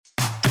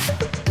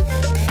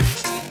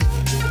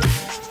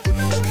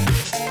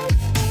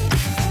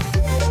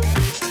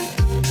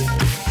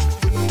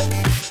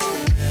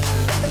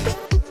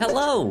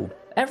Hello,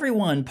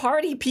 everyone,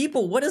 party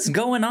people, what is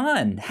going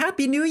on?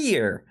 Happy New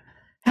Year.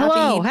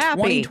 Hello,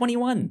 happy happy.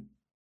 2021.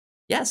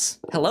 Yes,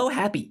 hello,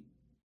 happy.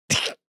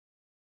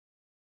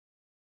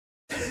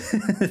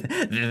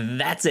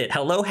 That's it.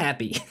 Hello,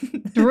 happy.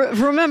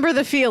 Remember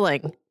the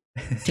feeling.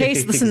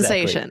 Taste the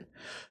sensation.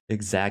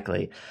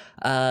 Exactly.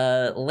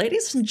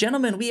 Ladies and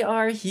gentlemen, we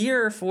are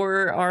here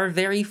for our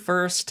very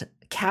first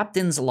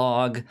Captain's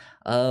Log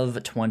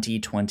of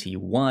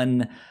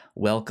 2021.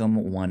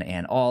 Welcome, one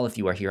and all. If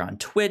you are here on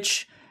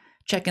Twitch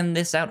checking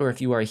this out, or if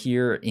you are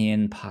here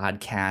in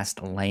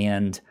podcast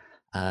land,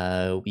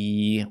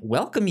 we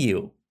welcome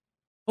you.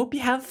 Hope you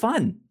have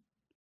fun.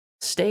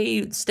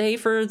 Stay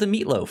for the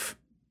meatloaf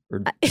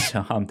or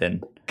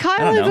something.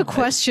 Kyle, I have a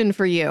question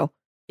for you.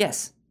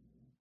 Yes.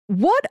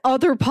 What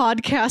other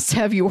podcasts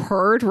have you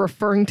heard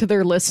referring to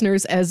their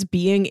listeners as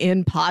being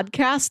in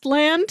podcast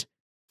land?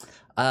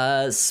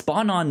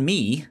 Spawn on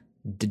Me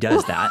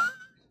does that.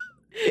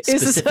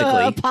 Is this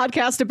a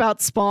podcast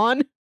about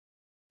Spawn?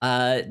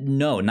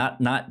 No,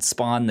 not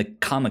Spawn the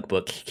comic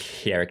book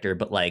character,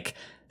 but like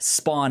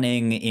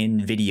spawning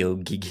in video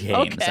games.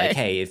 Okay. Like,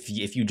 hey,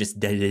 if you just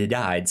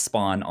died,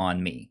 spawn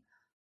on me.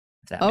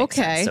 If that makes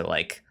sense. So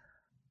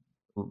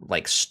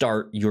like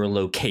start your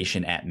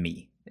location at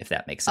me, if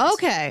that makes sense.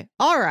 Okay.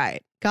 All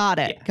right. Got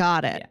it. Yeah.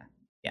 Got it.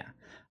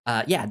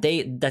 Yeah.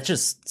 That's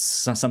just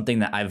something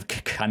that I've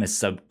kind of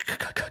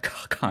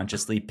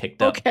subconsciously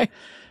picked up. Okay.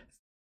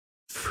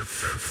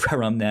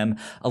 From them.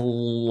 A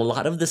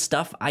lot of the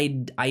stuff I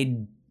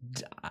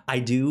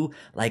do,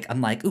 like,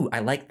 I'm like, ooh, I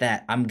like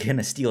that, I'm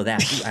gonna steal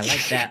that. Ooh, I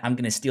like that, I'm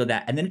gonna steal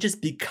that. And then it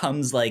just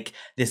becomes like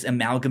this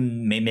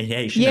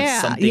amalgamation of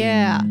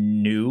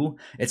something new.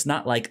 It's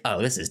not like, oh,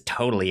 this is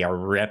totally a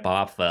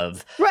rip-off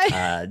of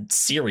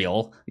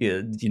Serial,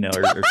 you know,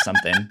 or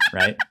something,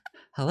 right?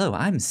 Hello,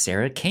 I'm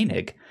Sarah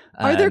Koenig.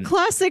 Are there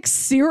classic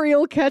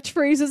Serial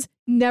catchphrases?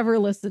 Never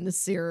listen to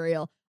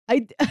Serial.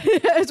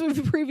 As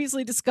we've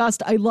previously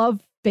discussed, I love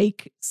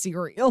fake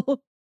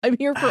Serial. I'm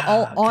here for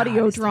all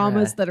audio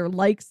dramas that are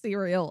like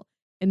Serial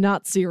and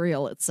not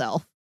Serial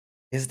itself.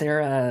 Is there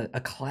a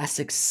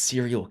classic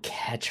Serial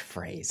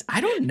catchphrase?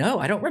 I don't know.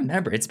 I don't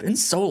remember. It's been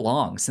so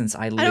long since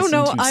I listened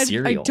to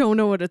Serial. I don't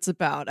know what it's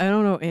about. I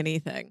don't know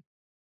anything.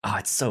 Oh,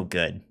 it's so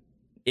good.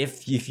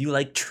 If you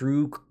like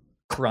true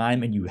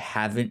crime and you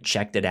haven't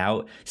checked it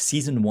out,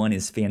 season 1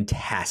 is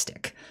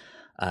fantastic.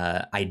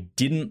 I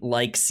didn't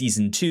like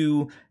season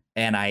 2.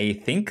 And I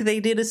think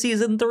they did a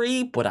season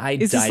 3, but I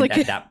died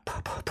at that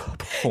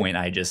point.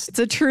 It's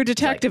a true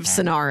detective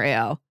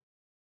scenario.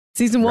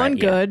 Season 1,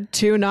 good.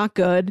 2, not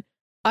good.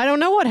 I don't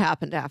know what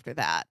happened after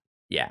that.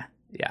 Yeah.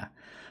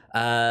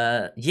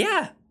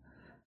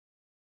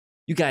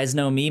 You guys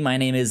know me. My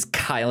name is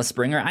Kyle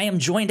Springer. I am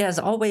joined, as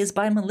always,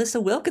 by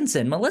Melissa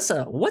Wilkinson.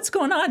 Melissa, what's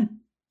going on?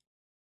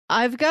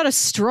 I've got a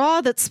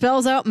straw that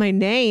spells out my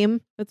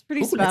name. That's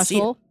pretty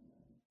special.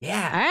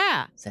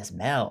 Yeah. It says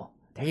Mel.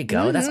 There you go.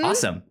 Mm-hmm. That's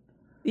awesome.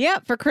 Yeah,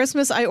 for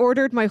Christmas, I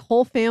ordered my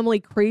whole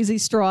family crazy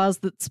straws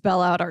that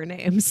spell out our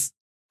names.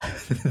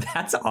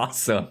 That's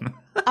awesome.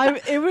 I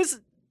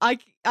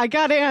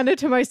got to hand it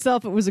to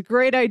myself. It was a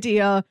great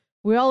idea.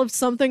 We all have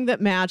something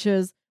that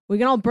matches. We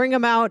can all bring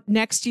them out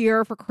next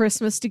year for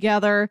Christmas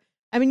together.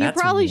 I mean, you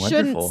probably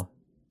shouldn't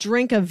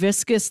drink a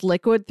viscous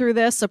liquid through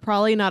this, so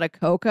probably not a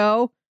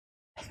cocoa.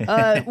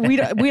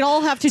 We'd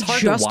all have to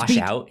wash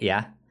out,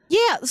 yeah.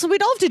 Yeah, so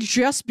we'd all have to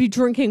just be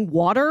drinking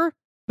water.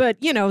 But,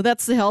 you know,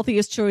 that's the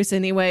healthiest choice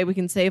anyway. We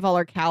can save all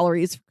our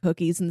calories for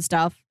cookies and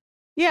stuff.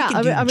 Yeah,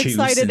 I'm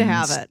excited to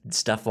have it.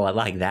 Stuff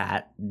like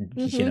that. Mm-hmm.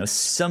 You know,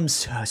 some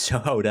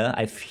soda,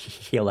 I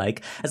feel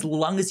like. As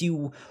long as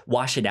you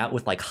wash it out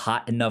with, like,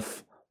 hot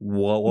enough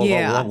water,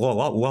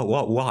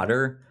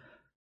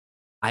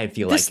 I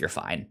feel like you're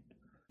fine.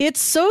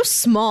 It's so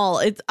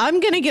small. I'm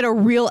going to get a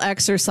real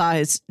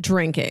exercise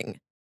drinking.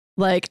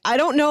 Like, I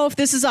don't know if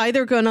this is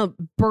either going to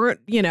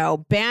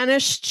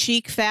banish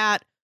cheek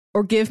fat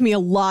or give me a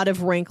lot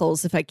of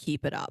wrinkles if I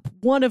keep it up.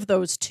 One of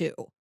those two.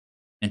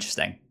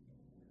 Interesting.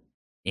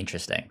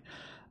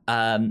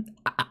 I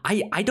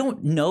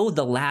don't know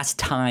the last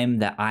time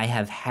that I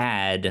have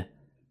had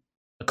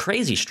a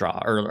crazy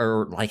straw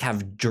or like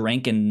have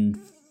drank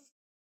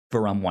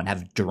from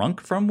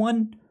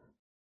one.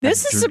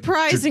 This is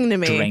surprising to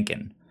me.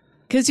 Drinking.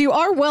 Because you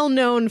are well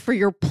known for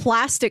your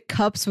plastic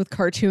cups with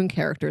cartoon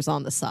characters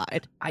on the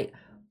side.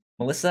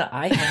 Melissa,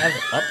 I have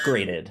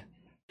upgraded.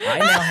 I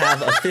now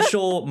have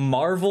official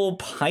Marvel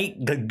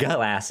pint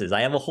glasses. I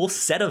have a whole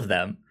set of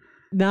them.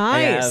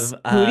 Nice.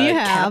 I have, who do you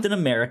have? Captain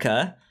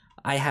America.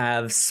 I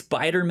have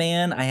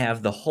Spider-Man. I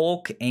have the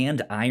Hulk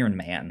and Iron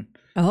Man.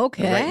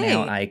 Okay. So right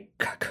now, I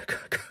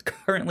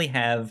currently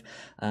have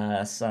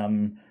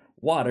some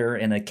water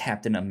in a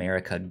Captain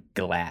America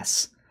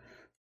glass.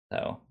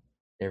 So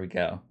there we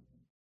go.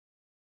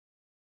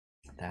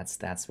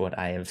 That's what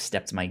I have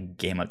stepped my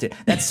game up to.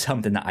 That's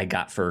something that I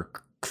got for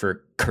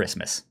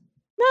Christmas.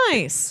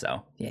 Nice.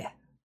 So, yeah,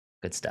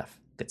 good stuff.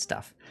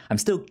 I'm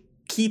still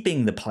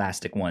keeping the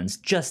plastic ones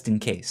just in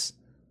case.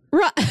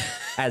 Right.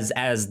 as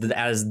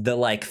the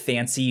like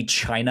fancy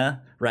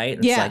china, right?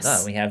 It's yes. like,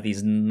 oh, we have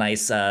these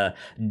nice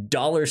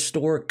dollar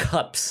store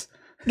cups.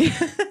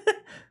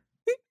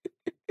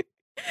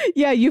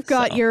 Yeah, you've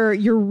got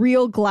your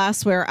real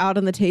glassware out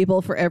on the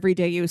table for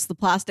everyday use. The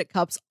plastic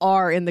cups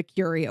are in the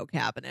curio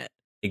cabinet.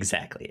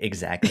 Exactly.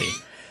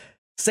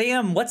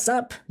 Sam, what's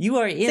up? You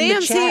are in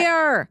Sam's the chat.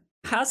 Here.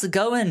 How's it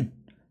going?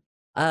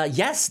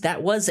 Yes,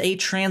 that was a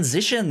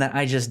transition that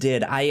I just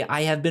did.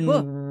 I have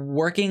been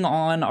working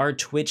on our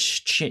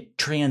Twitch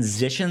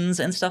transitions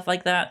and stuff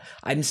like that.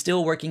 I'm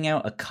still working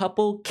out a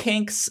couple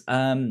kinks.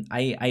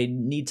 I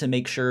need to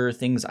make sure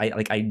things.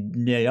 I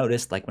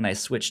noticed like when I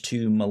switched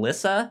to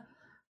Melissa,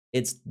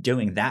 it's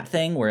doing that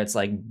thing where it's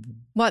like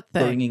what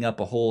thing? Bringing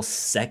up a whole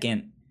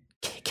second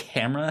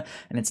camera,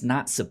 and it's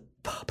not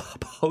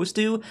supposed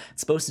to. It's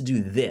supposed to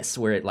do this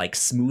where it like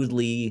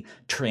smoothly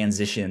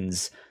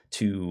transitions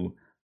to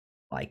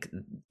like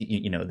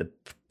the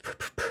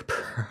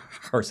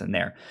person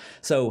there.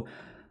 So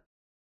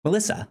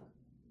Melissa,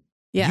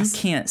 yes, you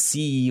can't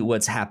see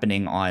what's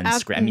happening on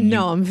screen. I mean,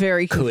 no, I'm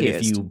very confused. Could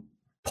if you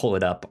pull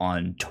it up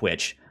on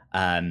Twitch,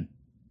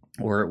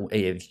 or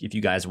if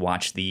you guys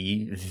watch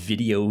the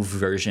video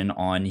version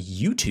on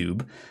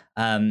YouTube.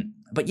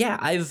 But yeah,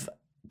 I've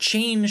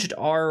changed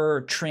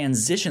our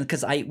transition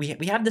because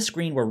we have the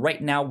screen where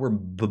right now we're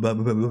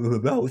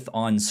both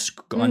on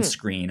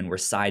screen and we're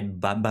side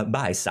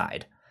by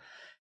side.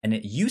 And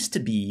it used to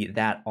be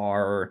that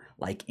our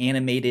like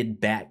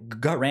animated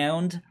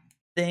background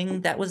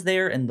thing that was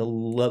there and the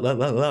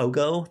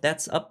logo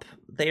that's up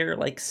there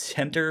like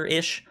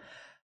center-ish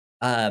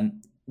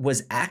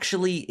was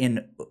actually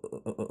in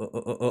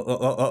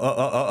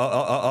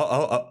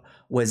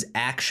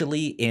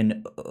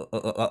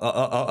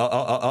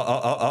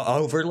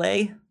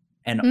overlay,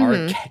 and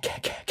our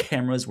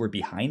cameras were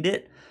behind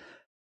it.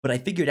 But I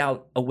figured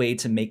out a way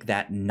to make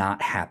that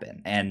not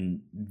happen,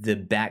 and the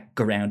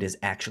background is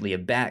actually a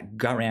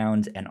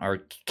background, and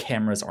our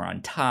cameras are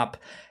on top.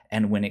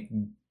 And when it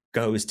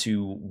goes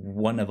to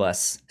one of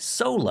us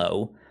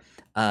solo,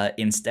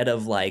 instead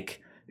of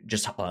like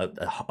just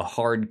a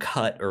hard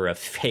cut or a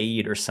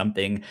fade or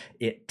something,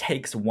 it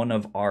takes one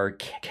of our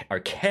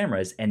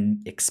cameras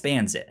and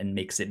expands it and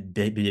makes it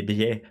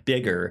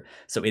bigger,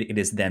 so it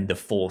is then the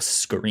full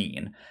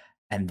screen.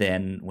 And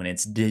then when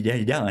it's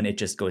done, it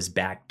just goes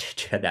back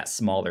to that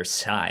smaller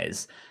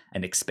size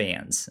and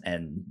expands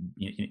and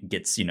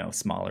gets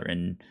smaller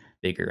and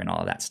bigger and all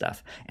of that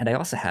stuff. And I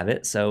also have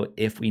it so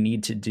if we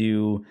need to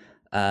do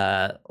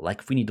like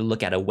if we need to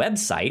look at a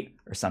website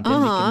or something,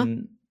 we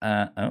can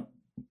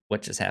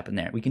what just happened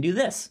there? We can do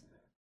this.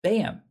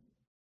 Bam.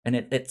 And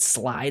it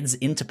slides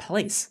into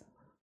place.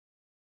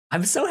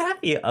 I'm so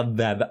happy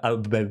about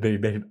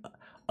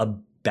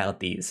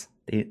these.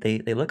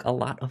 They look a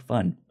lot of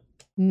fun.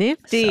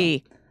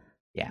 Nifty. So,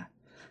 yeah.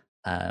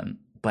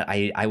 But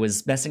I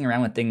was messing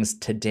around with things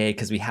today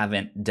because we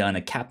haven't done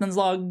a Captain's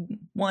Log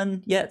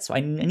one yet. So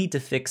I need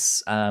to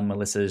fix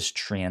Melissa's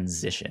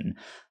transition.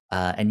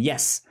 And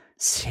yes,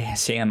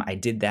 Sam, I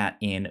did that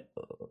in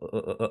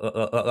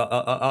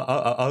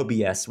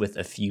OBS with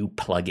a few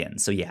plugins.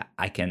 So yeah,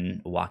 I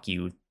can walk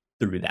you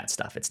through that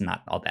stuff. It's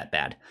not all that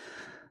bad.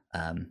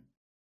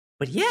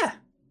 But yeah,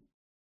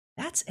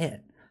 that's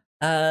it.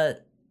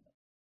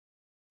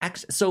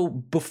 So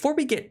before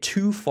we get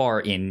too far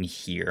in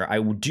here, I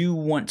do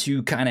want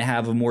to kind of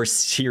have a more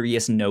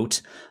serious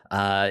note,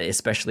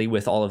 especially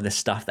with all of this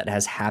stuff that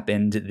has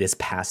happened this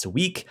past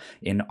week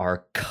in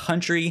our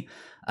country.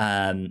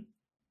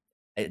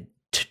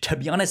 To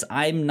be honest,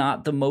 I'm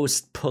not the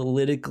most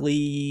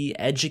politically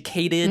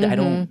educated. I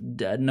don't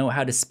know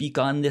how to speak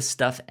on this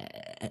stuff.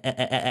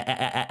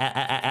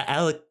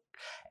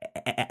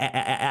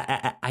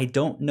 I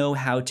don't know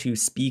how to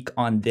speak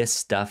on this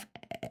stuff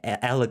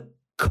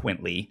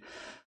eloquently.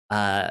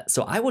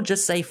 So I will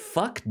just say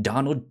fuck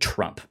Donald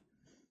Trump.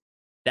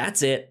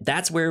 That's it.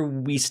 That's where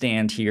we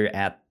stand here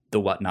at the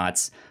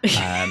Whatnots.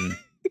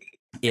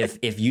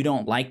 If you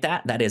don't like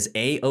that, that is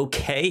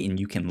A-okay, and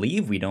you can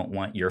leave. We don't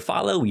want your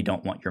follow. We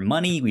don't want your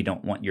money. We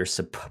don't want your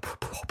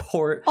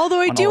support. Although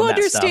I do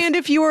understand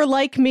if you are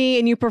like me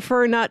and you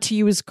prefer not to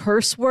use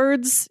curse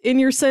words in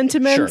your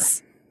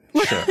sentiments.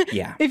 Sure.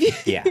 Yeah.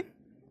 Yeah.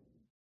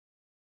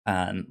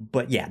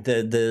 But yeah,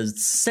 the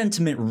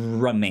sentiment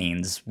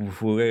remains,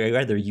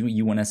 whether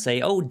you want to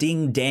say, oh,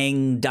 ding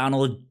dang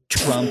Donald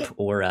Trump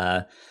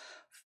or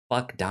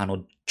fuck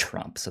Donald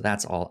Trump. So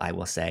that's all I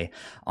will say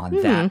on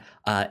that.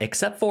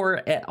 Except for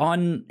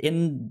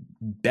in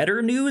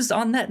better news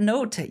on that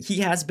note, he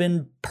has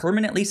been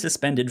permanently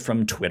suspended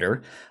from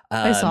Twitter.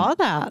 I saw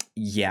that.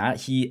 Yeah,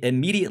 he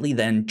immediately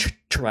then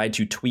tried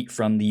to tweet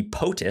from the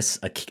POTUS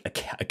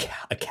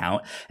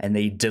account, and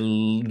they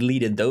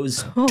deleted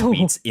those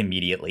tweets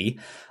immediately.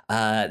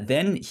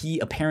 Then he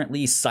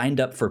apparently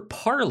signed up for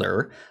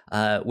Parler,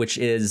 which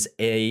is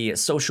a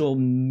social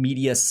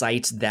media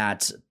site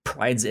that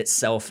prides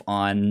itself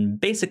on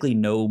basically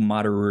no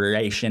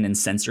moderation and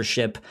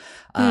censorship.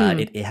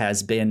 It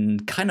has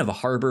been kind of a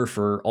harbor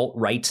for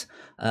alt-right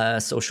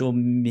social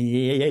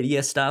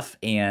media stuff,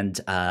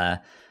 and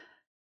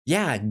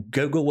Yeah,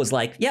 Google was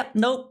like, yep,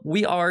 nope,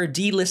 we are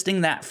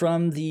delisting that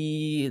from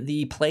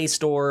the Play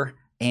Store.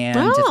 And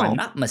if I'm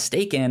not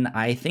mistaken,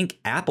 I think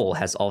Apple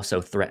has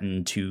also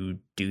threatened to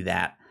do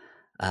that.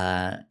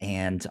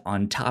 And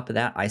on top of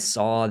that, I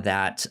saw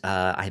that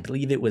I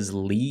believe it was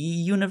Lee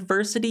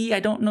University. I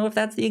don't know if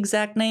that's the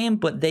exact name,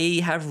 but they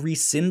have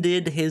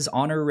rescinded his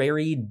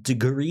honorary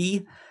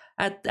degree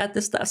at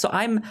this stuff. So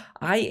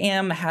I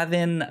am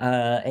having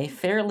a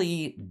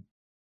fairly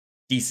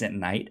decent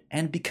night,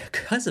 and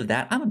because of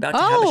that, I'm about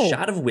to have a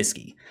shot of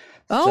whiskey.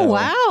 Oh,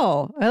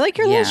 wow. I like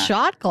your little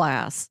shot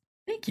glass.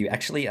 Thank you.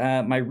 Actually,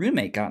 my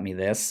roommate got me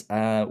this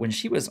when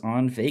she was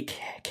on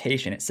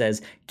vacation. It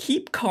says,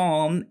 "Keep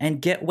calm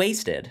and get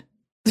wasted,"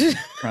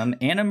 from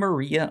Anna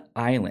Maria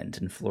Island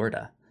in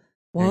Florida.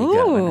 There you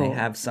go. And I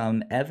have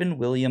some Evan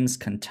Williams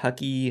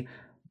Kentucky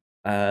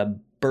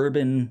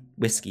bourbon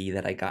whiskey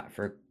that I got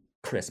for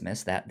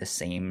Christmas that the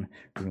same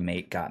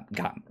roommate got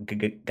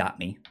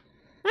me.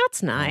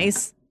 That's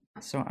nice.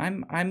 So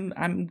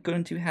I'm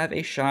going to have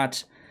a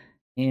shot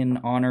in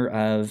honor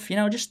of,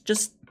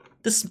 just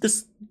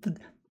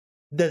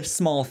the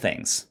small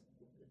things.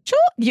 Sure,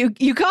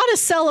 you got to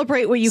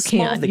celebrate what you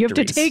can. Victories. You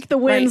have to take the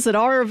wins that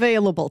are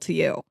available to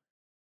you.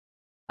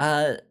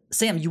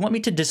 Sam, you want me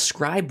to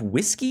describe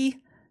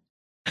whiskey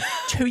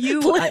to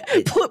you?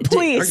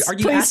 Please. Are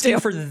you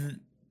asking for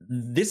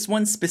this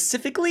one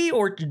specifically,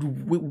 or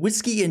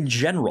whiskey in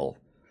general?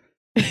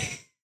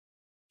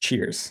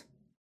 Cheers.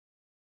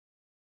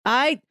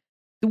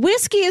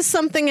 Whiskey is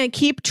something I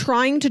keep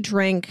trying to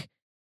drink,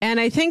 and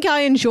I think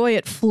I enjoy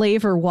it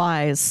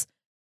flavor-wise.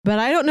 But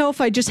I don't know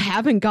if I just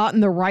haven't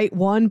gotten the right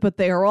one, but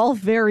they are all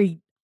very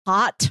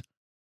hot.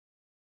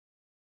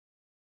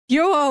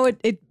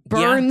 It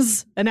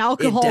burns, and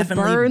alcohol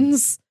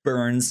burns.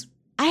 Burns.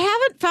 I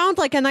haven't found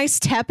like a nice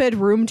tepid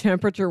room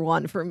temperature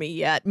one for me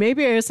yet.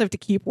 Maybe I just have to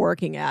keep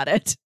working at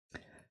it.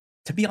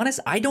 To be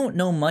honest, I don't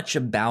know much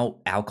about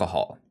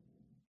alcohol.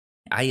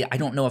 I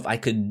don't know if I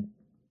could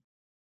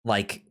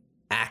like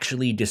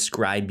actually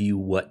describe you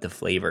what the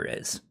flavor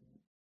is.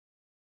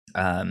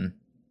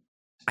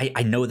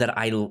 I know that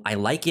I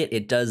like it.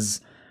 It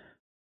does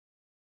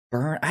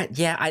burn.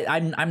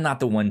 I'm not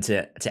the one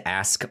to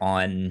ask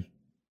on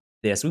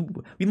this.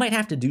 We might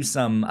have to do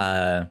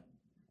some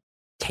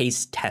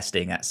taste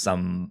testing at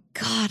some.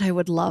 God, I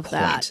would love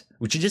that.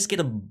 We should just get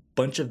a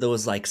bunch of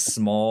those like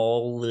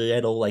small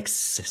little like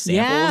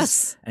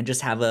samples and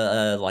just have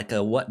a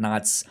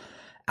Whatnots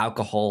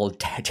alcohol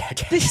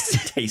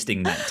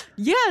tasting night.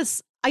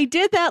 Yes. I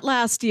did that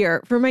last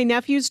year for my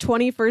nephew's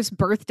 21st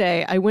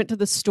birthday. I went to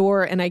the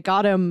store and I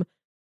got him,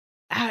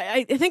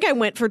 I think I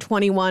went for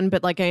 21,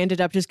 but like I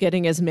ended up just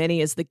getting as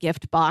many as the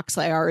gift box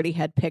I already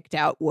had picked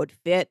out would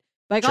fit.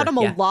 But I got him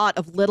a lot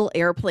of little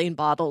airplane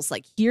bottles.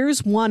 Like,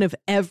 here's one of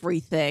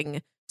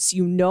everything so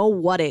you know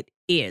what it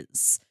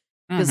is.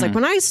 Because like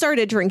when I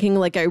started drinking,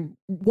 like I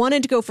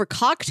wanted to go for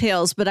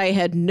cocktails, but I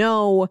had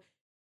no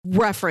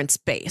reference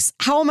base.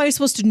 How am I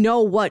supposed to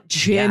know what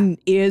gin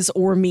is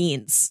or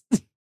means?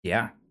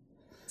 Yeah.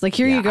 It's like,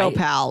 here you go,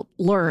 pal.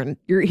 Learn.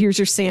 Here's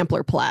your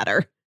sampler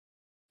platter.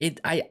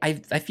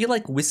 I feel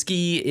like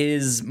whiskey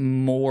is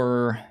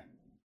more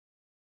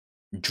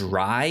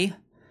dry.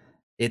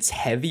 It's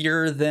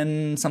heavier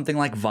than something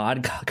like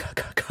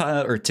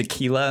vodka or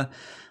tequila,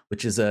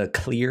 which is a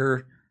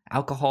clear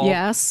alcohol.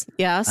 Yes.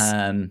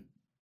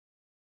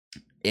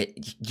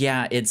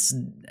 It's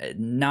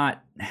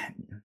not.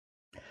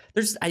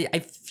 I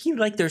feel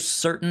like there's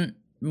certain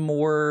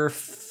more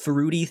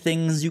fruity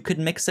things you could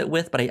mix it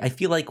with, but I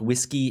feel like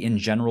whiskey in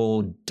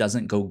general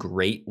doesn't go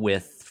great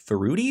with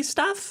fruity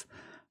stuff.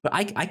 But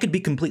I could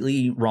be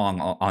completely wrong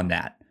on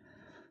that.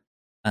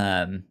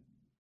 There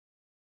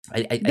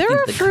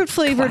are fruit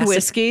flavored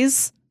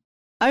whiskeys.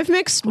 I've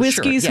mixed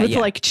whiskeys with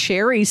like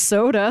cherry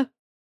soda.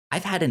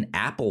 I've had an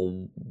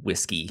apple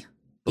whiskey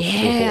before.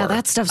 Yeah,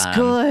 that stuff's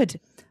good.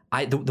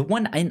 The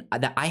one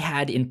that I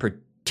had in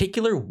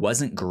particular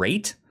wasn't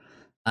great.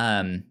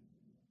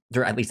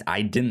 At least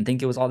I didn't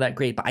think it was all that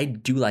great, but I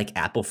do like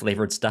apple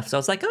flavored stuff. So I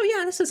was like, oh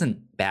yeah, this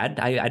isn't bad.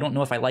 I don't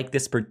know if I like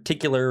this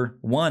particular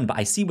one, but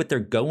I see what they're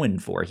going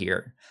for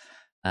here.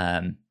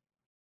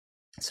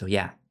 So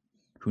yeah,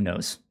 who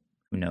knows?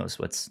 Who knows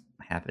what's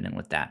happening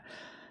with that?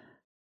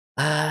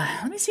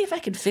 Let me see if I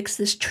can fix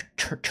this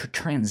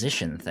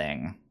transition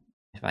thing.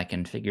 If I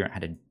can figure out how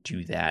to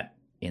do that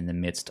in the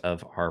midst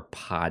of our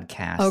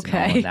podcast and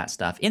all of that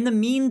stuff. In the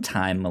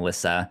meantime,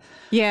 Melissa,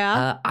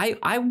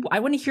 I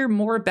want to hear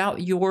more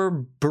about your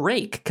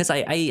break, because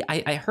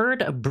I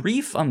heard a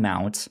brief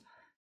amount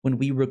when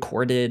we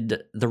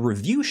recorded the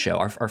review show,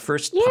 our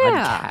first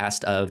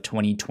podcast of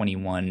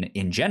 2021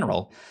 in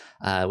general,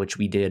 which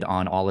we did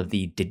on all of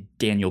the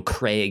Daniel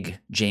Craig,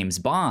 James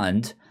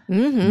Bond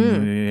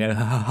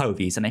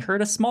movies. And I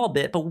heard a small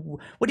bit, but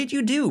what did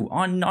you do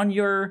on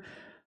your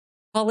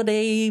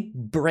holiday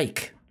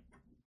break?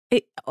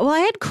 I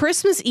had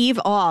Christmas Eve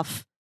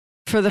off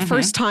for the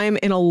first time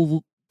in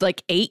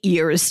 8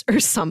 years or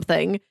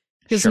something.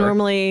 Because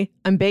normally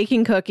I'm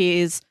baking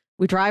cookies.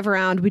 We drive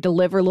around, we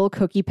deliver little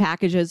cookie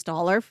packages to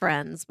all our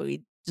friends, but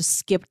we just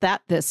skipped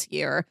that this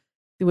year.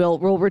 We'll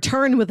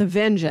return with a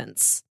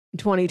vengeance in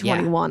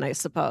 2021, I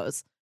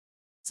suppose.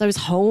 So I was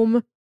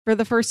home for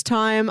the first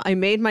time. I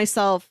made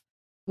myself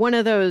one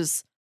of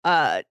those,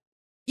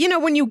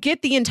 when you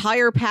get the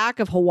entire pack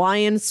of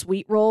Hawaiian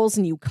sweet rolls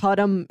and you cut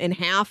them in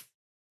half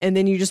and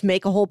then you just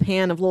make a whole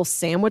pan of little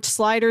sandwich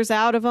sliders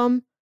out of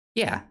them.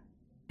 Yeah.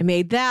 I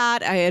made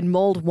that. I had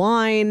mulled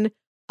wine.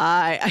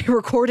 I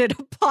recorded a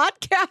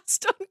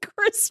podcast on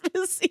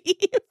Christmas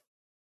Eve,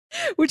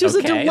 which was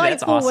a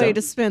delightful way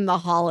to spend the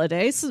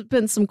holidays. It's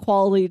been some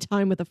quality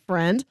time with a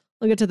friend.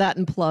 I'll get to that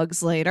in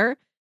plugs later.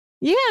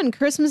 Yeah, and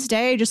Christmas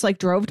Day, just like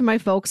drove to my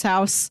folks'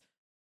 house.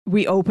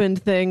 We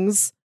opened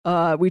things.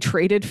 We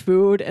traded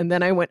food, and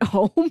then I went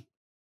home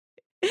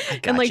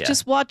and like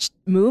just watched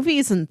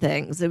movies and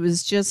things. It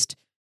was just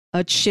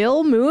a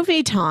chill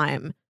movie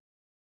time.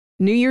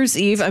 New Year's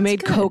Eve, I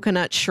made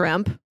coconut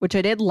shrimp, which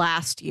I did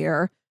last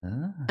year.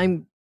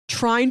 I'm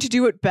trying to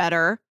do it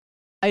better.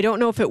 I don't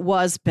know if it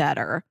was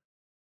better.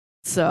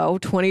 So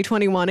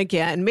 2021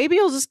 again. Maybe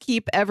I'll just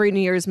keep every New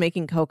Year's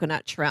making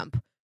coconut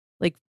shrimp,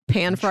 like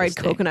pan-fried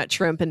coconut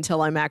shrimp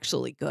until I'm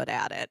actually good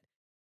at it.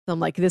 So I'm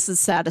like, this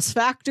is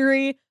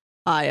satisfactory.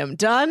 I am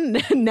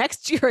done.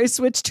 Next year, I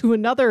switch to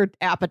another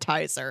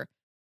appetizer.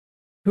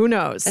 Who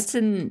knows? That's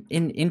an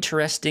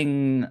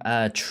interesting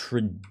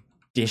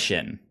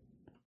tradition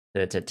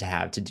to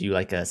have, to do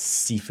like a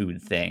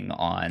seafood thing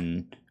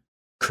on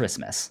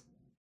Christmas.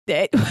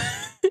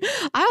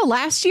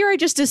 Last year I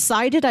just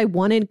decided I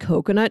wanted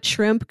coconut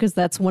shrimp because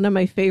that's one of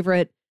my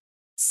favorite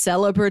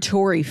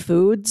celebratory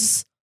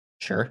foods.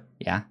 Sure.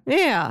 Yeah.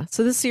 Yeah.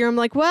 So this year I'm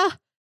like, well,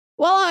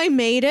 I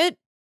made it.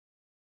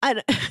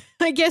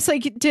 I guess I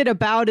did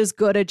about as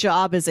good a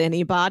job as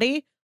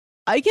anybody.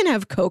 I can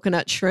have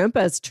coconut shrimp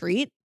as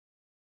treat.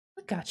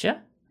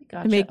 Gotcha.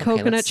 I made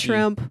coconut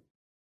shrimp.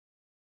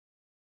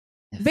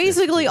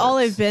 Basically, all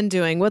I've been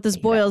doing, what this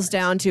boils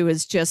down to,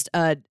 is just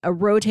a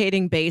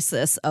rotating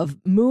basis of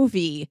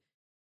movie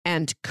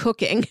and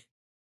cooking.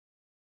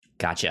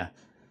 Gotcha.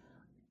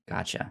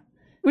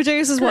 Which I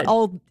guess is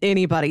what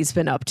anybody's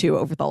been up to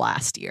over the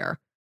last year.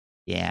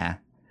 Yeah.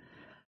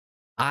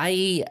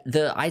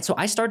 So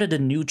I started a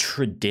new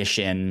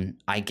tradition,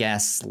 I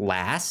guess,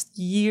 last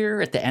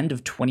year at the end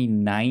of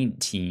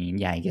 2019.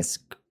 Yeah, I guess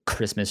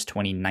Christmas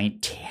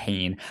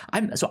 2019.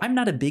 I'm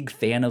not a big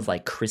fan of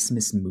like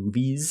Christmas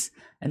movies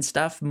and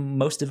stuff.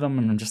 Most of them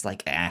I'm just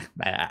like,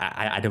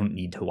 I don't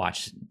need to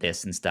watch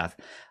this and stuff.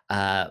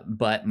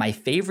 But my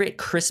favorite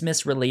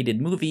Christmas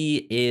related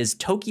movie is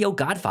Tokyo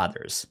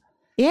Godfathers.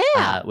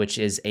 Yeah. Which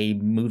is a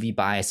movie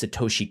by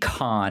Satoshi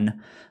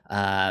Kon,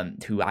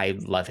 who I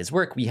love his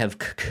work. We have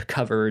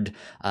covered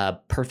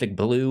Perfect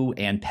Blue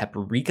and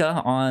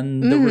Paprika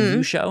on the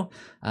review show,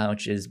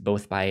 which is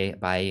both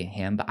by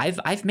him. But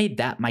I've made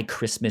that my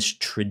Christmas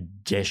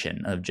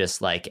tradition of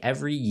just like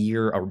every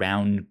year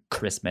around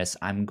Christmas,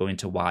 I'm going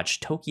to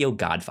watch Tokyo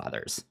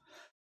Godfathers.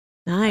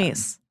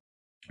 Nice.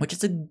 Which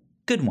is a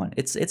good one.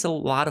 It's a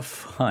lot of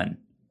fun.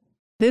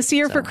 This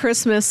year for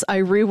Christmas, I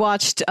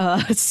rewatched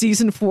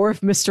season 4 of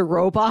Mr.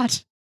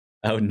 Robot.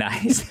 Oh,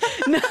 nice.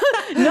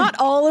 Not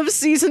all of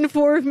season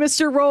 4 of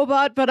Mr.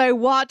 Robot, but I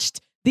watched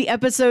the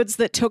episodes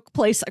that took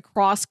place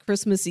across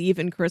Christmas Eve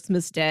and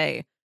Christmas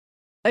Day.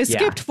 I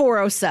skipped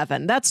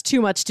 407. That's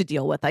too much to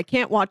deal with. I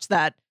can't watch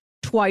that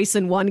twice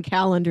in one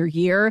calendar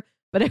year,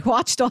 but I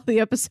watched all the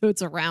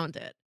episodes around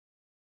it.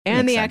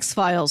 And the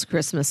X-Files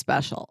Christmas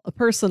special, a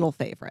personal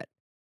favorite.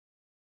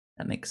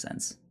 That makes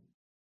sense.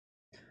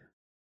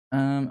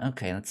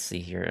 Okay, let's see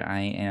here. I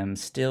am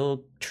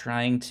still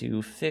trying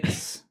to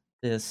fix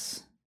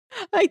this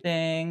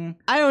thing.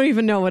 I don't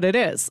even know what it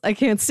is. I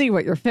can't see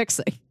what you're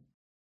fixing.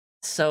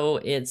 So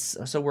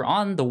we're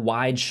on the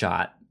wide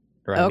shot,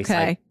 or at least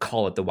I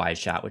call it the wide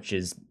shot, which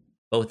is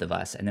both of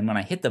us. And then when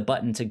I hit the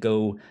button to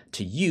go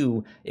to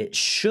you, it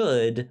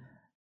should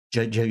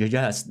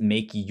just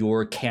make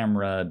your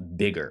camera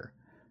bigger.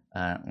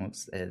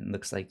 It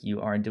looks like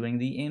you are doing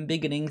the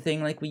embiggening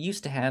thing like we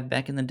used to have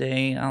back in the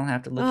day. I'll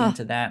have to look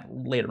into that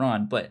later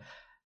on, but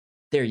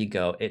there you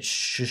go. It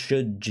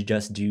should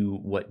just do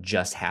what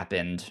just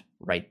happened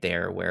right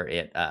there, where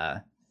it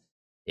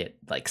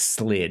like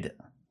slid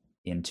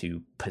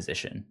into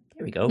position.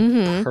 There we go.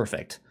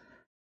 Perfect.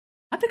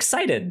 I'm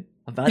excited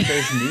about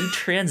those new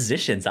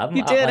transitions.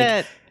 You did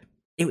it.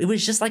 It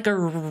was just like a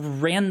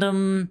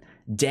random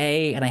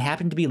day, and I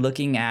happened to be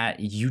looking at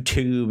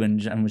YouTube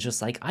and was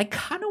just like, I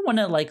kind of want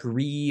to like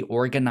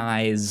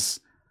reorganize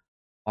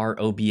our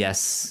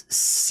OBS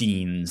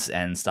scenes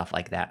and stuff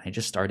like that. I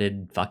just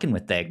started fucking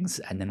with things,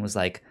 and then was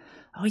like,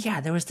 oh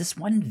yeah, there was this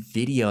one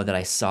video that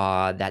I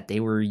saw that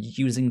they were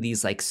using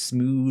these like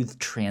smooth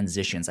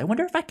transitions. I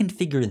wonder if I can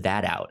figure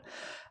that out.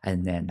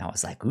 And then I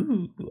was like,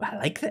 ooh, I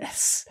like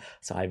this.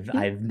 So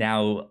I've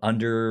now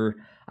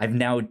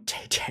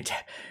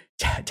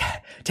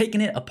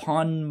taken it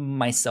upon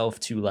myself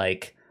to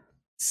like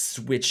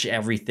switch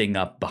everything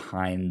up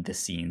behind the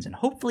scenes and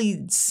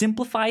hopefully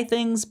simplify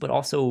things, but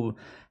also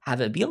have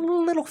it be a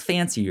little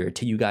fancier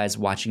to you guys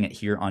watching it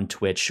here on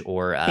Twitch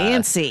or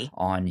fancy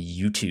on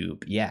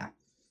YouTube. Yeah.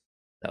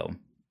 So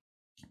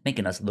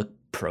making us look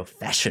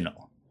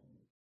professional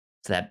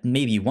so that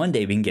maybe one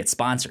day we can get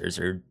sponsors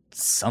or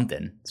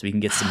something so we can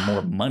get some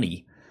more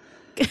money.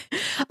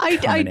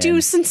 I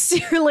do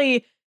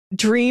sincerely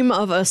dream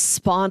of a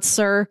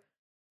sponsor.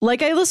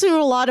 Like, I listen to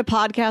a lot of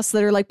podcasts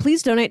that are like,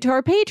 please donate to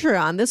our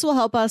Patreon. This will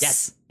help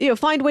us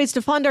find ways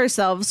to fund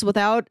ourselves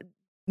without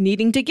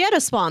needing to get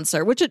a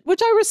sponsor, which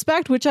I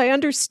respect, which I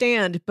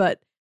understand.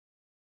 But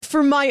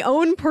for my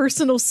own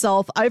personal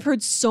self, I've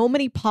heard so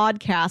many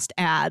podcast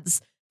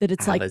ads that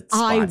it's like,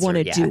 I want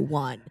to do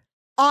one.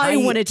 I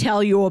want to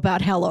tell you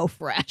about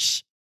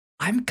HelloFresh.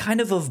 I'm kind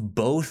of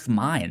both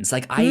minds.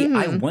 Like,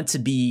 I want to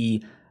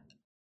be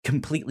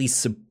completely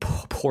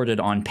supported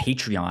on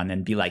Patreon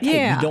and be like,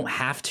 hey, you don't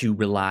have to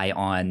rely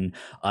on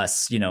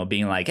us,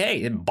 being like,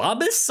 hey,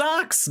 Bobbis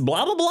sucks,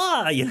 blah, blah,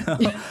 blah,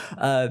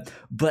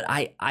 but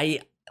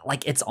I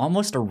like, it's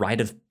almost a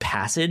rite of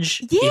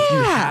passage. If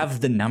you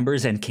have the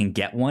numbers and can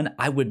get one,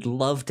 I would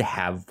love to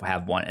have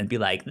one and be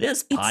like,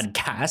 this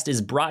podcast is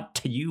brought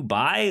to you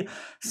by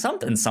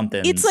something.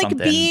 It's like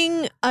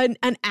being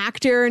an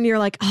actor and you're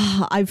like,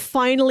 I've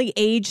finally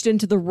aged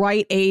into the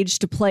right age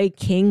to play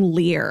King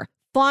Lear.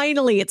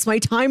 Finally, it's my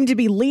time to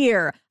be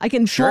Lear. I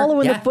can follow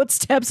in the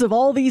footsteps of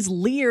all these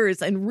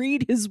Lears and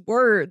read his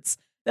words.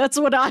 That's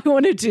what I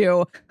want to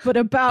do. But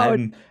about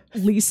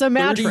Lisa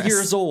Mattress. 30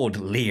 years old,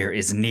 Lear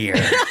is near.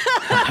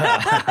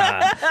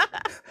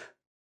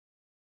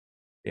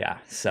 Yeah,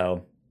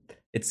 so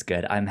it's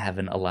good. I'm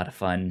having a lot of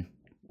fun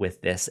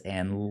with this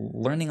and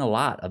learning a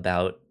lot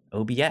about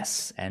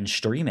OBS and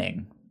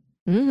streaming.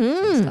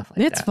 And stuff like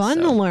it's fun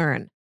to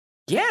learn.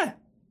 Yeah,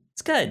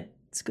 it's good.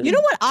 It's good. You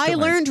know what I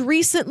learned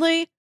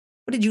recently?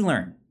 What did you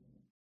learn?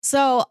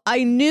 So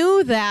I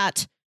knew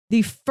that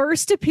the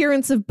first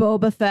appearance of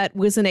Boba Fett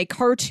was in a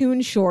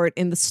cartoon short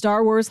in the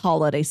Star Wars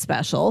Holiday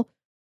Special,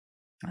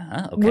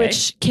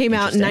 which came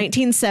out in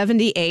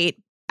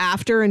 1978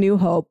 after A New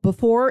Hope,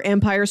 before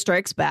Empire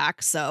Strikes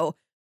Back. So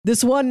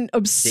this one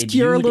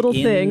obscure little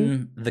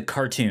thing. The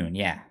cartoon,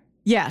 yeah.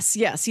 Yes,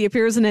 he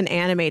appears in an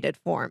animated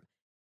form.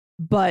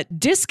 But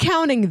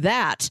discounting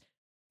that,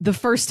 the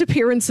first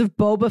appearance of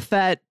Boba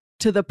Fett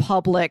to the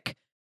public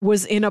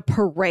was in a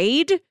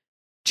parade,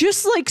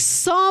 just like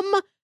some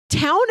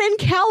town in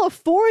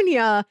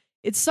California.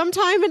 It's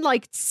sometime in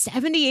like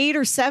 78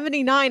 or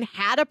 79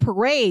 had a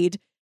parade,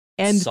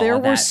 and there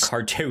was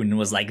cartoon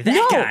was like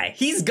that guy.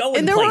 He's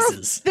going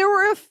places. There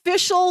were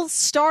official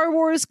Star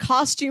Wars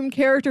costume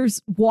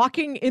characters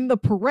walking in the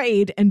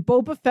parade, and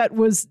Boba Fett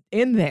was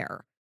in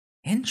there.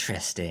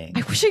 Interesting.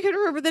 I wish I could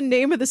remember the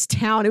name of this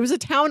town. It was a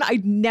town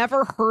I'd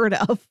never heard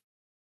of.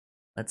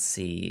 Let's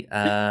see.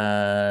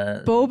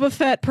 Boba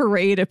Fett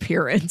parade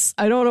appearance.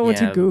 I don't know what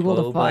to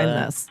Google to find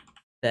this.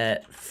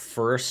 That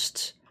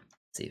first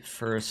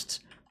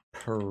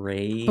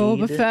parade.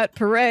 Boba Fett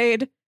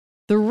parade.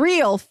 The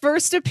real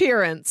first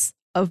appearance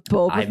of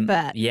Boba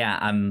Fett. Yeah,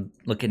 I'm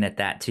looking at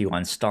that too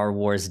on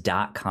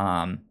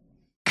StarWars.com.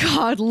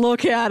 God,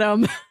 look at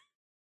him.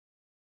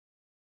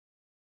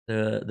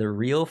 The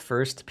real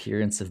first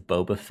appearance of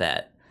Boba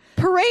Fett.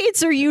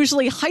 Parades are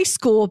usually high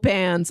school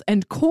bands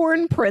and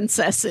corn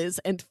princesses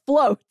and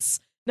floats,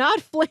 not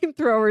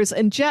flamethrowers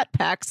and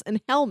jetpacks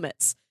and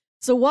helmets.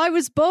 So why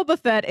was Boba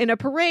Fett in a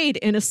parade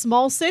in a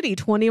small city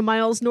 20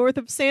 miles north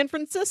of San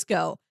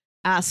Francisco?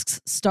 Asks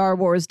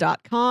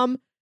StarWars.com.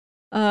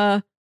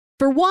 For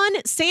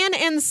one, San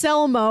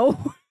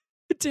Anselmo,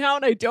 a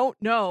town I don't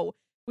know,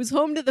 was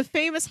home to the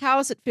famous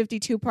house at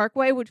 52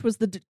 Parkway, which was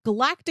the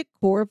galactic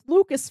core of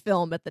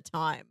Lucasfilm at the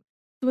time.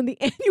 So when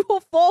the annual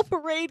fall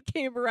parade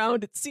came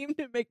around, it seemed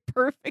to make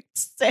perfect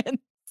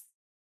sense.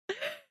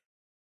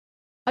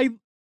 I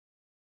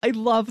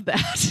love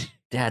that.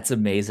 That's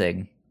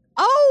amazing.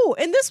 Oh,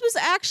 and this was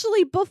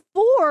actually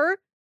before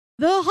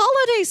the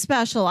holiday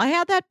special. I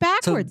had that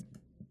backwards. So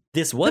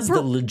this was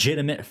the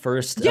legitimate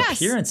first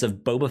appearance of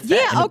Boba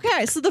Fett. Yeah,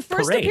 okay. So the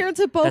first appearance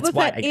of Boba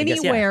Fett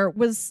anywhere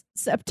was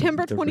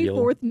September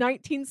 24th,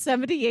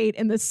 1978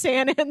 in the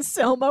San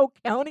Anselmo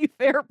County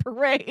Fair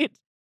Parade.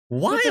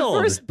 Wild. But the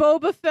first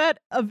Boba Fett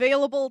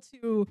available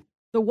to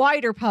the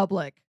wider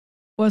public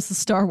was the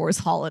Star Wars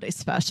Holiday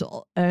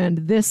Special.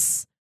 And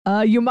this,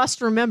 you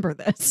must remember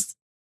this.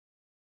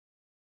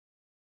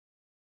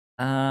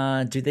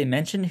 Do they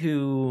mention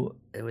who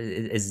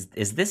is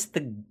this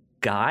the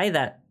guy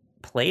that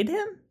played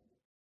him?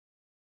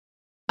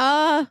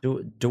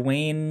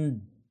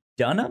 Dwayne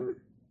Dunham?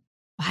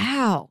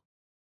 Wow.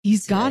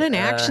 He's got an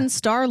action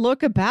star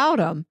look about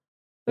him.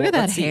 Look at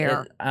that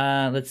hair.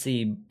 Let's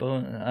see.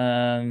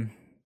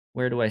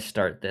 Where do I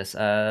start this?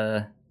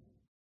 Are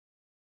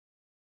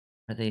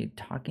they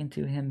talking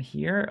to him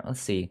here?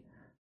 Let's see.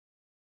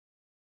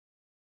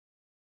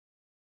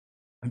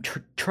 I'm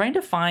trying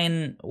to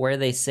find where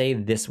they say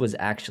this was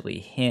actually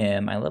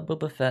him. I love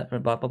Boba Fett,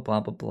 blah, blah, blah,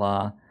 blah,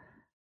 blah.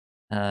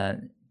 That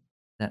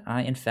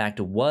I, in fact,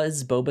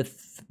 was Boba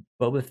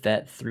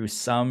Fett through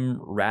some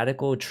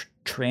radical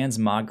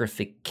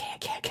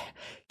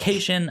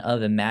transmogrification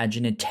of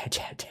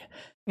imaginative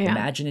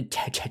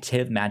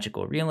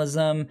magical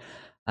realism.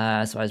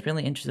 So I was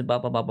really interested, blah,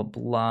 blah, blah, blah,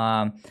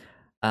 blah.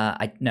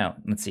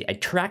 Let's see. I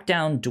tracked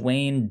down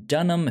Dwayne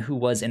Dunham, who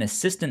was an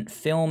assistant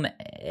film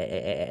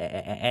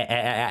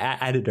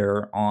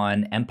editor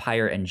on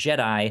Empire and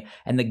Jedi,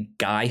 and the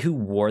guy who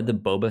wore the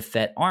Boba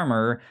Fett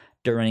armor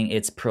during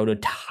its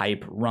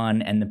prototype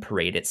run and the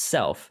parade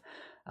itself.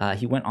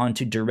 He went on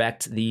to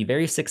direct the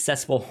very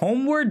successful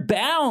Homeward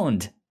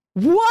Bound.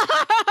 Wow!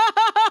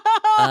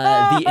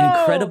 The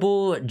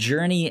Incredible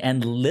Journey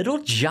and Little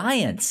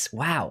Giants.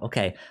 Wow.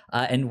 Okay.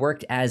 And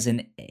worked as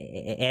an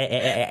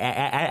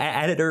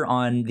editor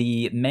on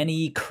the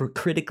many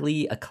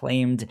critically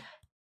acclaimed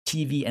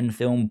TV and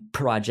film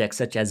projects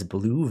such as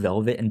Blue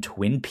Velvet and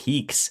Twin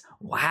Peaks.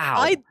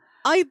 Wow.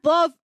 I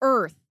love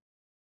Earth.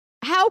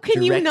 How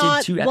can you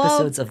not 2 love...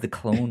 episodes of the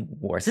Clone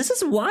Wars? This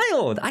is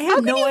wild. I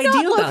have no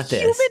idea about this.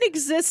 Human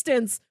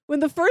existence when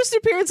the first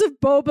appearance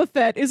of Boba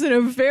Fett is in a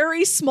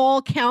very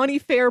small county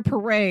fair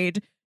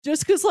parade,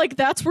 just because like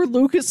that's where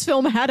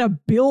Lucasfilm had a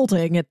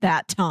building at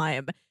that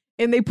time,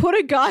 and they put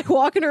a guy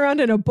walking around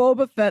in a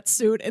Boba Fett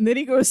suit, and then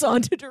he goes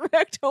on to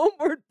direct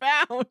Homeward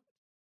Bound.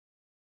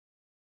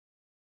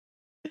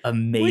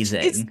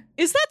 Amazing.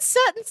 Is that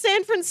set in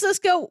San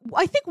Francisco?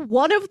 I think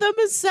one of them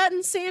is set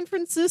in San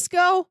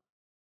Francisco.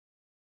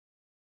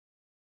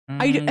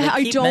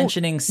 I don't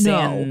mentioning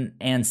San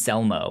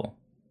Anselmo.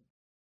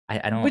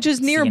 I don't, which is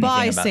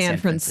nearby San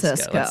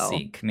Francisco. Let's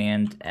see,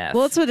 Command F.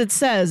 Well, that's what it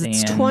says.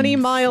 It's 20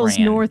 miles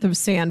north of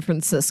San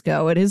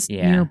Francisco. It is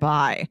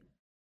nearby.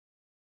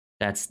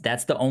 That's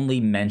the only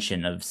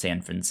mention of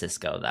San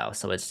Francisco, though.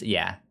 So it's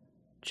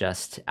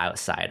just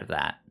outside of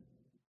that.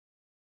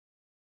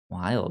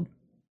 Wild.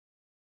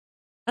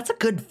 That's a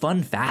good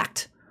fun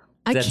fact.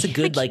 That's a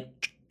good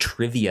like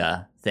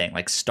trivia thing,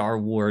 like Star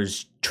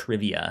Wars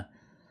trivia.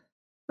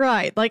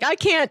 Right. Like I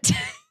can't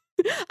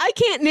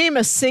name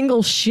a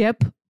single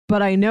ship,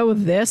 but I know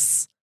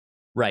this.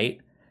 Right.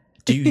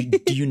 Do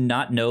you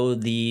not know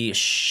the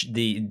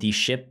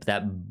ship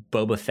that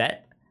Boba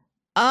Fett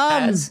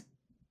has?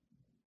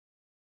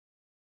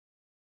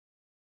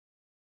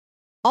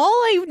 All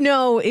I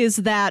know is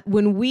that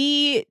when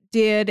we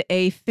did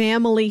a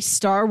family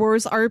Star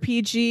Wars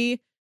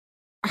RPG,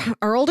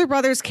 our older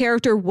brother's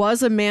character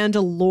was a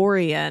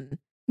Mandalorian.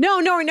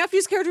 No, our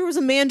nephew's character was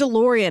a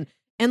Mandalorian.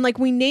 And like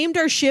we named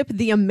our ship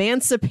the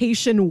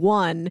Emancipation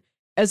One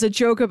as a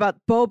joke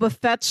about Boba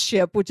Fett's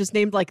ship, which is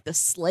named like the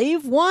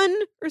Slave One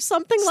or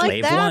something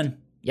like that. Slave One.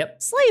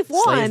 Yep. Slave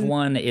One. Slave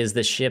One is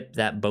the ship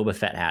that Boba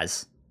Fett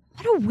has.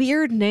 What a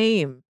weird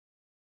name.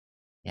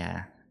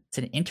 Yeah. It's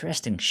an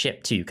interesting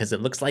ship too, because it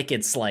looks like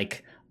it's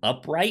like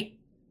upright.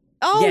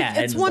 Oh, yeah,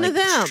 it's one of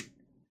them.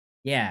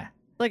 Yeah.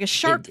 Like a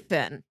shark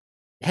fin.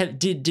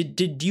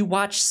 Did you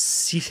watch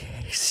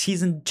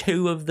season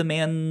 2 of The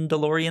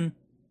Mandalorian?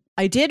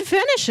 I did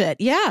finish it.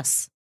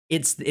 Yes,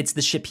 it's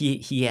the ship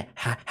he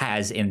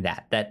has in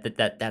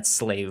that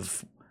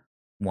Slave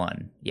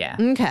One. Yeah.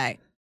 Okay.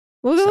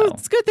 Well,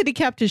 it's good that he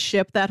kept his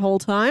ship that whole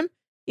time,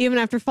 even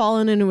after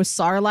falling into a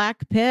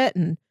Sarlacc pit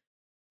and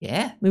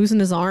losing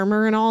his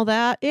armor and all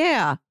that.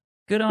 Yeah.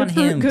 Good on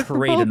him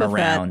parading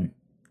around.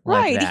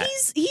 Right. Like that.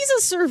 He's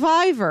a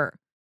survivor.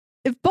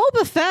 If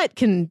Boba Fett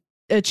can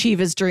achieve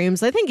his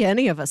dreams, I think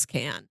any of us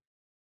can.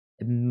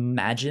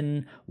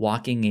 Imagine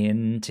walking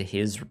into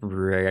his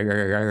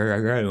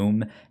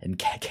room and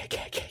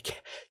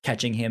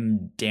catching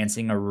him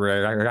dancing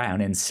around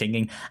and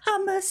singing,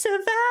 "I'm a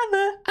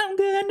survivor, I'm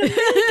gonna make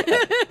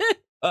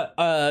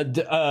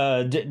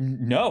it."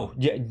 No,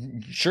 yeah,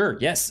 sure,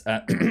 yes.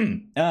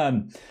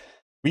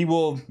 We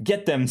will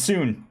get them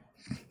soon.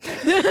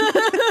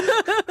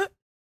 It's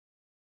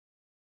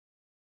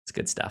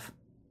good stuff.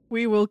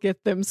 We will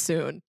get them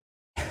soon.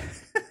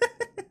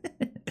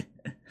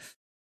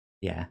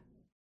 Yeah.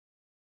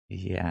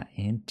 Yeah,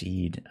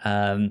 indeed.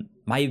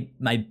 My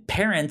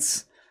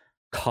parents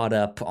caught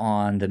up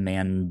on The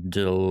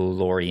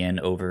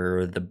Mandalorian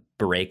over the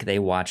break. They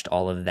watched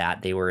all of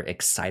that. They were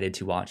excited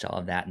to watch all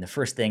of that. And the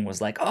first thing was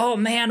like, oh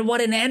man,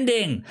 what an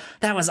ending.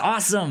 That was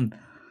awesome.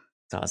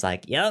 So I was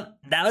like, yep,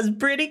 that was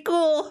pretty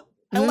cool.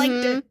 I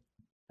liked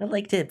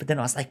it. But then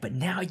I was like, but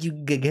now you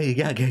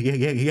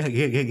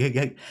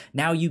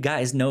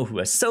guys know who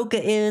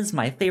Ahsoka is,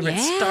 my favorite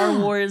Star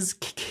Wars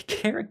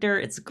character.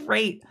 It's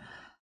great.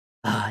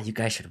 You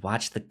guys should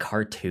watch the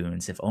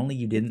cartoons. If only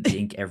you didn't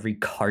think every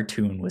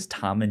cartoon was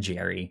Tom and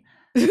Jerry.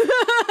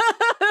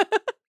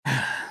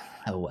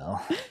 Oh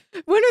well.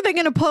 When are they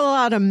going to pull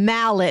out a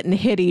mallet and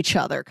hit each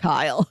other,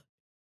 Kyle?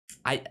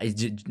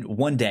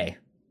 One day.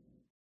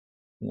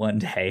 One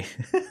day.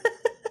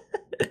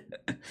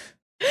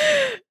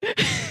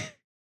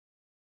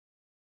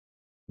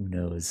 Who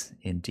knows?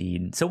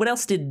 Indeed. So, what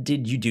else did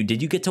you do?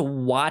 Did you get to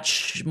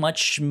watch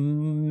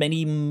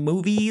many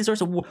movies or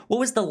so? What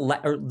was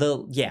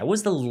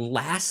the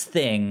last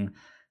thing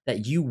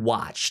that you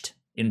watched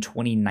in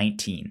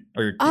 2019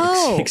 or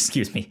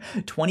excuse me,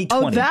 2020?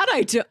 Oh, that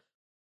I do.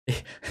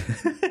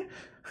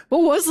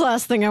 What was the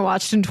last thing I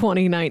watched in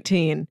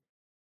 2019?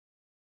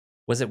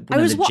 Was it one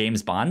of the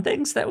James Bond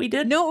things that we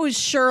did? No, it was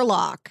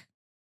Sherlock.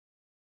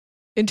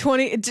 In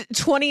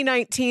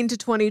 2019 to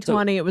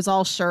 2020, it was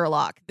all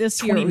Sherlock.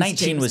 This year,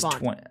 2019 was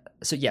 20.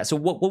 So yeah. So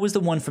what was the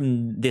one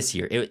from this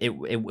year? It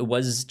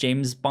was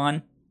James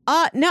Bond.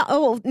 No.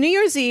 Oh, New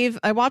Year's Eve,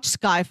 I watched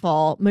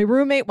Skyfall. My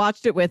roommate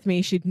watched it with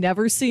me. She'd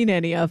never seen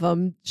any of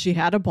them. She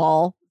had a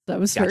ball. That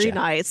was very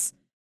nice.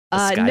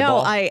 No,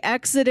 I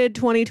exited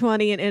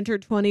 2020 and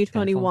entered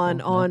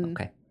 2021 on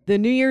the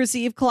New Year's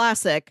Eve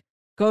classic,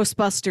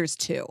 Ghostbusters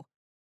 2.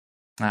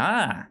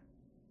 Ah.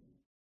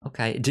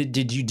 Okay.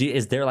 Did you do?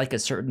 Is there like a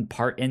certain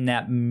part in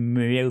that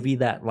movie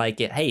that like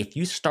hey, if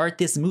you start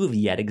this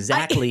movie at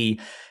exactly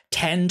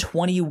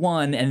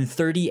 10:21 and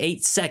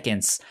 38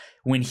 seconds,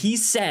 when he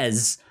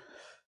says,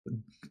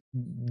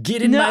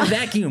 "Get in my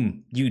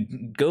vacuum, you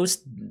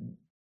ghost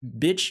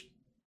bitch."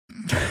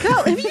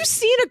 Kyle, have you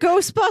seen a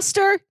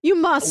Ghostbuster? You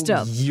must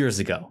have. Years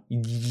ago.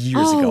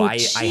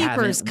 I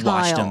haven't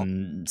watched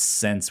them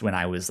since when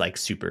I was like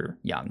super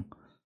young.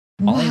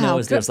 All I know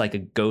is there's like a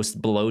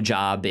ghost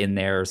blowjob in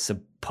there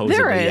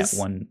supposedly at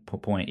one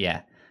point.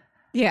 Yeah.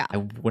 Yeah. I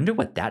wonder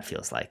what that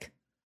feels like.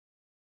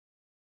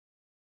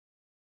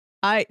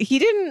 He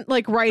didn't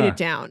like write it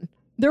down.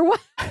 There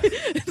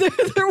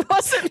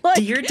wasn't like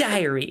Dear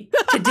diary,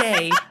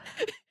 today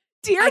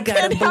Dear I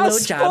got a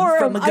blowjob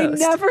from a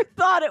ghost. I never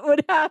thought it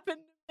would happen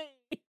to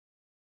me.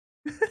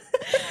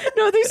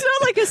 No, there's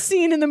not like a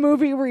scene in the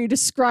movie where he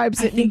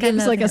describes it and he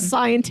gives like a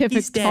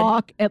scientific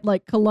talk at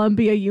like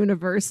Columbia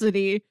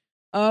University.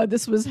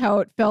 This was how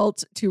it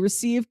felt to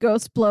receive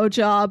ghost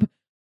blowjob.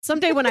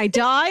 Someday when I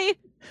die,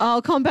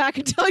 I'll come back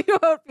and tell you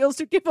how it feels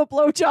to give a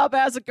blowjob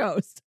as a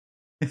ghost.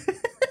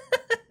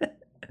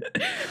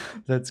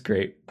 That's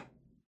great.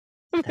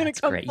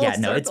 That's great. Yeah,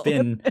 no, it's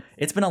been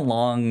a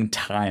long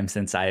time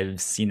since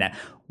I've seen that.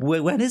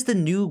 When is the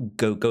new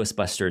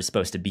Ghostbusters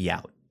supposed to be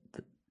out?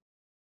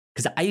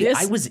 Because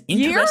I was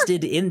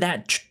interested in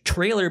that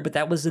trailer, but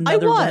that was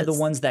another one of the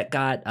ones that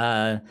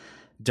got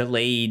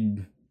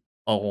delayed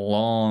a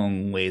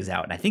long ways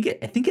out. And I think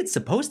it's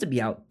supposed to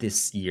be out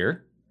this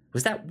year.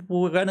 Was that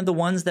one of the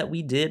ones that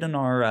we did on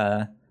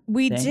our?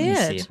 We thing? did.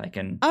 Let me see if I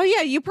can. Oh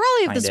yeah, you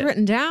probably have this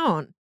written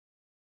down.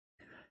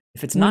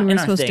 If it's not in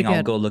our thing,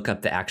 I'll go look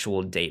up the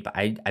actual date. But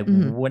I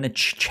want to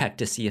check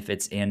to see if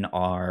it's in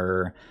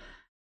our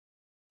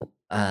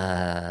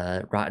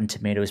Rotten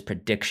Tomatoes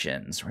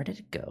predictions. Where did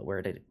it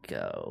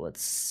go?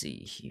 Let's see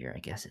here. I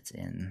guess it's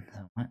in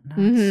the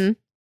whatnot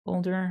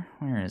folder.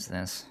 Where is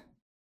this?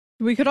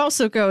 We could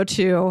also go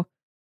to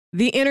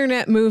the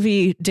Internet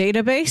Movie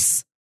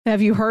Database.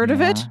 Have you heard of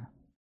it?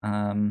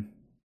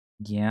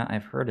 Yeah,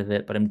 I've heard of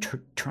it, but I'm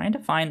trying to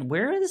find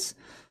where is.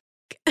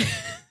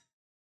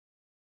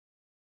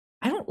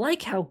 I don't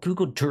like how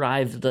Google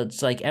Drive,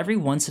 that's like every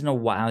once in a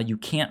while you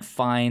can't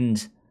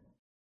find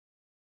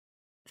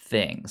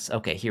things.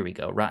 Okay, here we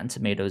go. Rotten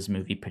Tomatoes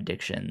movie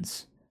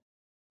predictions.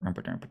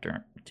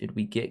 Did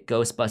we get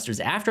Ghostbusters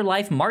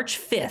Afterlife March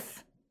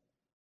 5th?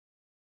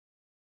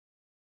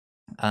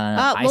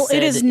 Well,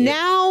 it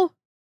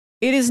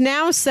is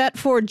now set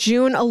for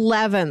June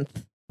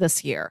 11th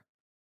this year.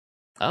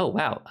 Oh,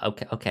 wow.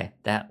 Okay.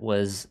 That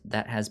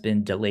has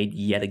been delayed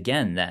yet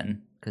again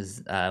then.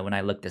 Because when I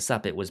looked this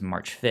up, it was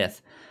March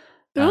 5th.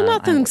 Well,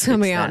 nothing's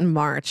coming out in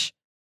March.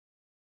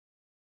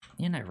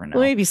 You never know.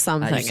 Well, maybe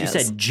something You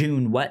said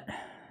June what?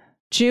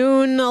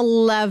 June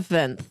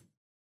 11th.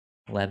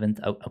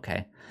 11th? Oh,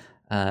 okay.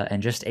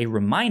 And just a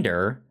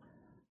reminder,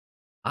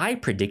 I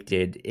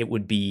predicted it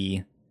would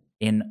be,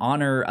 in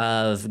honor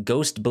of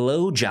Ghost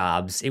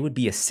Blowjobs, it would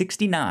be a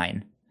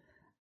 69.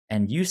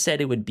 And you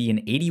said it would be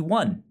an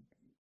 81.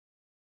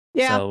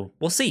 Yeah. So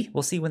we'll see.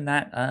 We'll see when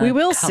that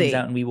comes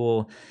out, and we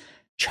will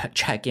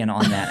check in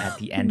on that at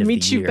the end of the year.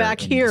 Meet you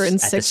back here in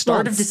 6 months. At the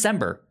start of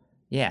December.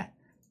 Yeah.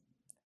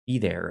 Be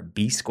there.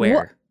 Be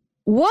square.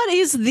 What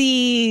is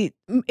in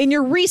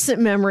your recent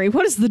memory,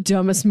 what is the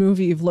dumbest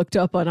movie you've looked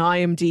up on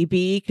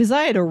IMDb? Because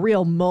I had a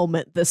real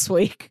moment this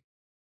week.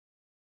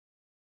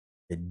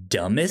 The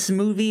dumbest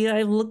movie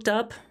I've looked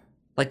up?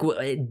 Like,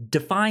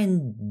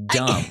 define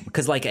dumb.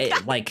 Because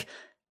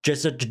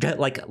just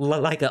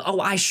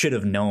I should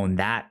have known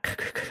that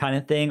kind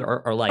of thing,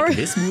 or like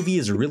this movie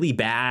is really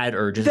bad,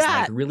 or just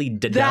like really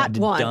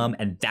dumb,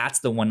 and that's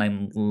the one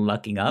I'm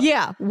looking up.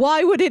 Yeah,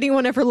 why would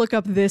anyone ever look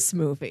up this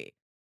movie?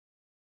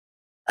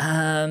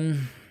 I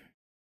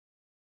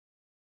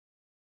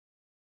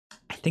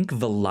think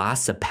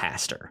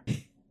Velocipaster.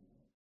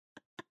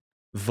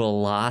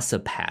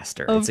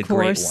 It's a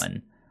great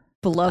one.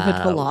 Beloved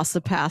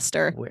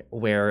Velocipaster.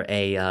 Where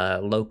a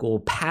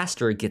local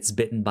pastor gets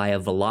bitten by a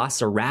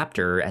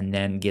velociraptor and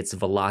then gets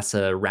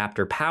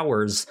velociraptor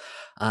powers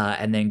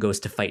and then goes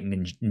to fight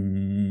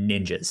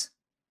ninjas.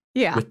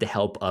 Yeah. With the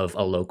help of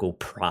a local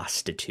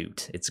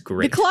prostitute. It's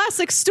great. The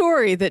classic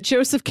story that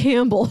Joseph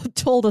Campbell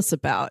told us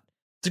about.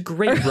 It's a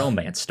great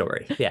romance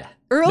story. Yeah.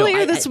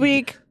 Earlier this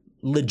week.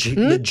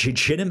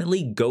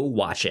 Legitimately go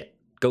watch it.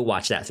 Go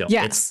watch that film.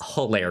 Yes. It's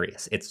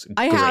hilarious. It's great.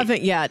 I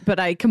haven't yet, but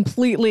I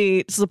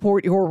completely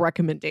support your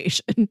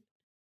recommendation.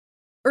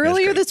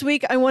 Earlier this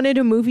week, I wanted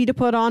a movie to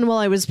put on while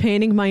I was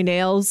painting my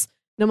nails,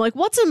 And I'm like,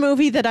 what's a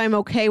movie that I'm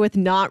okay with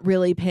not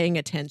really paying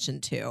attention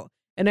to?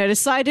 And I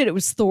decided it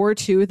was Thor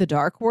 2, The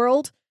Dark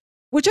World,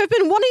 which I've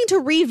been wanting to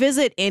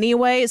revisit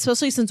anyway,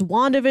 especially since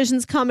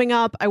WandaVision's coming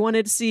up. I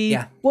wanted to see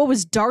what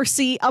was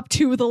Darcy up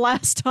to the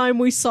last time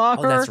we saw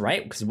her. Oh, that's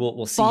right, because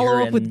we'll see follow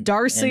her up with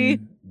Darcy.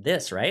 In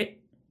this, right?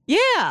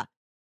 Yeah.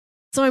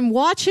 So I'm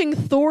watching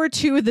Thor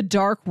 2, The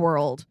Dark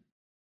World,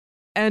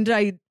 and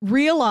I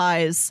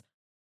realize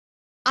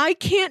I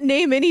can't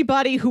name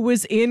anybody who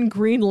was in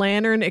Green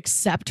Lantern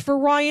except for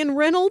Ryan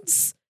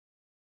Reynolds.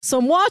 So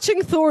I'm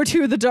watching Thor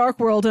 2, The Dark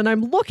World, and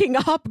I'm looking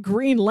up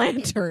Green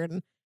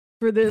Lantern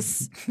for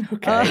this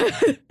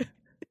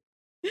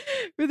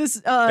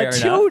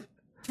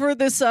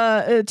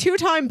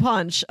two-time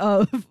punch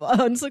of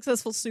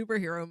unsuccessful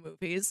superhero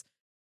movies.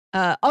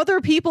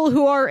 Other people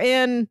who are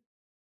in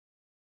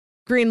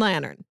Green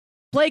Lantern.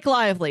 Blake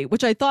Lively,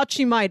 which I thought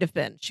she might have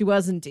been. She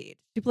was indeed.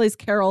 She plays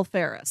Carol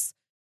Ferris.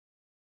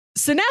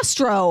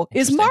 Sinestro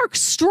is Mark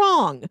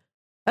Strong,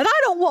 and I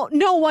don't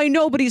know why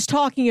nobody's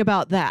talking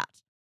about that.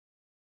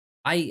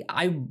 I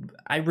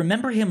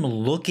remember him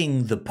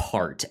looking the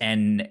part,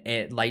 and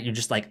you're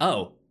just like,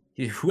 oh,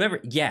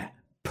 whoever,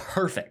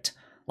 perfect.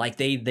 Like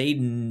they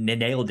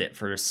nailed it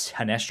for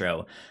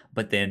Sinestro,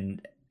 but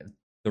then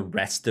the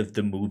rest of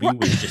the movie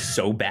was just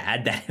so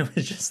bad that it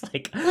was just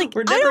like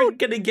we're never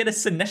gonna get a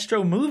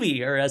Sinestro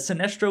movie or a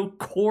Sinestro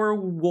Corps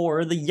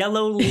War, the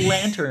Yellow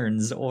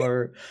Lanterns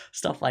or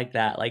stuff like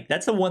that. Like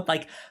that's the one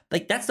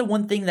that's the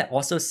one thing that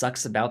also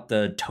sucks about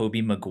the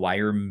Tobey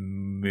Maguire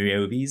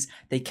movies.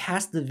 They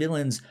cast the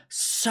villains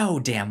so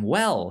damn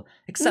well,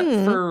 except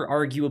for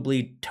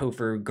arguably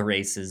Topher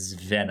Grace's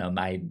Venom.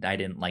 I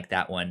didn't like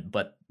that one,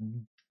 but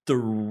the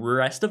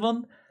rest of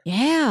them,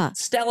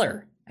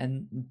 stellar.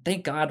 And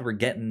thank God we're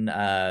getting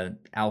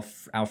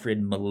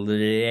Alfred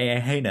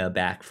Molina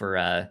back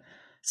for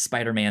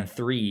Spider-Man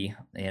 3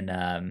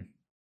 and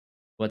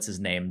what's his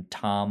name?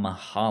 Tom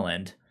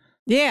Holland.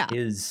 Yeah.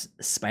 His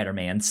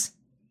Spider-Mans.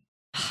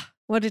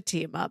 What a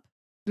team up.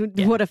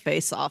 Yeah. What a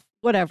face-off.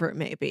 Whatever it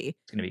may be.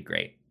 It's going to be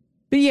great.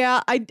 But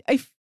yeah, I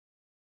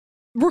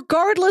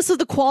regardless of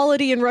the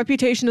quality and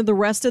reputation of the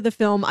rest of the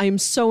film, I'm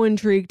so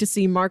intrigued to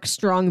see Mark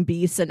Strong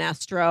be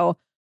Sinestro.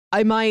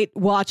 I might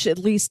watch at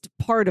least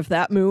part of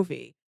that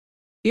movie.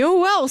 You know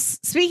who else,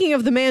 speaking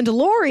of The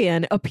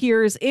Mandalorian,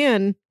 appears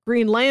in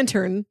Green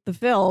Lantern, the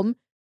film?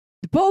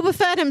 Boba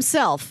Fett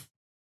himself.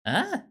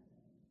 Ah.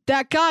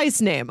 That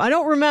guy's name. I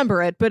don't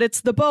remember it, but it's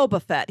the Boba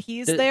Fett.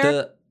 He's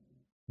there.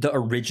 The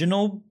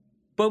original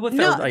Boba Fett?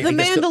 No, the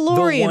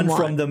Mandalorian the one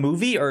from the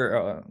movie?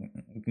 Or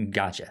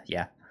gotcha,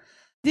 yeah.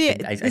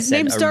 I his said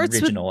name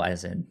starts original with...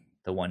 as in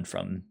the one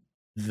from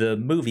the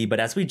movie, but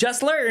as we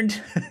just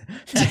learned,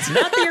 that's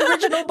not the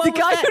original Boba The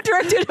guy Fett. who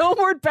directed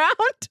Homeward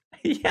Bound?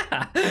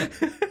 Yeah.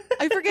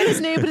 I forget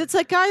his name, but it's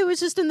that guy who was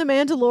just in The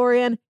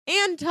Mandalorian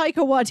and Taika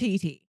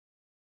Waititi.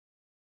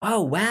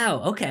 Oh,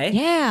 wow. Okay.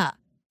 Yeah.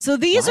 So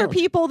these are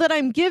people that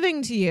I'm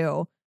giving to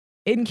you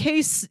in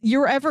case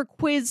you're ever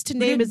quizzed to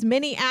name as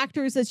many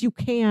actors as you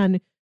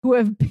can who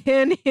have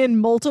been in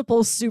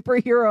multiple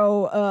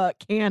superhero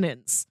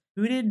canons.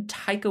 Who did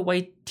Taika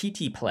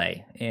Waititi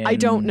play? I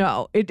don't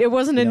know. It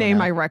wasn't a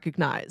name I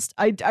recognized.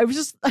 I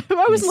was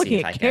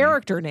looking at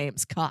character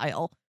names,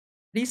 Kyle.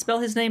 Did he spell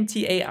his name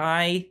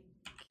Taik?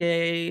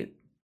 Okay,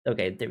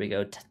 there we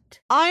go.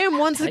 I am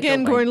once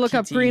again going to look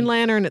up Green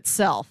Lantern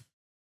itself.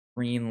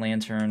 Green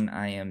Lantern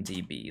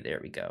IMDb. There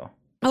we go.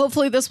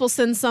 Hopefully this will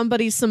send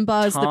somebody some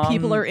buzz that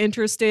people are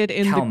interested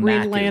in the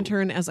Green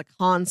Lantern as a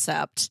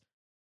concept.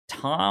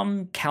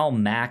 Tom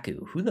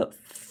Kalmaku. Who the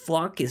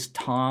fuck is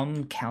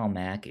Tom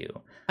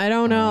Kalmaku? I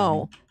don't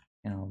know.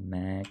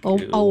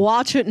 Kalmaku. I'll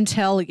watch it and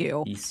tell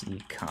you.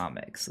 DC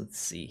Comics. Let's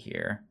see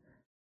here.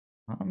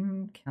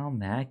 Tom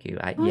Kalmaku.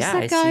 I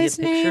see a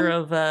picture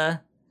of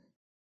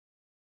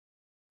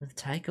with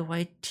Taika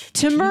Waititi.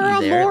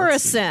 Tamura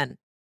Morrison.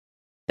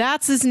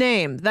 That's his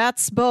name.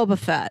 That's Boba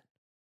Fett.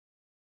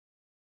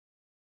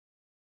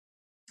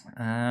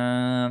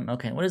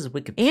 Okay, what does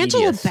Wikipedia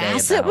Angela say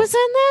Bassett about was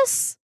in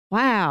this?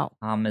 Wow.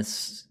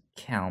 Thomas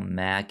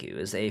Kalmaku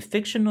is a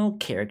fictional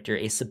character,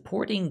 a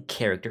supporting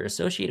character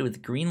associated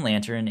with Green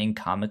Lantern in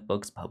comic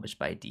books published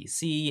by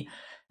DC,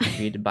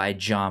 created by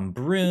John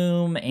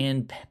Broome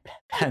and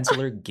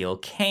penciler Gil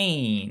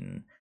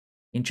Kane.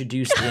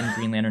 Introduced in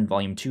Green Lantern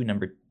Volume 2,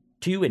 Number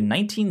 2 in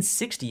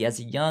 1960 as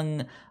a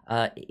young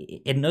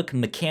Inuk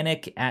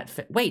mechanic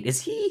at... Wait,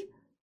 is he...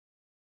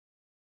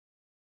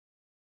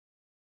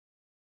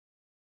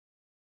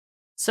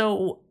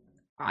 So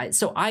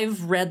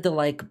I've read the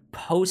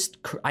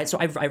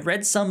I've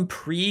read some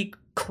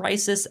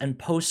pre-crisis and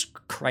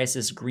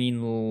post-crisis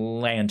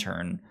Green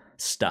Lantern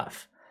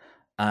stuff,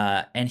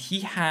 and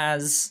he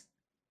has.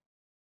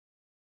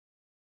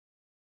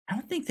 I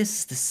don't think this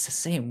is the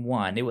same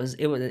one. It was.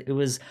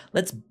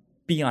 Let's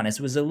be honest.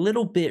 It was a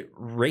little bit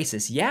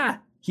racist. Yeah,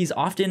 he's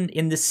often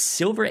in the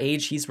Silver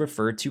Age. He's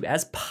referred to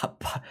as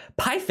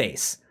Pie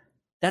Face.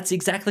 That's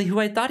exactly who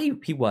I thought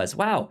he was.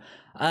 Wow.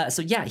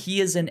 So yeah, he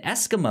is an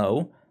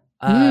Eskimo.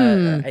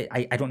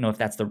 I don't know if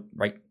that's the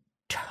right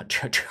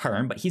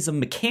term, but he's a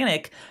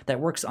mechanic that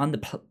works on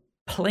the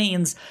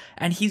planes,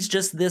 and he's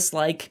just this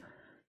like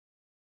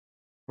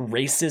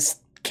racist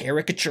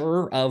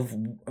caricature of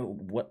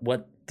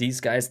what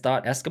these guys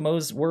thought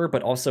Eskimos were,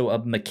 but also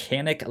a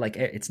mechanic. Like,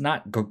 it's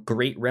not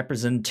great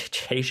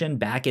representation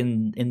back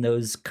in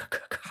those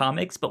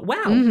comics, but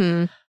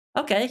wow.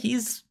 Okay,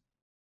 he's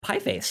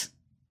Pieface.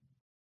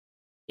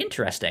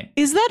 Interesting.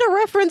 Is that a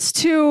reference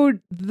to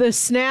the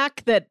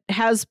snack that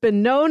has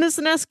been known as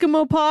an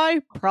Eskimo pie?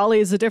 Probably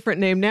is a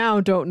different name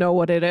now. Don't know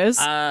what it is.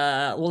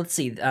 Well, let's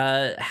see.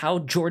 Hal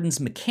Jordan's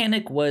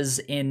mechanic was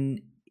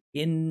in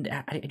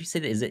how do you say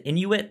that? Is it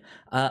Inuit?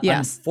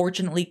 Yes.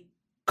 Unfortunately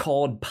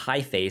called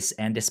Pieface,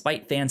 and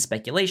despite fan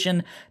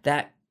speculation,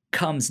 that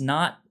comes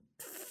not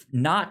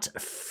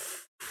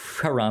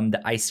from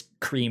the ice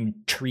cream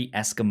treat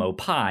Eskimo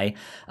pie,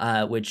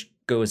 which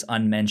goes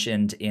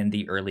unmentioned in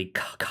the early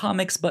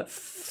comics, but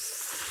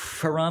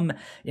from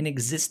an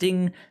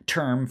existing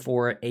term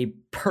for a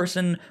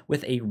person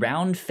with a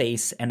round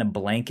face and a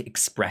blank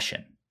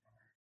expression.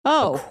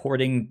 Oh.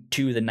 According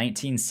to the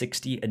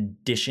 1960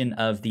 edition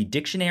of the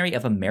Dictionary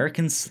of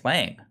American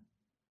Slang.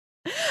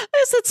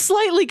 Is it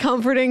slightly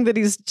comforting that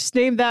he's just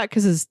named that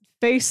because his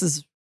face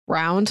is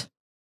round?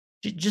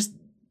 Just,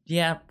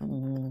 yeah,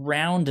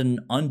 round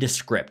and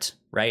undescript,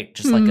 right?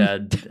 Just like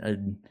a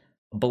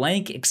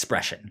blank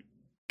expression.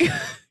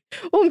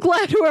 Well, I'm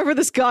glad whoever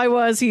this guy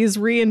was, he is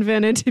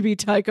reinvented to be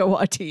Taika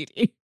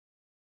Waititi.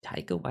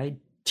 Taika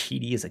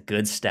Waititi is a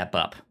good step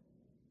up.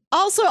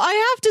 Also, I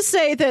have to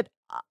say that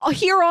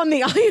here on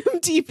the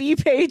IMDb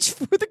page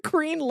for the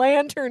Green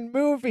Lantern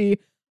movie,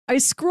 I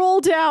scroll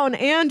down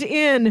and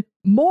in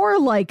More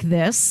Like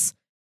This,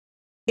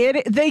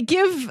 they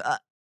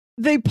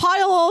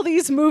pile all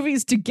these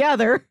movies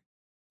together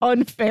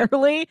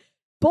unfairly.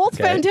 Both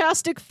okay.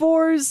 Fantastic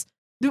Fours,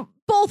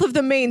 both of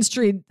the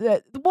mainstream,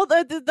 the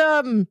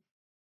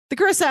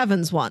Chris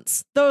Evans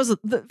ones, those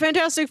the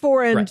Fantastic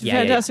Four and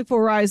Fantastic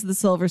Four: Rise of the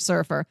Silver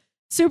Surfer,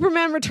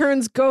 Superman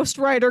Returns, Ghost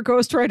Rider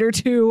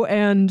 2,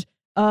 and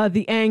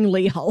the Ang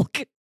Lee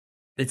Hulk.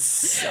 It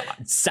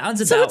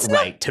sounds about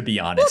right, to be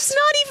honest. Well, it's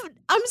not even.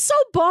 I'm so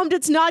bummed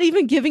it's not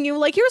even giving you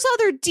like, here's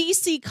other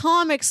DC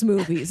Comics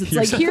movies.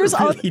 It's here's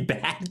really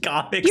bad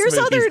comics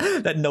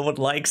movies that no one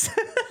likes.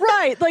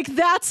 Right, like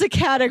that's a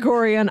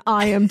category on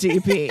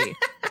IMDb.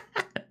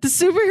 The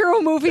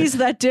superhero movies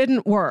that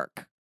didn't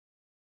work.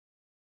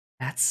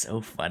 That's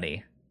so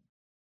funny.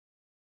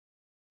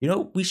 You know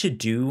what we should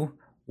do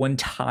one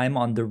time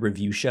on the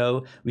review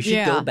show? We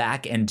should go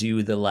back and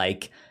do the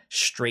like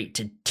straight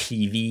to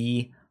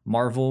TV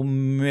Marvel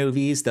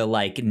movies, the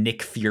like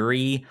Nick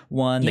Fury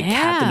one, the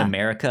Captain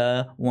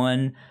America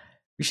one.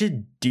 We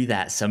should do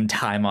that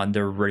sometime on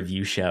the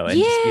review show and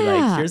just be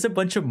like, here's a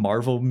bunch of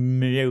Marvel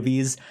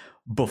movies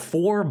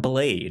before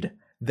Blade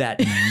that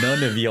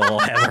none of y'all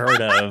have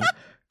heard of,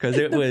 because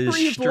it was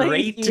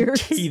straight to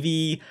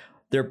TV.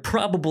 They're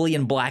probably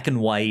in black and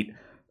white.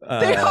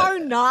 They are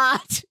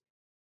not.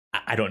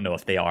 I don't know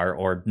if they are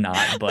or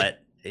not,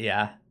 but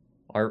yeah.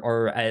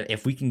 Or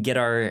if we can get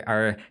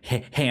our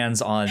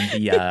hands on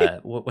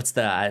the what's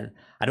the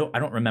I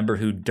don't remember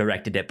who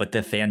directed it, but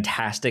the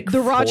Fantastic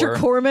Four. Roger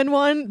Corman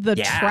one, the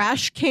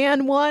trash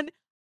can one.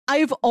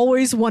 I've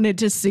always wanted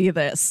to see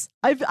this.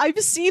 I've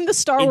seen the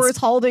Star Wars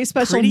Holiday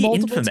Special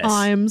multiple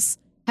times.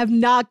 Have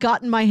not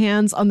gotten my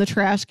hands on the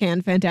trash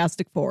can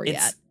Fantastic Four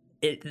yet.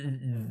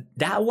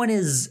 That one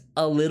is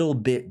a little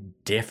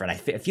bit different. I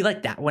feel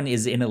like that one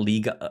is in a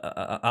league of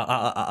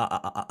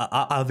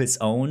its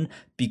own,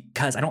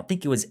 because I don't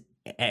think it was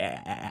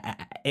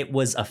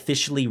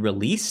officially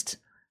released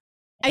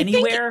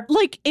anywhere. I think,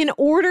 like, in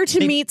order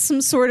to meet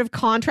some sort of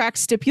contract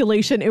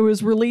stipulation, it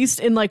was released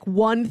in like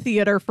one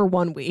theater for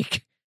 1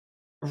 week.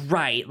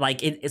 Right,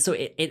 like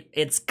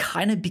it's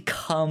kind of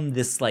become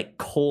this like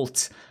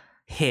cult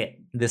hit,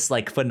 this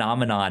like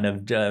phenomenon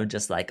of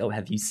just like, oh,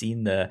 have you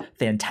seen the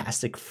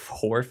Fantastic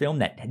Four film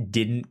that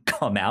didn't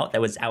come out, that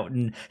was out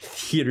in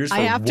theaters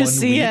for 1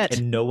 week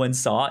and no one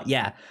saw it?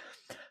 Yeah,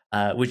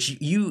 which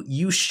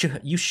you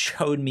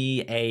showed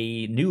me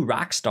a new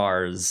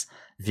Rockstars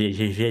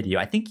video.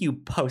 I think you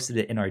posted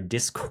it in our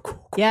Discord.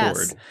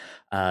 Yes.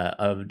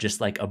 Of just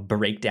like a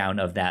breakdown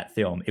of that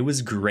film. It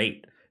was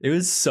great. It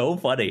was so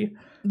funny.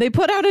 They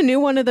put out a new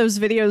one of those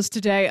videos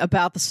today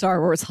about the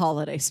Star Wars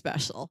Holiday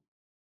Special.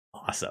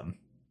 Awesome.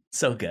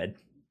 So good.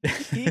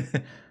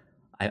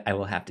 I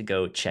will have to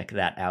go check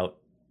that out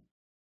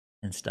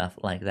and stuff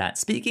like that.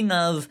 Speaking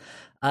of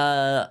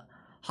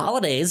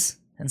holidays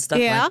and stuff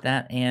like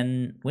that,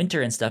 and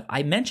winter and stuff,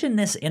 I mentioned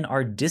this in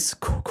our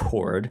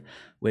Discord,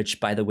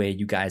 which, by the way,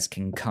 you guys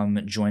can come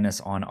join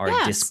us on our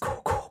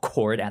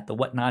Discord at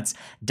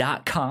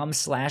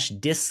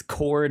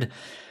thewhatnots.com/Discord.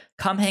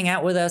 Come hang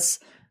out with us.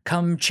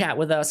 Come chat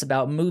with us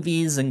about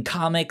movies and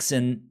comics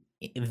and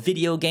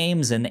video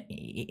games and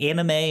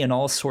anime and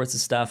all sorts of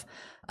stuff.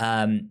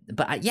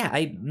 But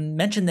I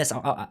mentioned this.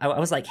 I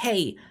was like,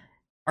 hey,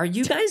 are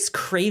you guys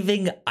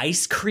craving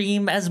ice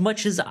cream as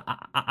much as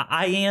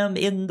I am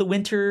in the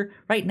winter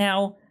right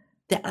now?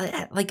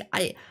 Like,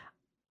 I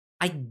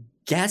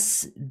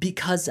guess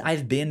because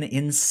I've been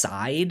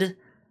inside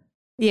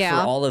for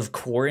Yeah. all of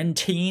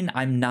quarantine,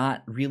 I'm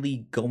not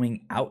really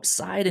going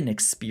outside and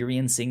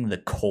experiencing the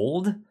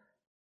cold.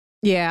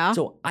 Yeah.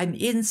 So I'm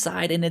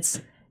inside and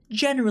it's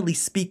generally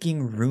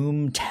speaking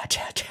room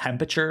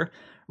temperature,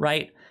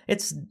 right?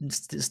 It's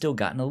still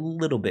gotten a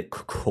little bit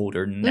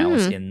colder now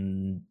it's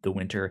in the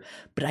winter,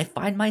 but I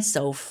find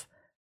myself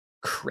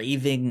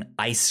craving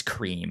ice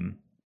cream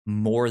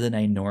more than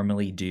I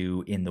normally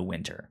do in the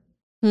winter.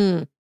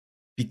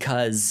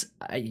 Because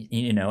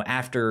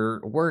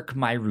after work,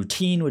 my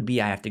routine would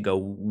be I have to go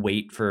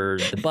wait for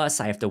the bus.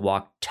 I have to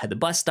walk to the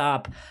bus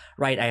stop,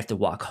 right? I have to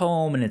walk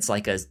home, and it's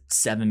like a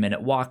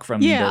 7-minute walk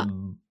from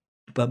the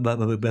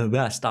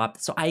bus stop.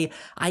 So I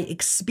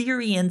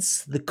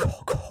experience the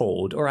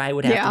cold, or I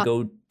would have to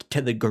go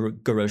to the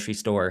grocery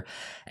store.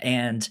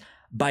 And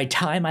by the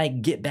time I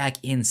get back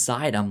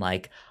inside, I'm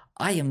like,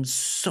 I am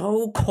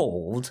so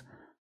cold.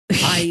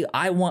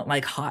 I want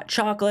like hot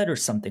chocolate or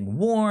something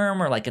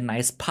warm or like a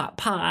nice pot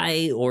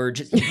pie or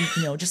just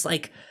just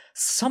like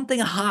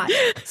something hot.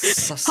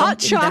 Hot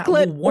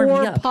chocolate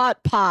or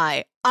pot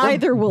pie.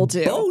 Either will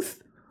do.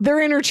 Both.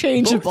 They're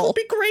interchangeable. Both would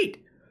be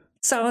great.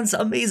 Sounds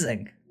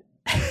amazing.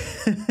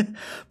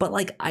 But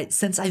like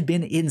since I've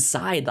been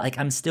inside, like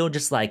I'm still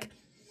just like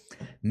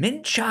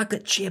mint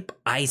chocolate chip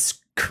ice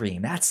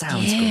cream. That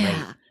sounds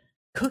great.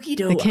 Cookie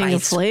dough, the king ice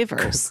of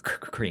flavors.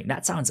 Cream.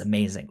 That sounds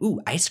amazing. Ooh,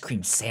 ice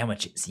cream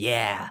sandwiches.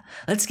 Yeah,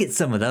 let's get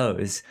some of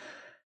those.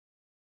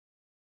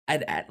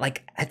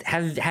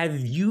 Have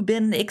you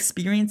been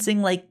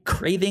experiencing like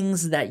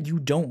cravings that you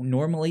don't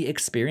normally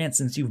experience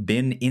since you've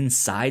been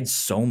inside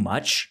so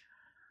much?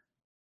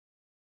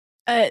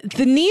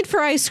 The need for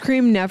ice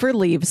cream never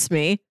leaves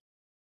me.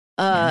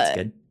 That's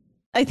good.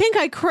 I think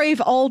I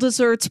crave all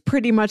desserts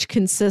pretty much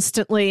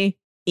consistently,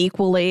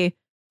 equally.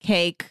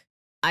 Cake,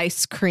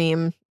 ice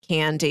cream,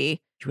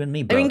 candy. You and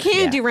me both. I mean,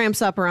 candy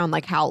ramps up around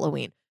like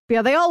Halloween. But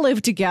yeah, they all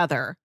live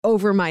together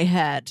over my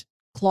head,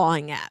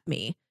 clawing at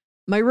me.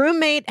 My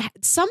roommate,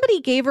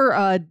 somebody gave her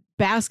a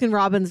Baskin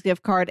Robbins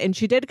gift card, and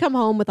she did come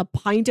home with a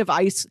pint of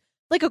ice,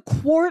 like a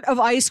quart of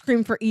ice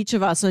cream for each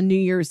of us on New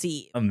Year's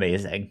Eve.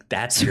 Amazing.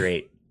 That's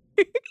great.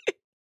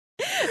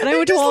 And I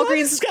went to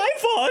Walgreens.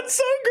 Skyfall. It's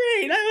so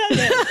great. I love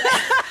it.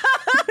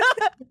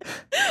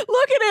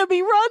 Look at him.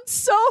 He runs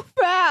so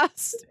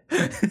fast.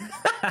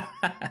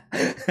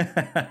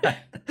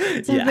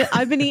 So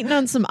I've been eating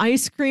on some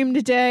ice cream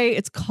today.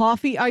 It's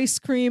coffee ice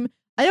cream.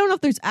 I don't know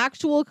if there's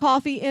actual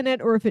coffee in it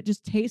or if it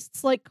just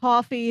tastes like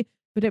coffee,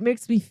 but it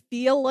makes me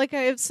feel like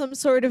I have some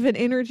sort of an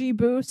energy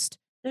boost.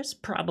 There's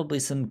probably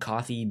some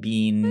coffee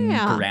bean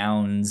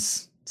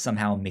grounds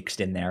somehow mixed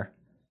in there.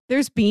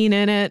 There's bean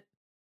in it.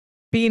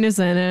 Bean is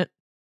in it.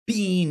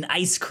 Bean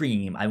ice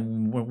cream. I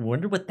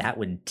wonder what that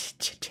would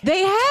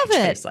they have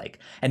it taste like,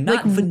 and not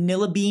like,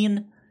 vanilla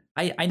bean.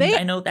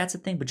 I know that's a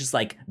thing, but just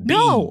like beans.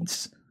 No.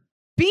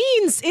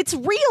 Beans. It's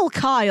real,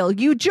 Kyle.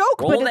 You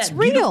joke, Roll but it's that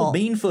real.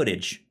 Bean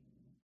footage.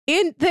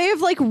 And they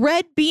have like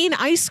red bean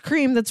ice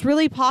cream that's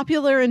really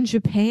popular in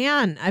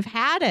Japan. I've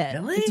had it.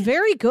 Really? It's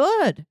very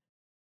good.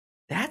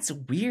 That's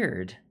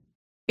weird.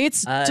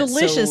 It's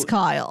delicious,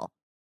 Kyle.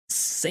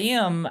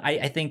 Sam,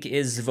 I think,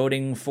 is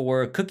voting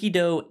for cookie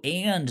dough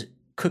and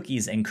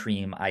cookies and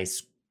cream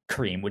ice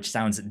cream, which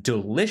sounds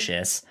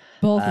delicious.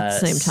 Both at the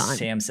same time.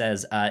 Sam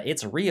says,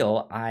 it's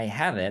real. I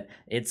have it.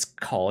 It's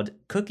called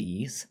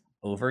Cookies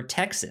Over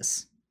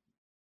Texas.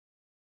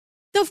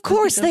 Of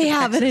course they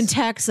have it in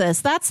Texas.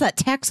 That's that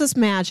Texas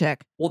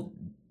magic. Well,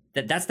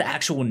 that's the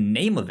actual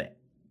name of it,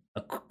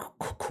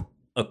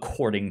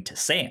 according to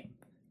Sam.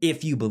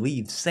 If you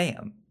believe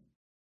Sam.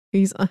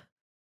 He's...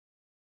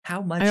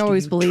 How much I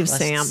always do you believe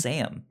trust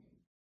Sam.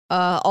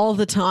 All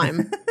the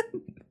time.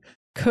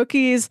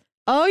 Cookies.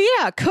 Oh,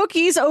 yeah.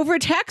 Cookies Over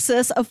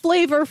Texas, a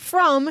flavor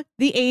from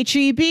the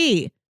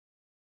HEB.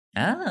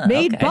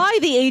 Made by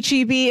the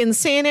HEB in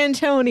San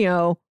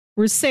Antonio,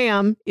 where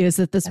Sam is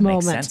at this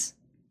moment. Makes sense.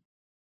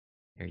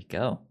 There you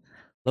go.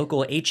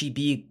 Local HEB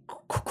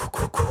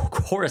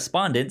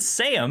correspondent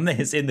Sam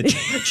is in the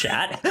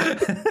chat.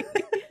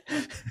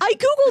 I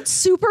Googled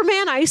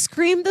Superman ice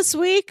cream this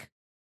week.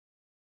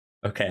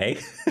 Okay.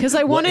 Because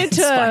I wanted what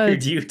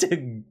inspired you to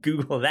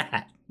Google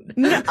that?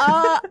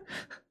 I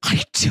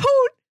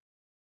don't.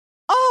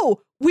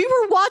 Oh, we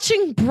were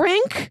watching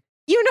Brink.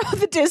 You know,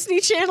 the Disney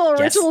Channel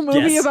original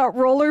movie about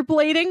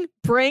rollerblading,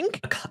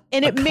 Brink.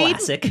 And it made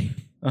classic.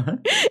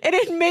 And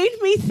it made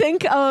me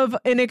think of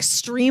an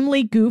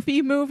extremely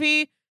goofy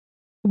movie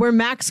where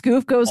Max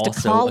Goof goes to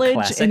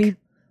college and he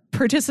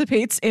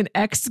participates in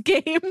X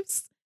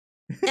Games.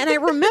 And I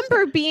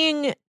remember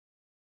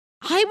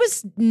I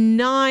was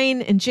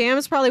 9 and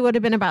Jams probably would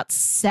have been about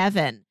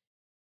 7.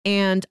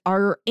 And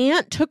our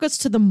aunt took us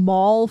to the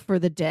mall for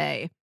the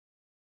day.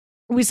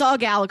 We saw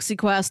Galaxy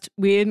Quest.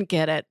 We didn't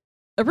get it.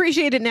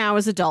 Appreciate it now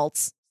as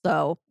adults.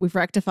 So we've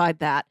rectified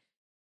that.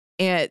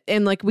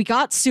 And like we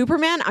got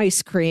Superman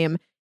ice cream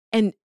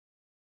and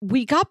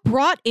we got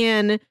brought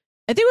in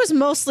I think it was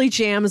mostly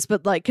jams,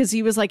 but like, because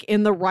he was like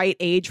in the right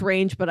age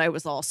range, but I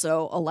was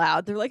also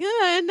allowed. They're like,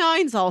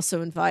 9's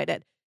also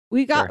invited.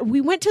 We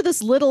went to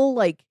this little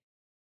like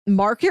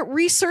market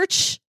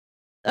research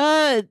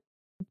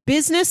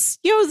business.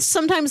 You know,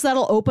 sometimes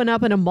that'll open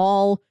up in a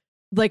mall.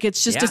 Like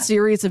it's just a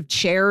series of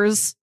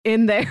chairs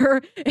in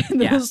there and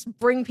they'll just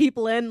bring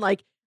people in,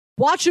 like,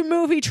 watch a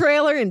movie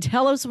trailer and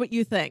tell us what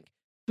you think.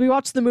 We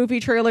watched the movie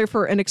trailer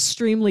for an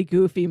extremely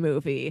goofy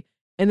movie.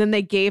 And then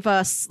they gave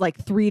us like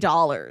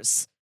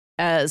 $3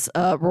 as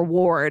a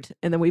reward.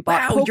 And then we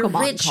bought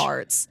Pokemon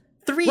cards.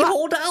 $3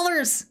 whole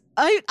dollars.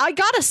 I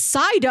got a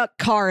Psyduck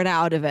card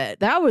out of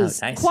it. That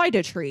was quite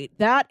a treat.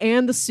 That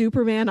and the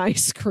Superman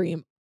ice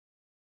cream.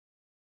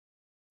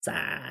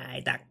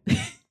 Psyduck.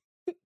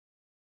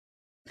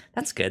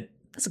 That's good.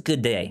 That's a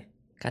good day.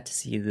 Got to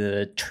see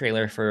the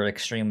trailer for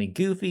Extremely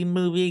Goofy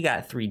movie.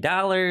 Got $3.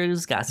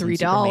 Got some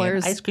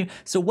Superman ice cream.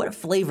 So what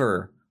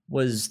flavor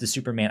was the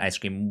Superman ice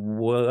cream?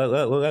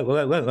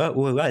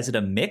 Is it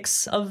a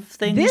mix of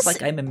things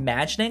like I'm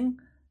imagining?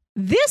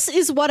 This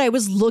is what I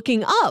was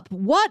looking up.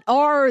 What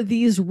are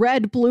these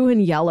red, blue,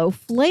 and yellow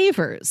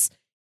flavors?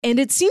 And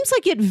it seems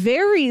like it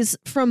varies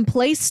from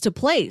place to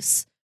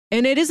place.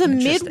 And it is a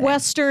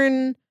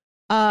Midwestern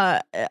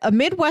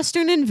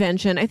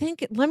invention. I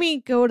think, let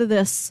me go to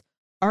this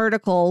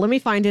article. Let me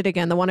find it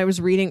again. The one I was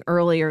reading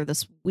earlier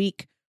this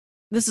week.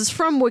 This is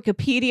from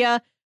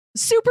Wikipedia.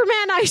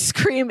 Superman ice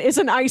cream is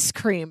an ice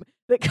cream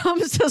that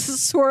comes as a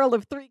swirl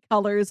of 3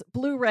 colors,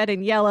 blue, red,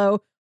 and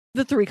yellow,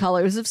 the 3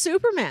 colors of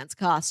Superman's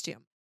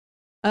costume.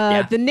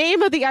 The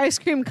name of the ice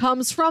cream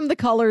comes from the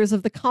colors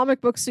of the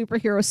comic book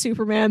superhero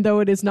Superman, though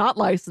it is not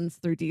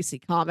licensed through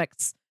DC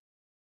Comics.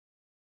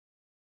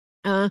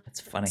 That's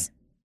funny.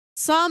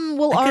 Some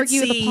will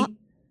argue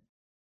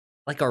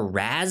like a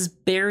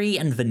raspberry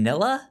and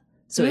vanilla.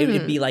 So it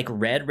would be like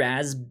red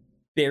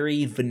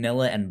raspberry,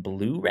 vanilla, and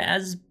blue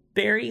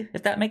raspberry,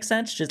 if that makes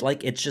sense. Just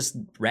like it's just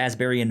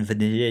raspberry and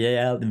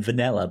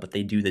vanilla, but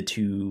they do the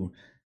 2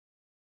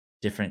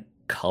 different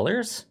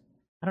colors.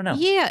 I don't know.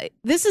 Yeah,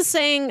 this is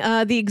saying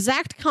the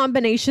exact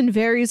combination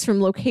varies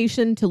from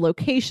location to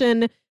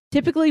location.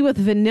 Typically with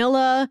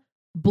vanilla,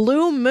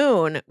 Blue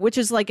Moon, which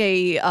is like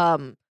a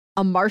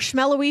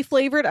marshmallowy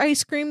flavored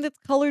ice cream that's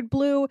colored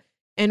blue,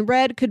 and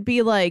red could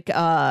be like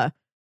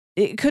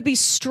it could be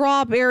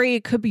strawberry,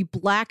 it could be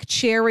black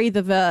cherry.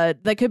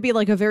 That could be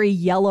like a very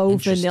yellow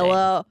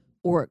vanilla,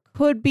 or it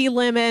could be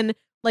lemon.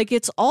 Like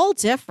it's all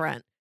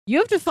different. You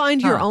have to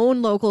find your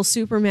own local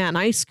Superman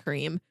ice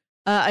cream.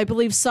 I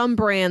believe some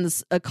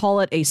brands call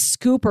it a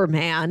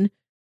Scooperman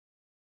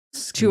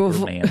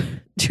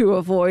to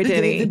avoid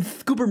any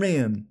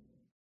Scooperman.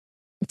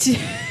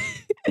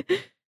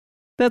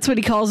 That's what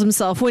he calls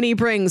himself when he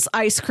brings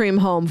ice cream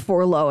home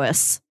for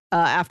Lois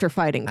after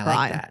fighting crime. I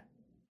like that.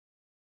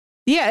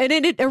 Yeah, and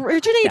it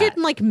originated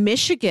in like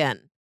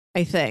Michigan,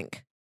 I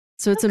think.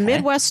 So it's a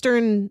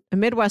Midwestern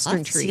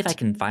treat. See if I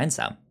can find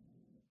some.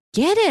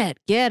 Get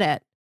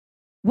it.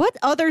 What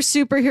other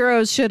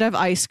superheroes should have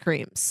ice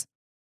creams?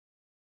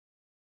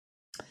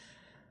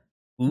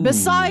 Ooh,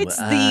 besides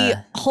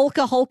the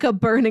Hulka Hulka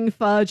burning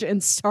fudge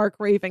and Stark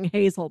raving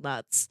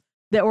hazelnuts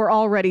that we're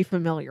already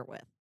familiar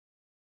with.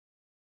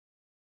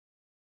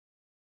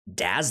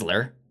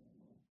 Dazzler.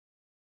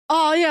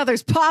 Oh yeah,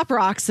 there's Pop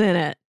Rocks in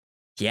it.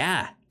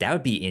 Yeah, that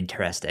would be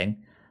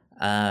interesting.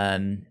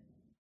 Dazzler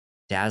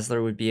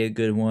would be a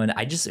good one.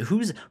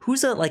 Who's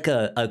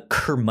a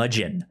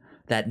curmudgeon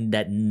that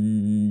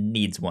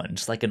needs one?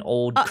 Just like an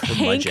old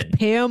curmudgeon. Hank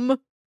Pym.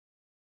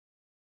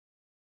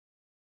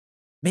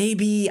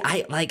 Maybe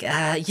I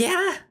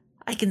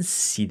can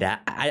see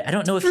that. I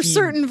don't know if for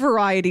certain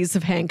varieties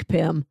of Hank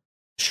Pym.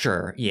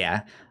 Sure,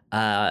 yeah.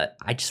 I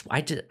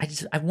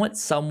want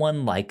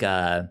someone like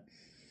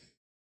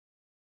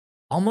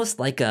almost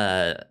like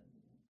a.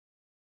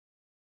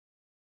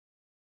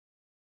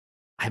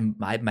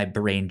 My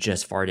brain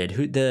just farted.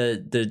 Who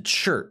the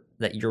shirt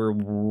that you're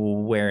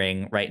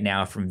wearing right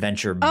now from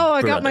Venture? Oh,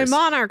 I Brothers. got my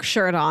Monarch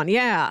shirt on.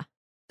 Yeah.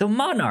 The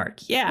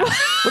Monarch, yeah.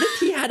 What if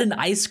he had an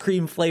ice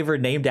cream flavor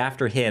named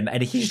after him,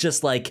 and he's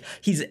just like,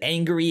 he's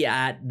angry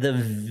at the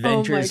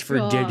Ventures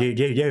for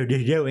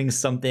doing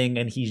something,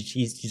 and he's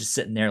just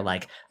sitting there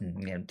like,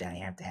 I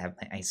have to have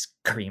my ice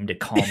cream to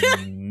calm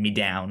me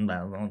down,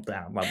 blah, blah,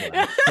 blah, blah,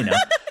 blah. You know?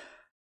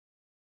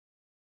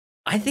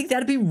 I think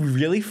that'd be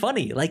really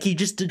funny. Like he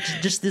just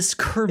this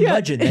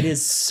curmudgeon that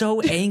is so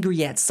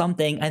angry at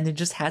something and then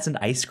just has an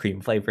ice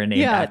cream flavor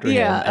named after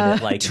him. And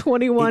it, like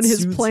 21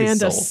 has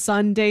planned a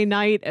Sunday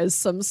night as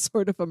some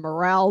sort of a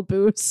morale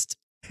boost.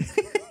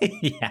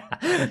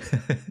 Yeah.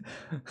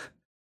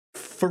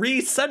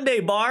 Free Sunday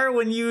bar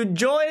when you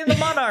join the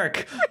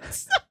Monarch.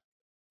 It's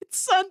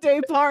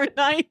Sunday bar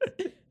night.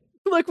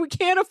 Look, we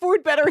can't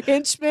afford better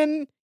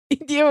henchmen,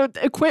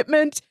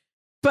 equipment.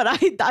 But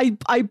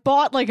I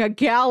bought like a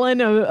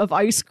gallon of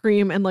ice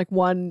cream and like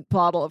 1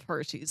 bottle of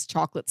Hershey's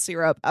chocolate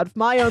syrup out of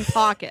my own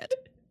pocket.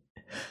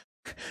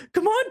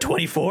 Come on,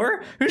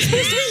 24. It's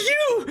supposed to be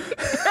you.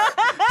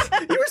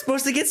 You were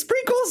supposed to get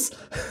sprinkles.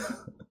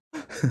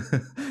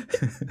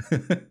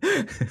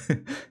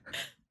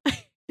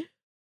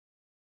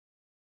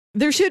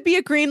 there should be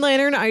a Green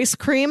Lantern ice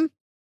cream.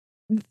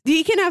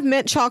 He can have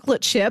mint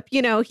chocolate chip.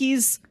 You know,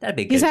 he's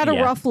had a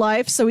rough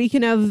life, so he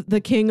can have the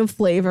king of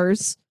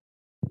flavors.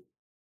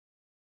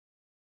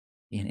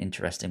 An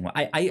interesting one.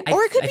 I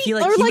feel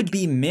like he would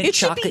be mint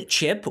chocolate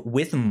chip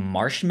with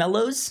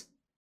marshmallows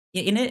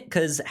in it,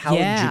 because how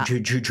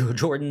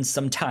Jordan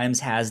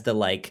sometimes has the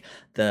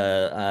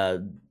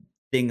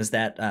things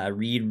that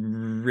Reed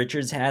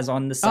Richards has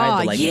on the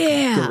side,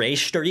 gray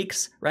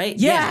streaks, right?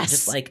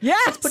 Yes,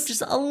 let's put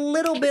just a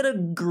little bit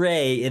of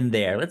gray in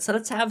there. Let's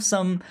have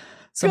some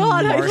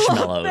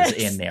marshmallows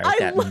in there with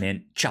that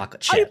mint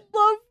chocolate chip.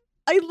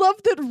 I love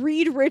that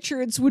Reed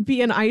Richards would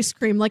be an ice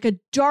cream, like a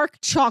dark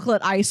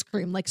chocolate ice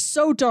cream, like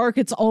so dark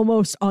it's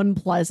almost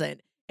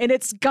unpleasant. And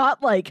it's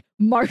got like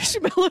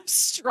marshmallow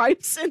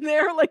stripes in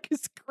there, like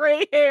his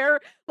gray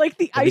hair, like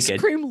the ice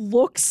cream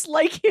looks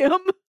like him.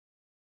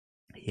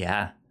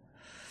 Yeah.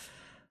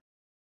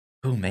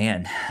 Oh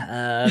man.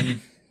 I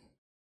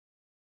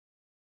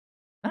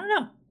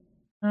don't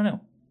know.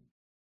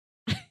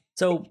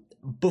 So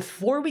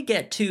before we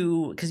get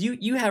to, because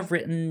you have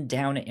written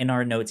down in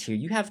our notes here,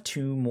 you have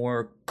two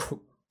more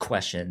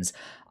questions.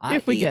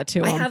 If we get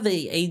to I have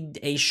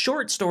a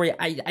short story.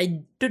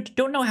 I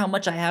don't know how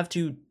much I have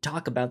to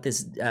talk about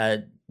this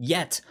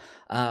yet,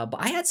 but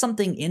I had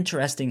something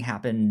interesting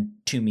happen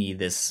to me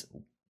this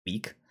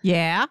week.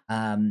 Yeah.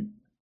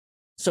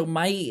 So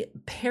my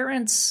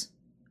parents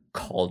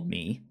called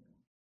me,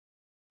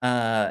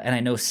 and I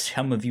know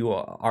some of you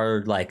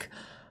are like,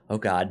 "Oh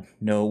God,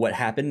 no! What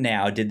happened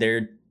now? Did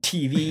their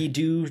TV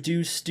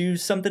do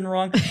something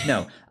wrong?"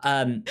 No.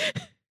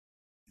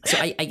 So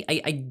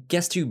I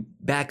guess to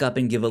back up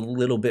and give a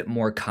little bit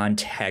more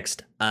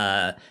context,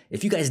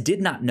 if you guys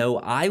did not know,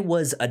 I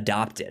was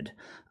adopted,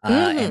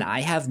 and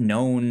I have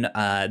known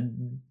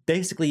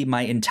basically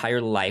my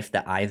entire life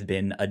that I've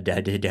been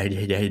adopted.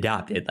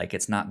 Like,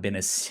 it's not been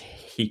a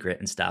secret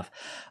and stuff.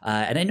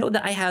 And I know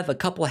that I have a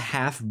couple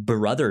half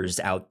brothers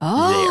out there.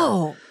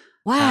 Oh,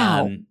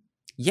 wow.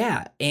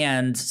 Yeah,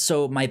 and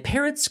so my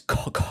parents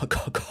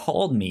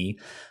called me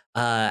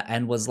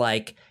and was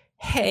like,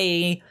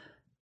 "Hey,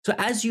 so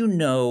as you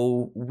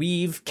know,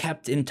 we've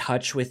kept in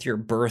touch with your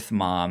birth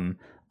mom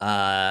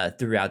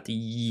throughout the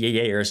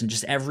years, and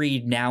just every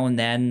now and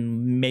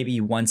then,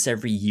 maybe once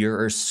every year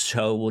or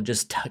so, we'll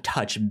just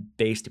touch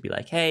base to be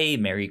like, hey,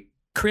 Merry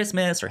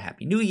Christmas or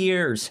Happy New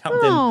Year or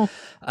something."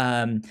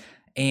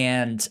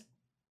 And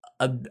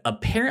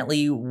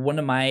apparently one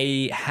of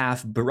my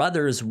half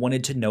brothers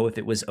wanted to know if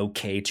it was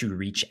okay to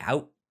reach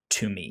out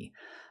to me.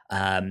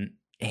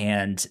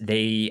 And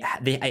they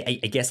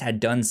I guess had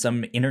done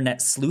some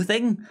internet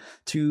sleuthing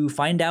to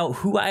find out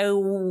who I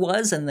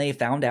was, and they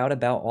found out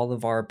about all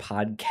of our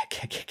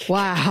podcasts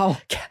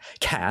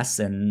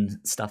and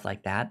stuff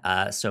like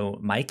that. So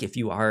Mike, if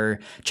you are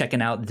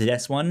checking out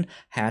this one,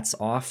 hats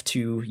off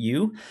to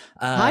you.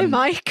 Hi,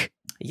 Mike.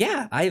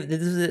 Yeah,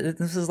 this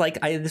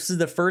is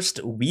the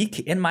first week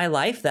in my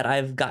life that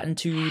I've gotten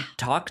to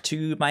talk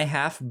to my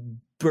half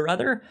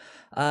brother,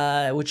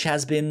 which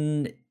has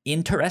been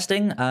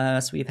interesting.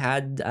 So we've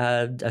had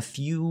a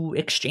few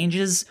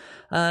exchanges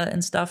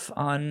and stuff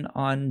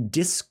on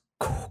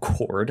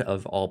Discord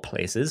of all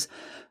places,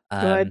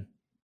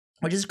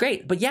 which is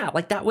great. But yeah,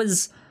 like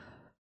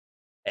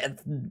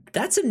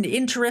that's an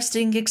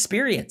interesting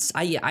experience.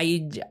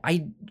 I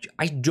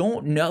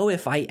don't know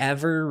if I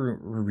ever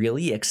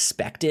really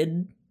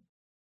expected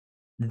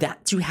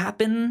that to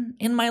happen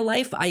in my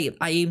life.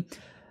 I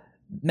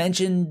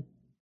mentioned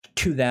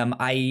to them,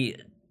 I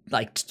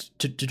like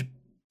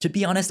to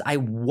be honest, I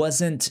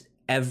wasn't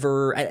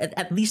ever,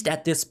 at least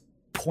at this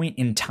point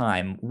in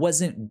time,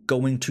 wasn't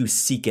going to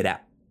seek it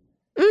out,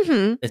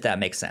 if that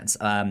makes sense.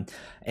 And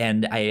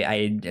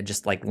I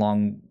just, like,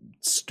 long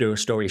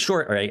story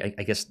short, or I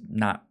guess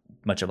not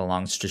much of a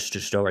long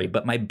story,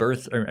 but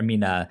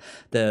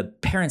the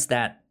parents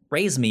that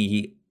raised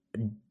me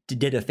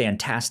did a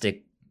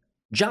fantastic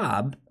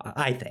job,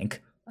 I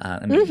think.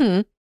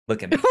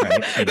 Look at me,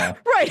 right? You know.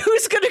 Right,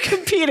 who's going to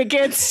compete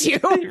against you?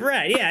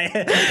 Right,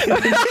 yeah.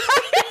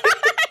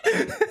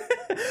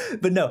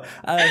 But no,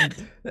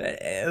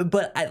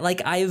 but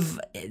I've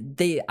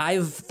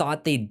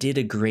thought they did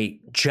a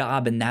great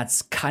job, and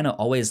that's kind of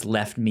always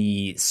left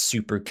me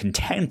super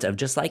content of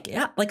just like,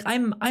 yeah, like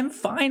I'm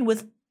fine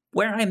with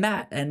where I'm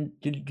at, and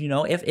you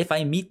know, if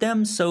I meet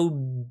them, so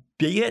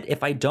be it.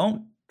 If I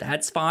don't,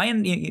 that's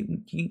fine.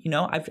 You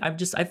know, I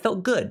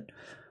felt good.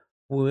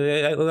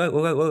 I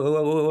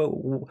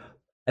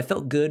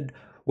felt good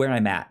where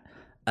I'm at.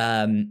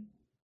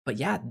 But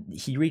yeah,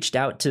 he reached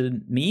out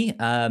to me,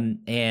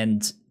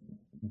 and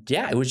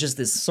yeah, it was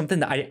just something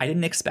that I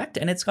didn't expect,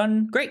 and it's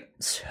gone great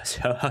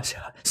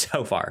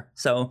so far.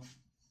 So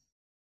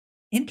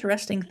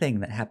interesting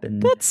thing that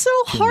happened. That's so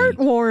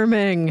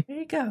heartwarming. Me. There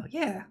you go.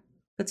 Yeah,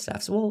 good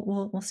stuff.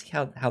 So we'll see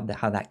how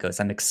that goes.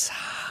 I'm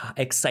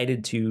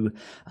excited to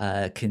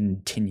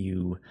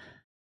continue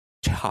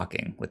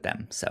talking with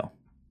them. So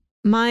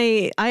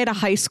I had a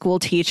high school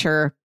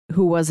teacher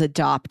who was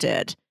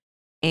adopted,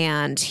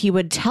 and he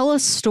would tell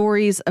us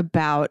stories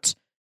about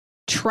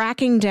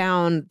tracking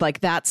down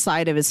like that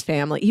side of his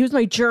family. He was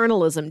my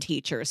journalism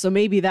teacher, so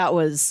maybe that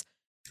was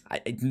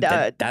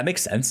that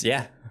makes sense.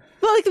 Yeah.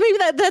 Well, like maybe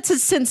that's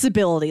his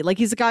sensibility. Like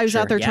he's a guy who's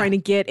out there trying to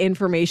get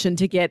information,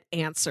 to get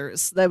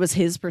answers. That was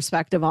his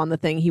perspective on the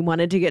thing. He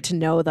wanted to get to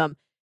know them.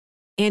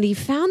 And he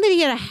found that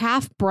he had a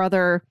half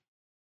brother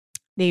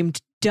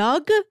named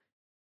Doug.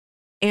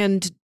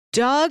 And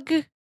Doug,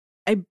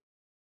 I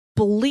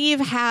believe,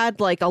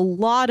 had like a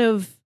lot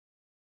of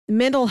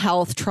mental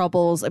health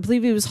troubles. I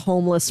believe he was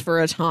homeless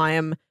for a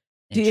time.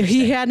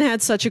 He hadn't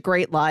had such a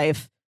great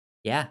life.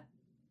 Yeah.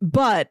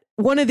 But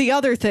one of the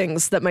other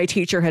things that my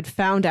teacher had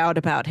found out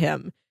about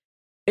him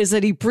is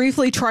that he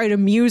briefly tried a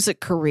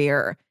music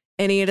career,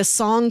 and he had a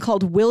song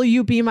called Will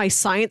You Be My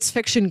Science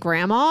Fiction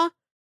Grandma?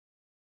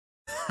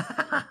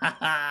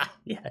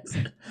 Yes.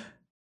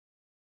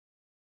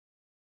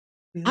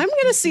 I'm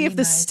going to see if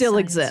this still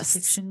exists.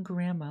 Fiction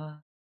grandma.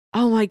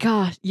 Oh my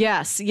God.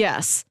 Yes,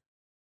 yes.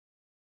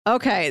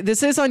 Okay,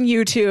 this is on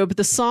YouTube.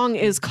 The song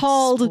is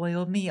called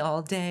Spoil Me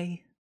All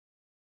Day.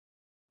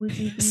 Would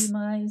you be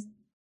my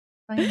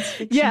science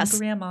fiction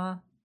grandma?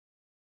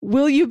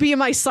 Will You Be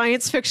My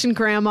Science Fiction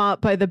Grandma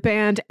by the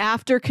band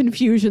After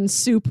Confusion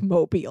Soup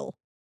Mobile.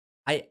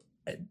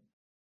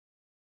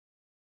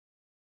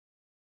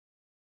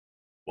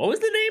 What was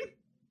the name?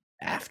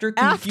 After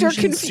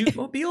Confusion Soup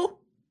Mobile?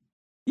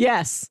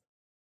 Yes.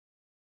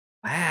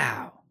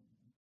 Wow.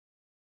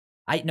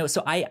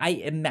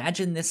 I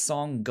imagine this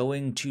song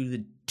going to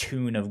the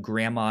tune of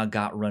Grandma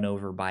Got Run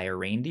Over by a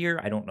Reindeer.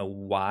 I don't know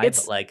why,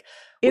 but like,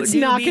 it's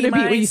not going to be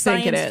what you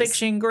think it is. Science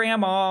fiction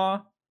grandma.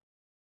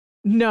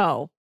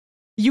 No.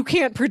 You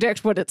can't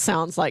predict what it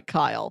sounds like,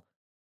 Kyle.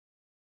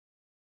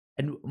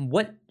 And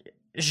what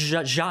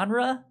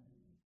genre?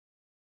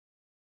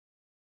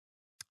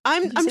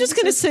 I'm just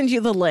going to send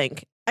you the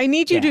link. I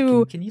need you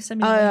to can you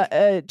send me the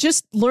link?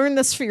 Just learn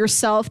this for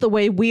yourself the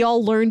way we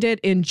all learned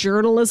it in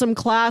journalism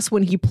class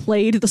when he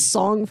played the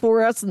song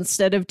for us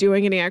instead of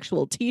doing any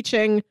actual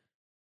teaching.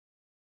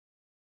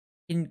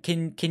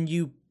 Can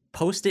you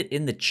post it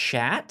in the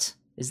chat?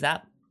 Is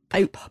that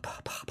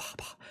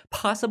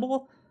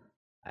possible?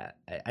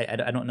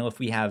 I don't know if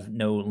we have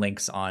no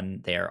links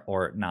on there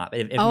or not.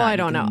 If not, I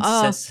don't know.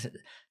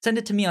 Send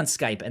it to me on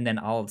Skype, and then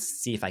I'll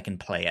see if I can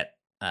play it.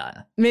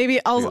 Maybe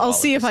I'll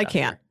see if I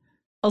can. Here.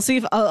 I'll see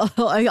if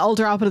I'll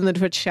drop it in the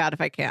Twitch chat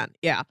if I can.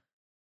 Yeah.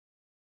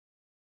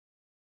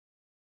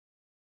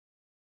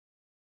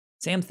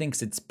 Sam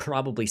thinks it's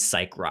probably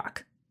psych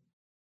rock.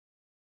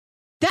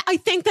 I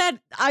think that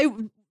I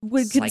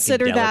would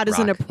consider that as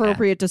an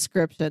appropriate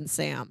description,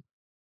 Sam.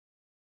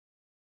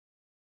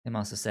 Tim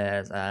also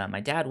says, my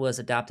dad was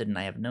adopted and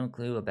I have no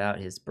clue about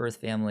his birth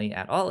family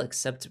at all,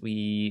 except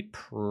we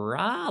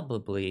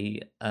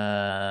probably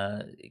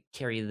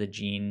carry the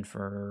gene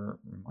for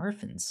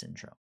Marfan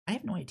syndrome. I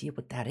have no idea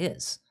what that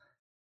is.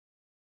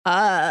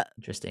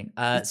 Interesting.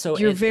 So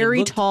you're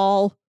very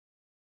tall.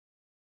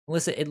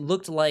 Melissa, it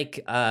looked like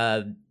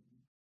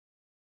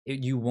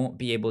you won't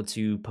be able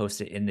to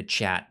post it in the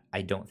chat,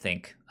 I don't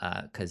think,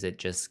 because it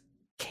just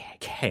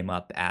came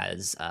up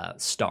as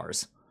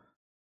stars.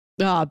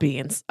 Ah,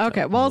 beans.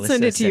 Okay, well, I'll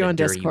send it to you on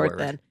Discord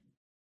then.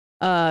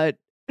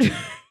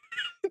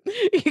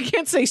 You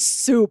can't say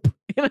soup.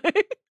 You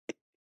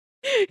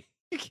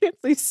can't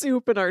say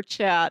soup in our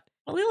chat.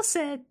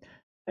 Melissa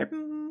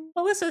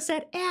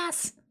said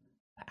ass.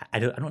 I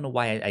don't know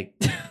why I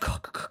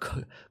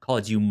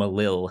called you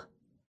Malil.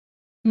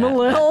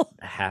 Malil?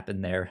 That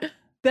happened there.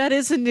 That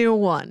is a new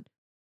one.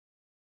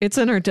 It's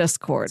in our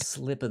Discord.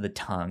 Slip of the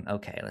tongue.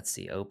 Okay, let's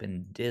see.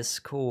 Open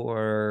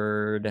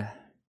Discord.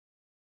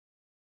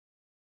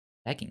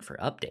 Checking for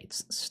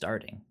updates.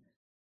 Starting.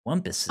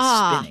 Wumpus is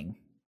spinning.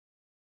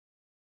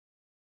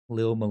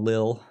 Lil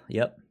Malil.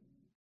 Yep.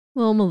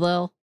 Lil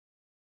Malil.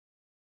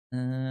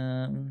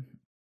 Okay.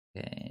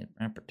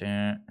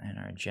 And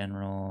our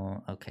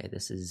general. Okay,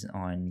 this is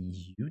on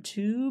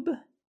YouTube.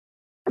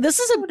 This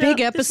is a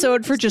big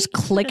episode for just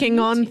clicking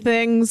on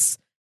things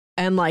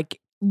and like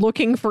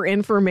looking for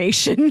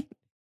information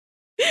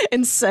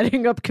and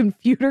setting up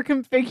computer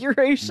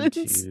configurations.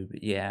 YouTube,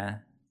 yeah.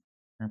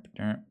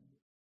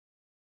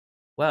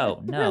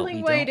 Whoa, no.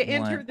 Thrilling way to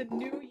enter the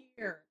new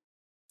year.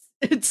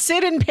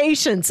 Sit in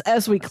patience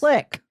as we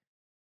click.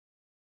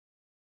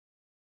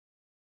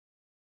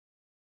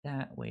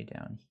 That way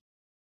down here.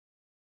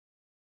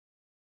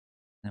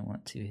 I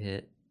want to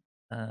hit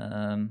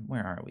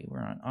where are we? We're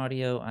on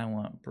audio. I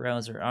want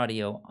browser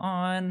audio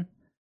on.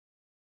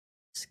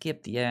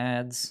 Skip the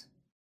ads.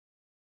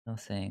 No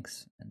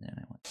thanks. And then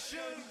I want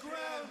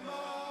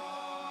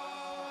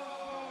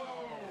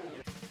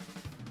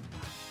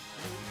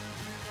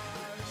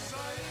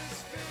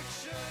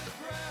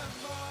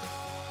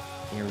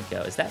Here we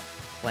go. Is that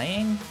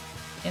playing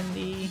in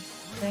the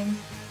thing? I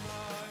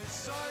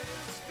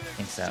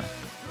think so.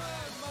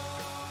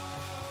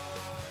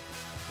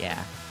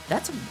 Yeah,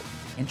 that's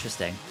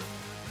interesting.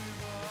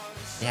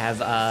 They have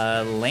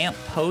lamp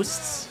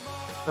posts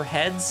for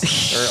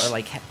heads or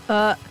like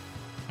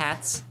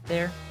hats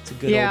there. It's a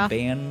good old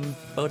band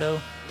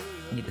photo.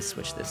 I need to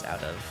switch this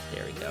out of.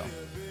 There we go.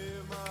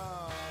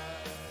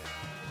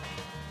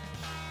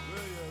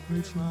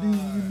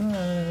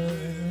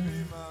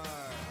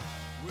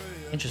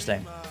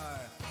 Interesting.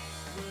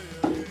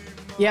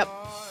 Yep.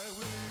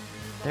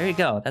 There you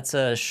go. That's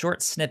a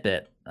short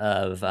snippet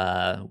of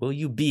Will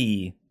You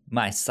Be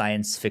My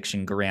Science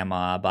Fiction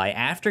Grandma by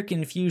After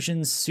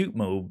Confusion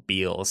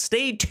Suitmobile.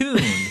 Stay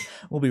tuned.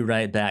 We'll be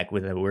right back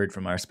with a word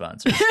from our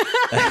sponsors.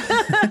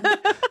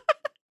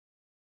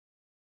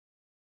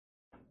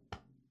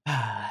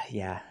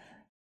 Yeah.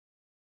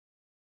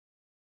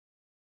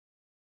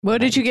 What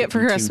did you get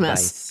for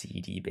Christmas?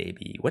 CD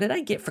baby. What did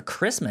I get for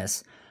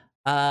Christmas?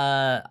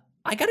 I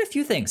got a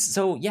few things.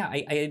 So yeah,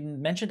 I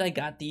mentioned I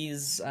got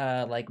these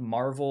like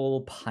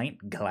Marvel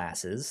pint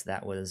glasses.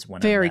 That was one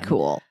of them. Very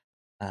cool.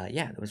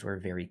 Yeah, those were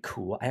very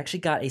cool. I actually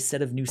got a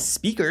set of new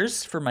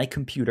speakers for my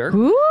computer.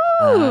 Ooh,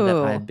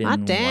 that I've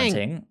been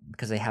wanting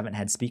because I haven't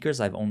had speakers.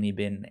 I've only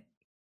been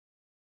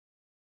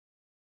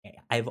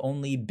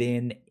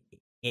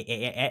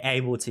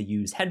able to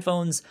use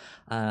headphones.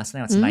 So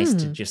now it's nice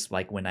to just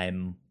like when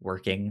I'm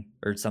working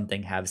or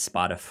something have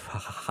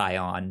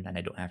Spotify on and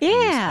I don't have to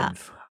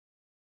use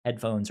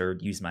headphones or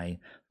use my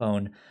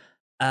phone.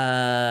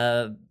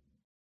 My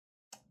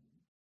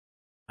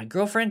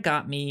girlfriend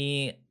got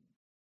me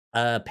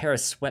a pair of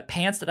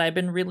sweatpants that I've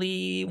been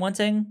really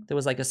wanting. There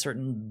was like a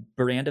certain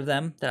brand of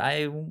them that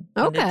I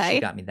wanted. She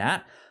got me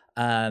that.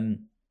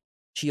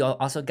 She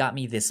also got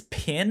me this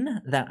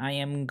pin that I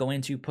am going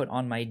to put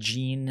on my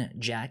jean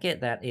jacket.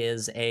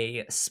 It's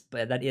the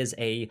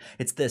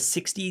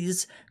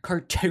 60s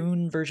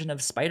cartoon version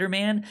of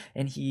Spider-Man,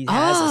 and he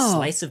has a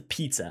slice of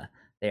pizza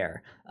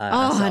there. So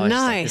nice.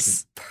 Like, this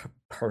is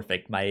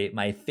perfect.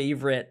 My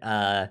favorite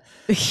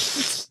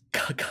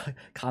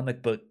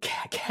comic book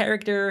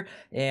character,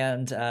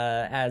 and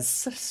as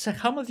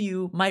some of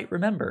you might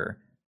remember,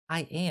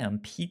 I am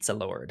Pizza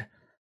Lord.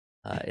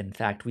 In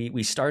fact,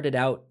 we started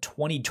out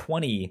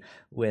 2020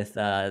 with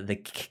the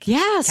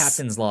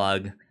Captain's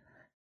Log,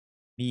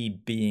 me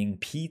being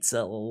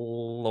Pizza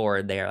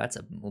Lord there. That's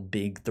a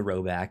big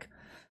throwback.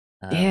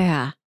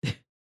 Yeah.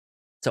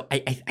 So I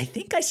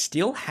think I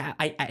still have,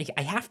 I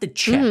have to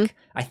check.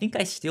 I think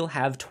I still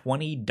have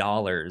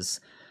 $20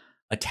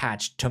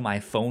 attached to my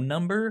phone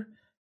number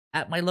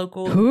at my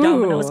local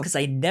Domino's because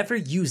I never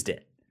used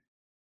it.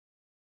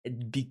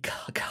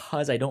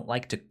 Because I don't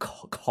like to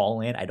call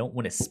in. I don't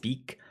want to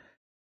speak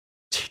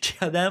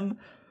to them.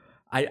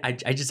 I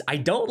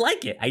don't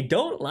like it. I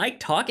don't like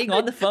talking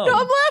on the phone. No,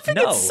 I'm laughing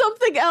at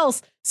something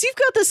else. So you've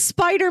got the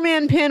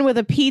Spider-Man pin with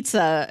a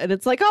pizza, and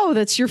it's like, oh,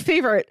 that's your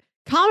favorite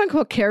comic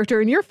book character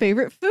and your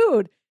favorite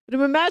food. But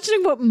I'm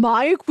imagining what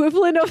my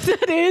equivalent of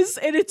that is,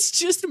 and it's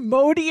just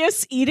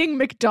Modius eating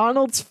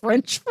McDonald's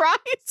French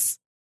fries.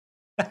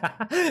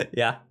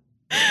 Yeah,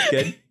 it's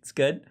good. It's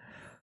good.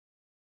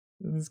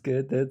 It's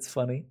good. That's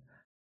funny.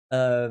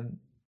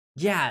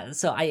 Yeah.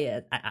 So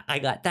I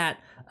got that.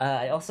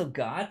 I also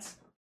got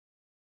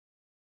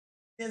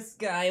this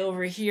guy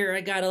over here.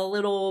 I got a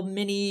little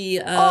mini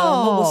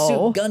Mobile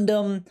Suit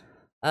Gundam.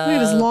 Look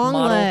at his long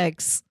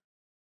legs.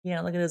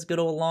 Yeah, look at his good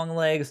old long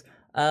legs.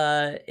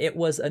 It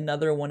was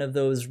another one of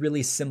those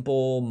really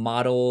simple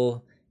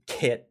model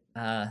kit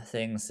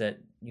things that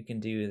you can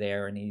do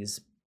there, and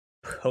he's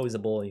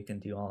posable. You can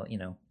do all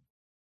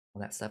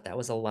that stuff. That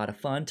was a lot of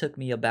fun. Took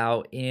me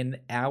about an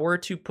hour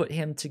to put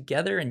him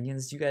together, and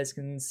as you guys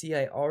can see,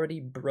 I already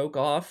broke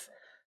off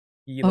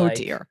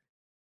the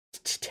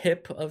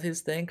tip of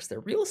his thing because they're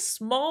real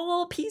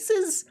small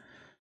pieces.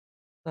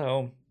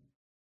 So,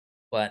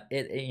 but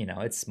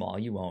it's small.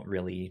 You won't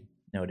really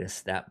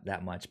notice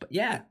that much. But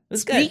yeah, it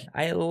was good.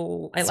 I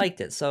liked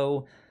it.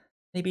 So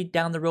maybe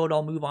down the road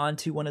I'll move on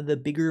to one of the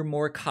bigger,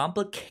 more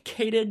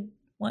complicated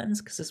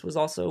ones because this was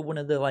also one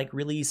of the like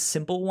really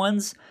simple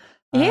ones.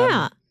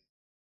 Yeah.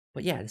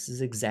 But yeah, this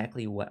is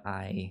exactly what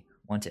I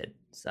wanted.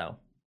 So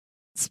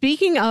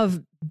speaking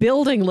of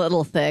building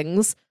little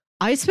things,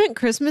 I spent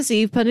Christmas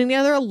Eve putting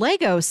together a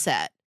Lego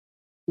set.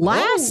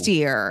 Last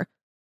year,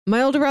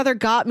 my older brother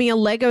got me a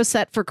Lego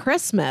set for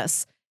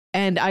Christmas,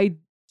 and I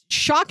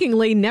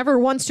shockingly never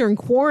once during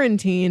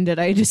quarantine did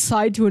I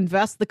decide to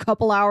invest the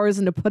couple hours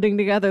into putting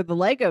together the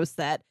Lego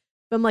set.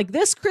 But I'm like,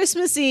 this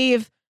Christmas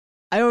Eve,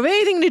 I don't have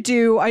anything to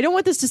do. I don't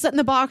want this to sit in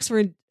the box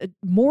for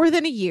more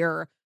than a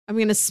year. I'm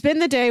going to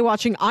spend the day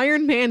watching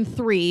Iron Man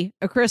 3,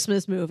 a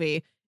Christmas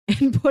movie,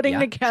 and putting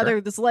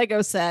together this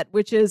Lego set,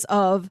 which is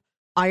of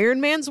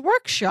Iron Man's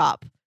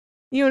workshop.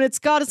 And it's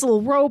got his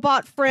little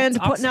robot friend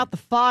putting out the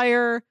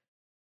fire.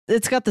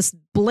 It's got this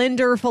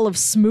blender full of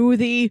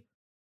smoothie.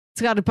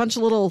 It's got a bunch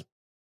of little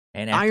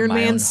Iron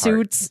Man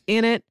suits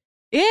in it.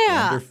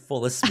 Yeah. Blender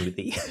full of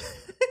smoothie.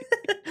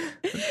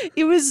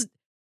 It was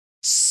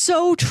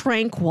so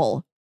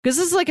tranquil because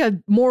this is like a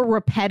more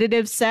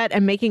repetitive set,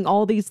 and making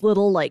all these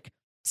little like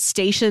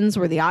stations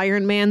where the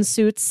Iron Man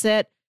suits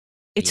sit.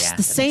 It's just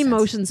the same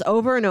motions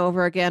over and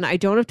over again. I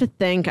don't have to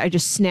think. I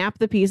just snap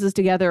the pieces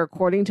together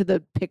according to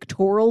the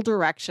pictorial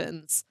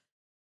directions.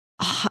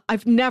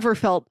 I've never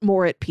felt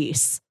more at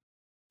peace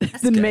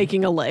than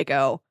making a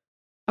Lego.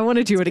 I want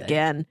to do it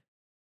again.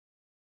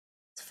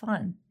 It's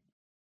fun.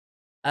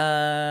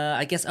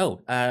 I guess.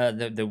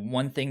 The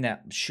one thing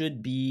that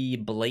should be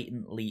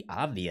blatantly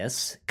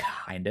obvious,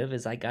 kind of,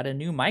 is I got a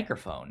new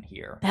microphone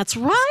here. That's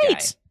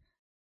right.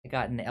 I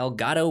got an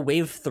Elgato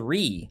Wave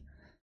 3.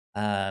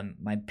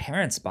 My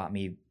parents bought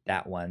me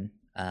that one.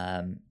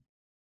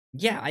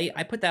 Yeah,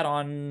 I put that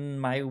on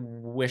my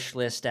wish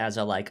list as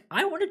a like,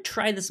 I want to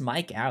try this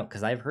mic out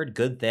because I've heard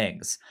good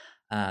things.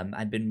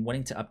 I've been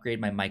wanting to upgrade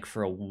my mic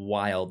for a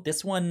while.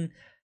 This one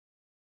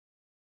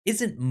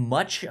isn't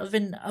much of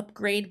an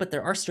upgrade, but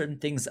there are certain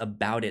things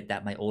about it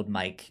that my old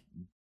mic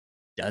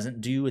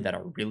doesn't do that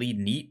are really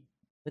neat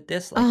with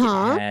this. Like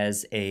it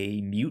has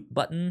a mute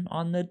button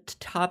on the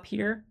top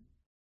here.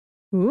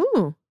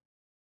 Ooh.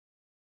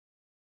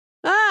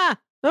 I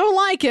don't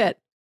like it.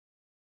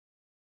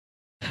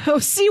 Oh,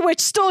 Sea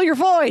Witch stole your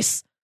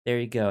voice. There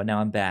you go. Now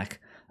I'm back.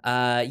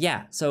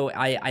 Yeah, so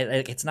I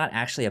it's not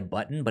actually a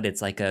button, but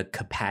it's like a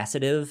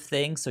capacitive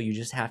thing. So you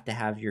just have to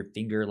have your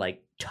finger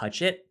like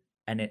touch it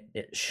and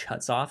it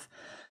shuts off.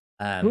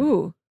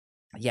 Ooh.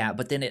 Yeah,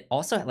 but then it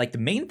also, like, the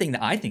main thing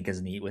that I think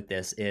is neat with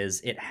this is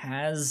it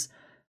has,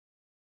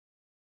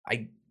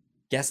 I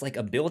guess, like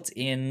a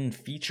built-in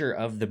feature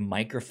of the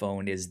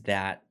microphone is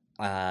that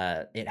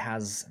it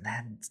has,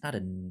 it's not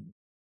a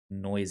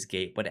noise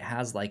gate, but it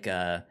has like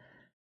a,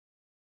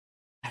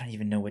 I don't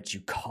even know what you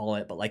call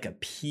it, but like a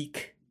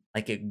peak,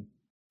 like it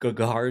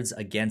guards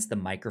against the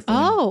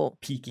microphone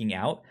peeking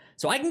out.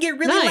 So I can get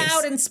really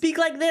loud and speak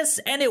like this,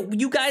 and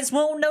you guys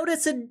won't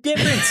notice a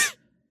difference.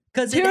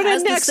 Because it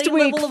has the same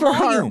level of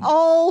volume. Our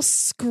all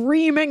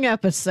screaming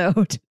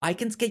episode. I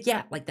can get,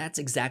 yeah, like that's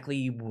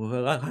exactly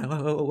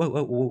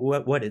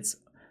what it's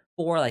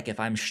for. Like if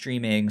I'm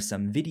streaming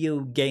some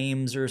video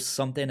games or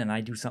something and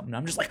I do something,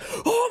 I'm just like,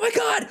 oh my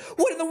God,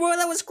 what in the world?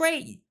 That was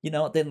great. You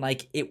know, then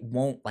like it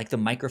won't, like the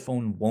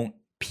microphone won't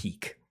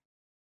peak.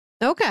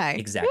 Okay.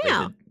 Exactly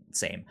the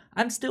same.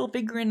 I'm still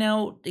figuring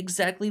out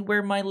exactly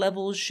where my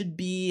levels should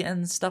be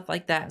and stuff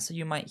like that. So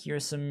you might hear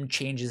some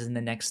changes in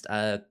the next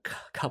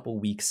couple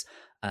weeks.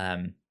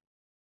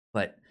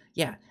 But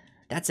yeah,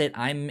 that's it.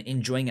 I'm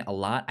enjoying it a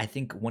lot. I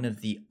think one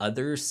of the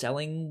other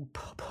selling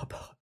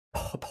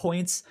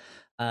points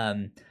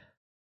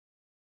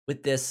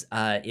with this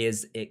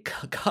is it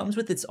comes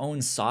with its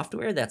own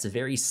software that's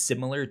very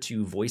similar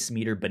to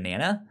Voicemeeter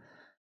Banana.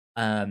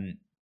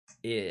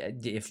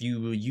 If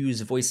you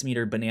use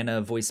Voicemeeter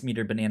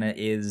Banana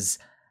is,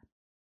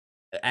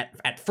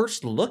 at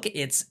first look,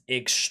 it's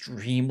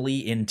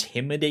extremely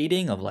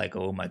intimidating of like,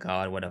 oh my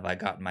God, what have I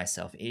gotten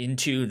myself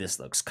into? This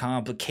looks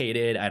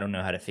complicated. I don't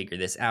know how to figure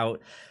this out.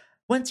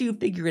 Once you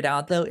figure it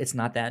out, though, it's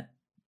not that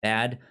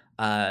bad.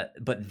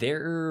 But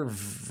their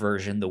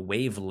version, the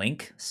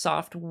Wavelink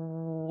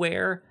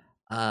software,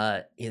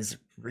 is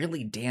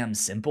really damn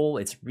simple.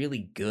 It's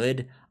really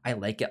good. I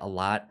like it a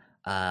lot.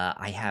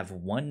 I have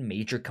one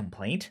major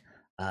complaint,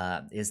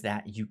 is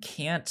that you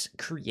can't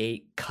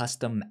create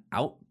custom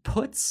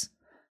outputs.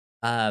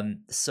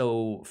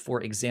 So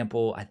for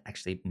example,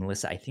 actually,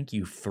 Melissa, I think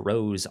you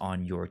froze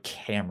on your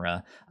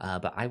camera,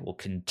 but I will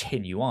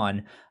continue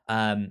on.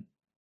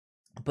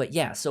 But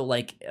yeah, so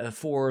like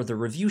for the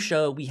review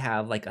show, we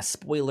have like a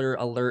spoiler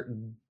alert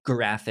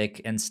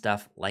graphic and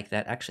stuff like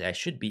that. Actually, I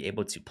should be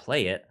able to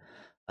play it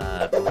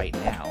right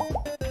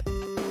now.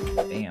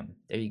 Bam,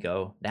 there you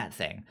go, that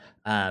thing.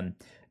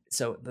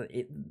 So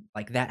it,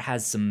 like that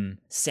has some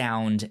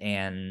sound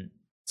and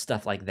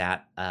stuff like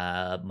that.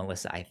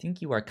 Melissa, I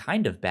think you are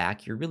kind of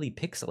back. You're really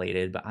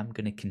pixelated, but I'm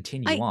going to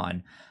continue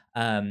on.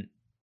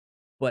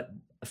 But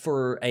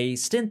for a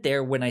stint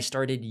there, when I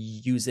started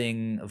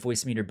using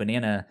Voicemeeter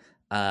Banana,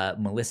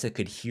 Melissa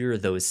could hear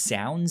those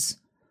sounds,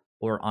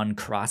 or on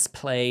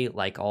crossplay,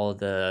 like all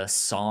the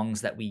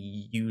songs that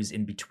we use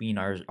in between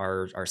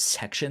our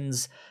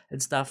sections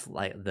and stuff,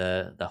 like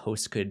the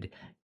host could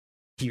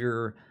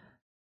hear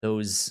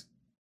those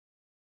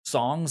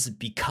songs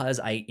because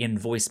in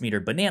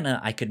Voicemeeter Banana,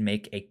 I could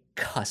make a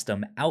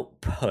custom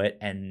output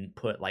and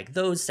put like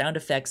those sound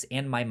effects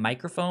and my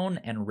microphone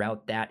and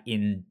route that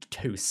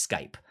into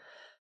Skype.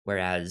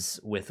 Whereas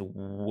with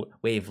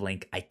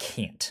Wavelink, I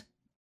can't.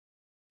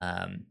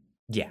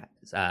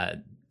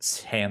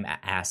 Sam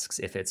asks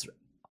if it's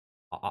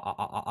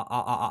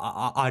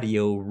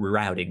audio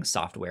routing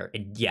software,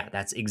 and yeah,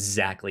 that's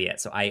exactly it.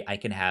 So I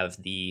can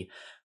have the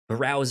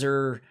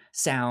browser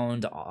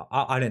sound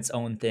on its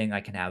own thing.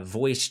 I can have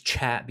voice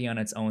chat be on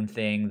its own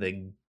thing.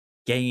 The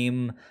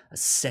game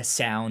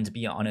sound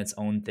be on its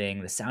own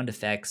thing. The sound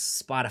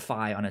effects,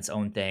 Spotify on its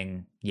own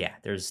thing. Yeah,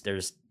 there's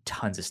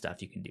tons of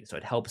stuff you can do. So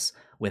it helps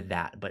with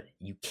that, but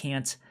you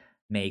can't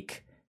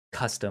make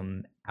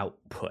custom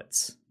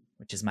outputs,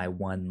 which is my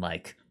one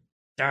like,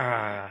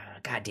 God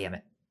damn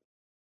it.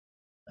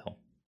 So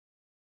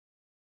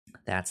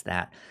that's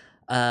that.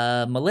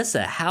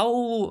 Melissa,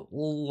 how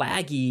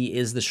laggy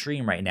is the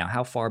stream right now?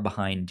 How far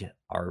behind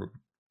are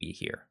we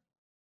here?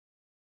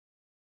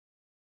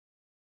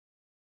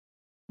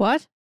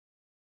 What?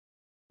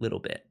 Little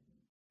bit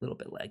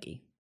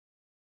laggy.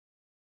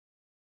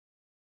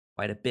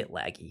 Quite a bit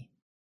laggy.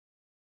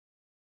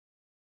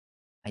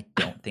 I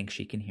don't think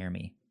she can hear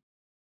me.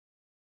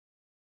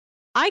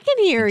 I can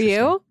hear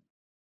you.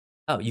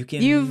 Oh, you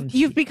can.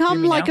 You've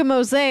become like a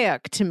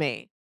mosaic to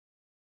me.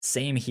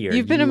 Same here.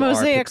 You've been a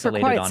mosaic for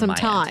quite some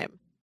time.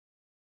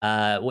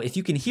 Well, if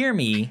you can hear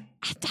me,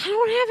 I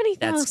don't have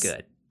anything else. That's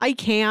good. I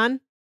can.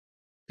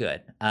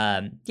 Good.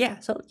 Yeah.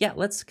 So yeah,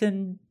 let's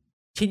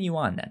continue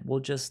on then. We'll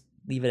just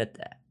leave it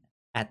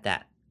at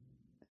that.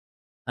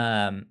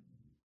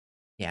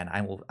 Yeah, and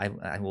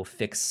I will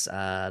fix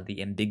the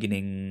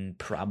embiggening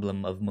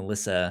problem of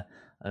Melissa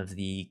of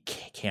the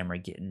camera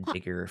getting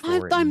bigger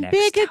for I'm next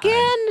big time.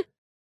 again.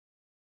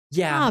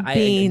 Yeah,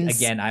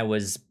 I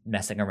was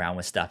messing around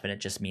with stuff, and it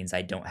just means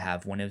I don't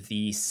have one of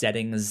the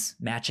settings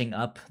matching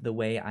up the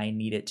way I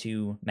need it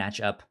to match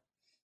up.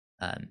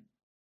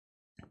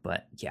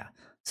 But yeah,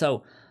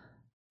 so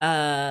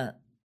yeah.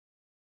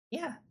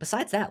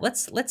 Besides that,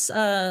 let's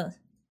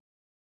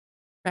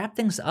wrap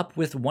things up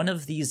with one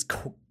of these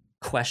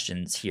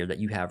questions here that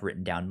you have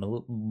written down.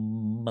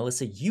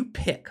 Melissa, you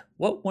pick.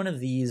 What one of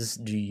these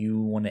do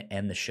you want to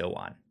end the show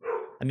on?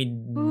 I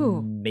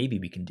mean, maybe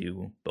we can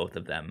do both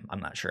of them. I'm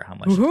not sure how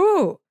much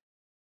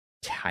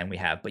time we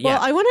have, but yeah.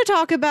 Well, I want to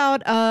talk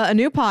about a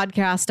new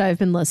podcast I've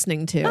been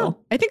listening to. Oh,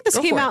 I think this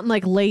came out in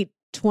like late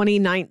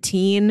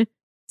 2019,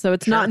 so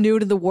it's not new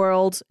to the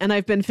world, and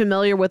I've been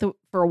familiar with it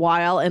for a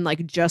while and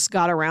like just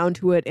got around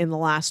to it in the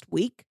last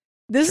week.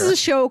 This is a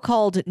show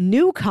called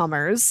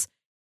Newcomers,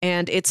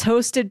 and it's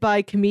hosted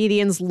by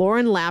comedians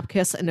Lauren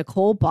Lapkus and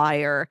Nicole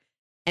Byer,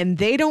 and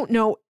they don't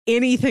know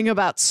anything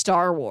about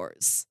Star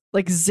Wars.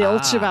 Like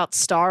zilch about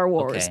Star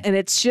Wars. Okay. And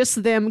it's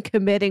just them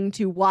committing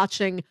to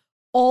watching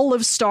all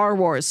of Star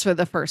Wars for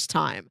the first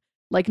time.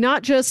 Like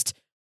not just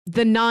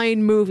the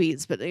 9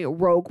 movies, but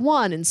Rogue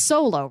One and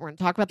Solo. We're going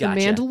to talk about The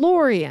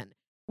Mandalorian.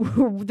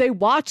 They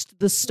watched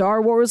the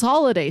Star Wars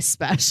holiday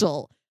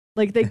special.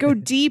 Like they go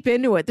deep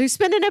into it. They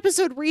spend an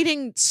episode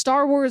reading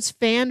Star Wars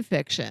fan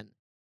fiction.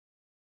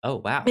 Oh,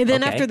 wow. And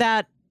then after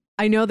that,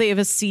 I know they have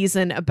a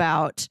season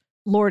about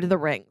Lord of the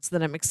Rings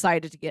that I'm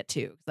excited to get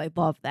to because I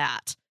love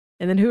that.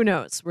 And then who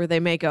knows where they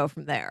may go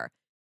from there.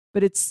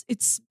 But it's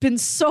been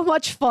so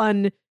much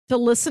fun to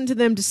listen to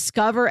them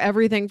discover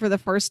everything for the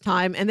first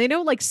time. And they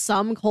know like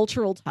some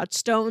cultural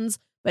touchstones,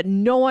 but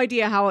no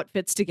idea how it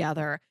fits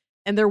together.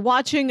 And they're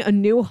watching A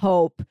New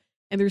Hope.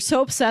 And they're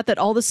so upset that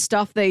all the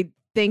stuff they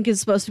think is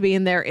supposed to be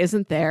in there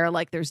isn't there.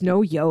 Like there's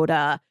no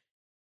Yoda.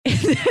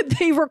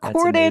 They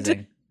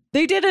recorded...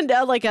 They did an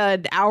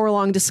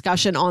hour-long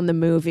discussion on the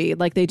movie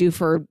like they do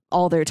for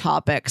all their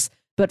topics.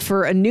 But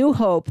for A New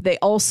Hope, they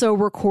also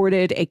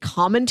recorded a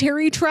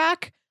commentary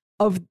track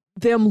of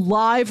them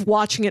live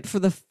watching it for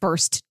the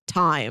first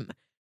time.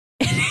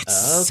 And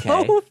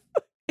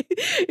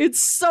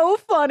it's so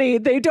funny.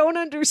 They don't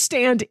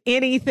understand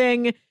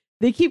anything.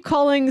 They keep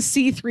calling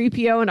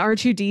C-3PO and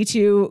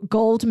R2-D2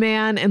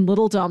 Goldman and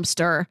Little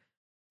Dumpster.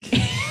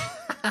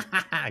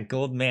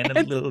 Goldman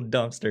and Little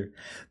Dumpster.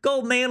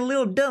 Goldman,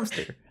 Little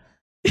Dumpster.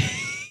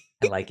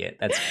 I like it.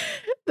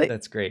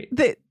 That's great.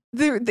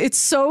 It's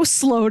so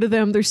slow to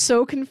them. They're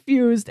so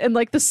confused. And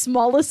like the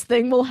smallest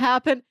thing will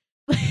happen.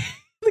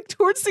 Like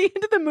towards the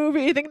end of the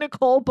movie, I think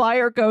Nicole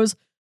Byer goes,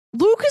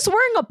 Luke is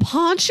wearing a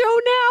poncho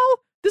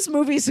now? This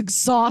movie is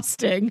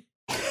exhausting.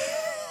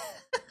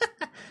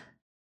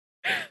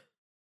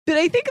 But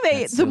I think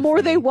the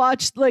more they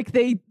watch, like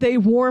they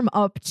warm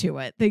up to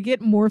it. They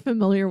get more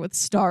familiar with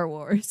Star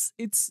Wars.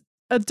 It's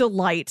a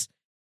delight.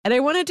 And I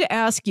wanted to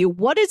ask you,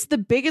 what is the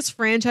biggest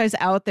franchise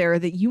out there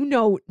that you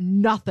know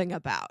nothing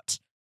about?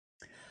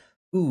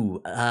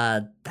 Ooh,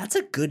 that's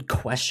a good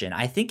question.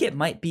 I think it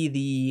might be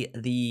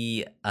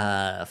the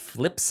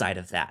flip side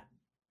of that.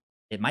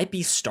 It might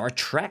be Star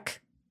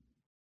Trek.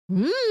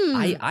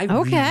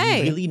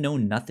 I really know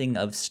nothing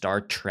of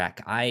Star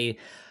Trek. I've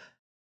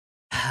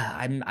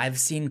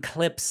seen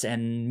clips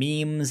and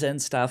memes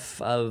and stuff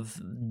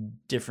of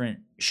different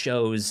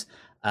shows.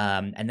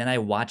 And then I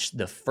watched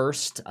the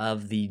first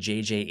of the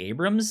J.J.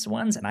 Abrams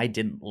ones, and I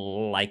didn't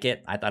like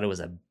it. I thought it was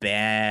a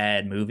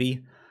bad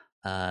movie.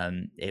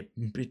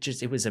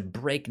 It was a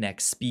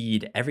breakneck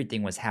speed.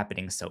 Everything was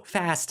happening so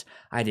fast.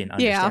 I didn't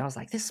understand. I was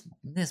like, this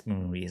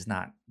movie is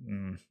not.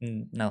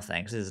 No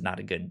thanks. This is not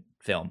a good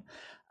film.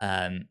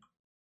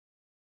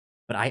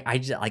 But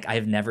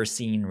I've never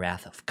seen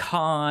Wrath of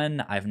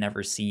Khan. I've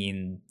never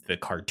seen the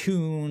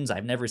cartoons.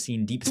 I've never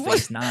seen Deep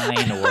Space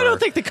Nine. Or I don't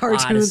think the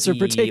cartoons are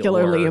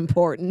particularly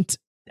important.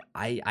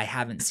 I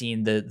haven't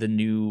seen the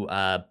new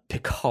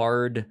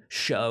Picard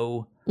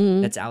show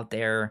that's out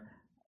there.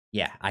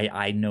 Yeah,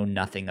 I know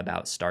nothing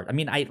about Star. I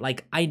mean,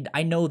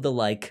 I know the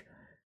like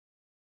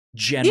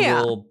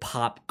general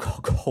pop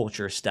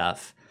culture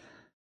stuff,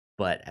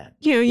 but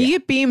you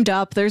get beamed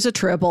up. There's a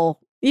Tribble.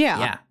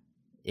 Yeah.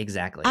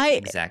 Exactly.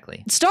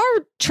 Exactly. Star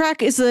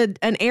Trek is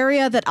an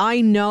area that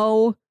I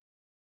know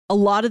a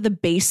lot of the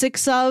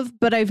basics of,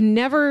 but I have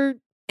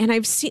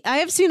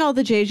seen all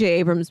the J.J.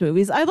 Abrams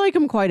movies. I like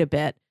them quite a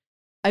bit.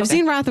 I've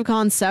seen Wrath of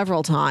Khan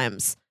several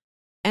times,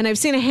 and I've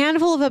seen a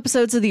handful of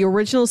episodes of the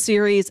original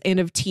series and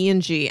of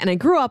TNG. And I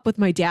grew up with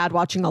my dad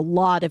watching a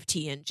lot of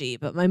TNG,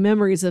 but my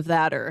memories of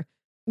that are,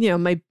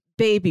 my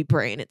baby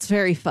brain. It's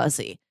very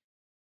fuzzy.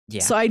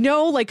 Yeah. So I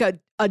know like a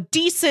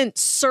decent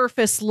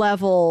surface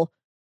level,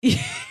 you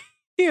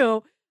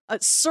know,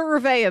 a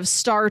survey of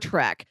Star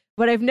Trek,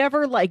 but I've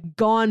never like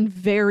gone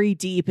very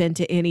deep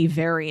into any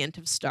variant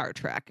of Star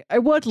Trek. I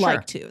would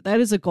like to. That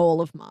is a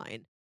goal of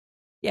mine.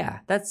 Yeah,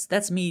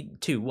 that's me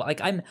too.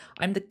 Like I'm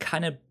the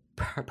kind of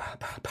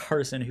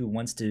person who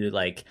wants to,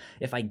 like,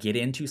 if I get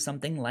into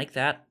something like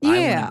that, I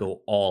want to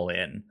go all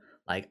in.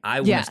 Like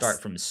I want to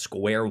start from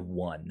square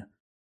one.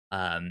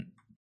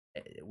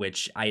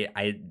 Which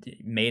I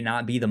may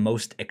not be the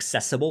most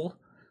accessible,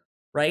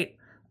 right?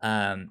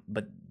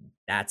 But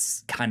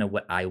that's kind of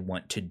what I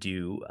want to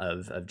do.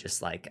 Of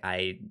just like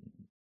I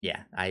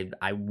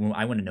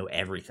want to know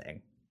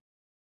everything.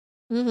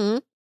 Mm-hmm.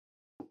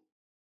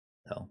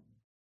 So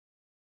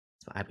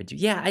that's what I would do.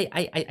 Yeah,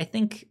 I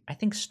think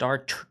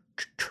Star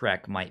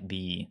Trek might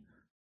be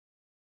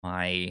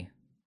my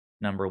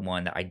number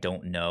one that I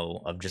don't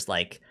know of. Just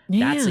like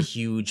that's a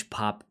huge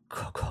pop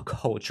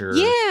culture.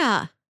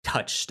 Yeah.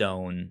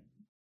 Touchstone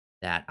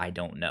that I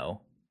don't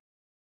know.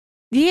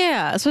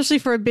 Yeah, especially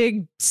for a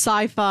big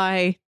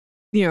sci-fi,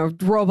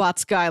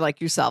 robots guy like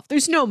yourself.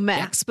 There's no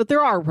mechs, but there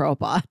are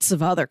robots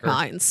of other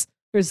kinds.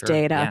 There's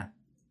Data.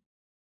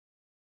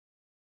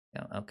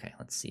 Yeah. Okay,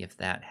 let's see if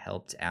that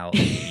helped out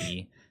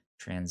the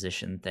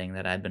transition thing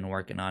that I've been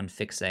working on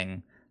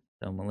fixing.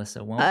 So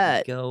Melissa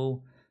won't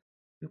go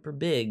super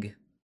big.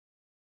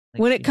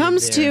 Like when it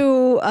comes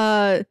to,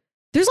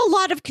 there's a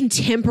lot of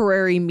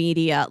contemporary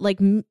media. Like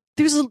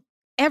there's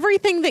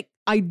everything that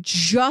I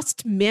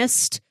just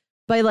missed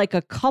by like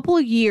a couple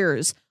of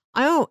years.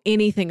 I don't know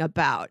anything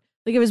about.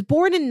 Like I was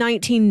born in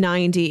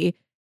 1990,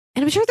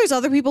 and I'm sure there's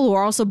other people who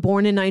are also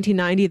born in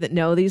 1990 that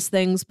know these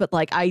things, but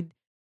like I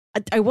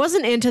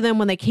wasn't into them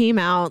when they came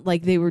out.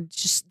 Like they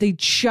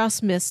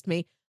just missed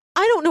me.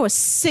 I don't know a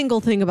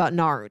single thing about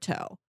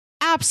Naruto.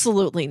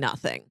 Absolutely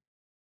nothing.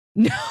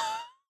 No.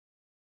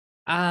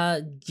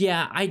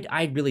 Yeah,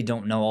 I really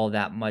don't know all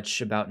that much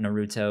about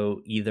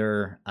Naruto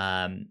either.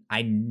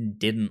 I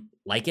didn't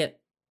like it.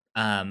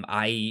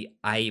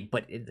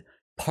 But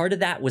part of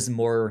that was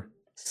more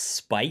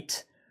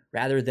spite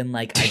rather than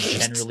like I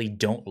generally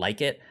don't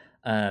like it.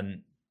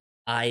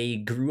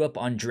 I grew up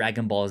on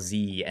Dragon Ball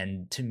Z,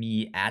 and to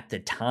me at the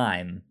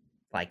time,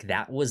 like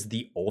that was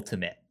the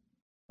ultimate.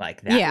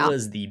 Like that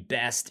was the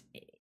best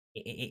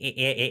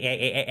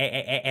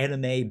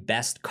anime,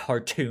 best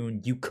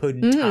cartoon. You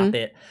couldn't top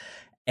it.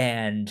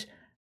 And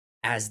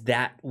as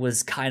that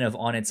was kind of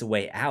on its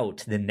way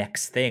out, the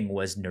next thing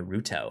was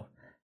Naruto.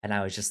 And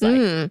I was just like,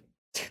 what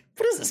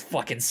is this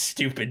fucking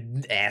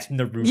stupid ass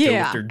Naruto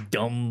with their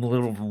dumb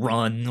little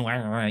run,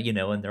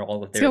 and they're all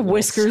with their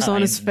whiskers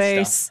on his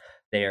face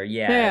there.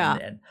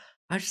 And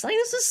I was just like,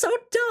 this is so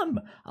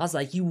dumb. I was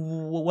like, you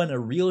want a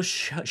real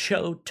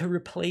show to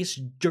replace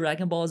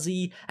Dragon Ball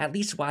Z? At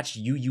least watch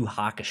Yu Yu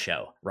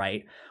Hakusho,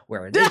 right?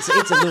 Where it's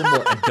a little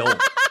more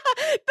adult.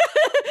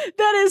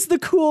 That is the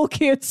cool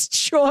kid's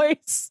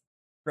choice.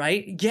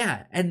 Right?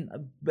 Yeah.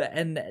 And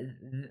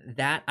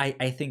that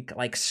I think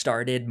like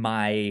started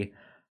my,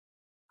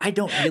 I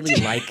don't really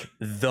like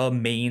the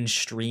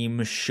mainstream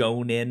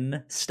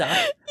shonen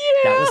stuff.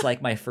 That was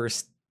like my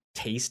first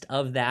taste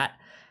of that.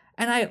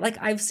 And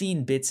I've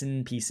seen bits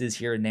and pieces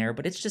here and there,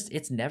 but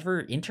it's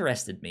never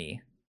interested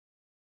me.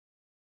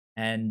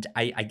 And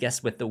I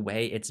guess with the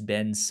way it's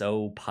been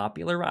so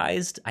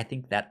popularized, I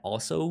think that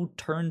also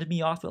turned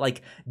me off.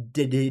 Like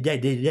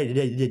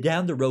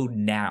down the road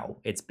now,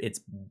 it's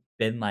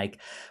been like,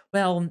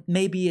 well,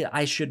 maybe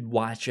I should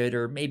watch it,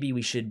 or maybe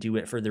we should do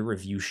it for the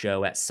review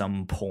show at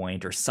some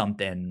point or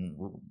something,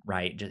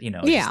 right? Just,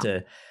 just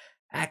to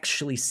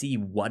actually see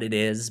what it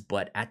is.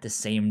 But at the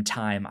same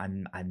time,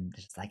 I'm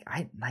just like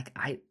I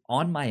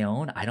on my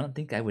own, I don't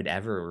think I would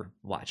ever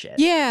watch it.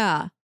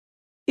 Yeah.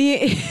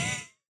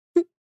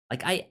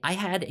 Like I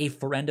had a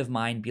friend of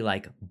mine be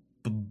like,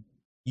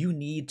 you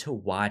need to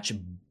watch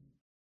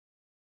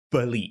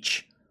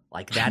Bleach.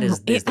 Like that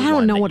is the I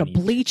don't know what a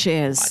Bleach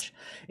is.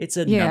 It's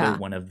another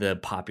one of the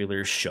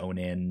popular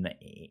shonen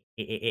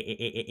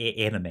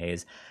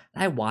animes.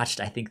 I watched,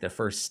 I think, the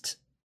first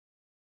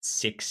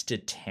 6 to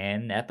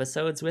 10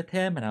 episodes with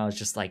him, and I was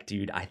just like,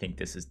 dude, I think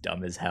this is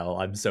dumb as hell.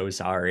 I'm so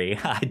sorry.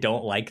 I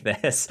don't like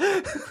this.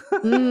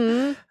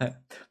 But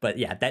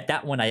yeah,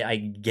 that one I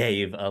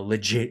gave a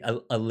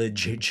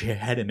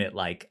legitimate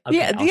like,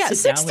 okay,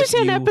 6 to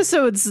 10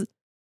 episodes.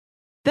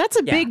 That's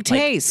a big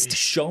taste. Like,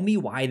 show me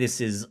why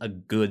this is a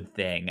good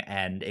thing.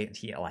 And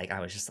I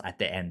was just at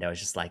the end, I was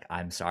just like,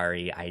 I'm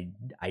sorry, I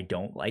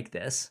don't like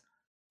this.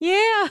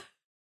 Yeah.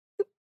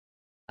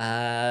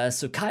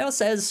 So Kyle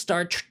says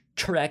Star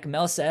Trek.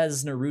 Mel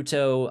says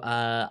Naruto.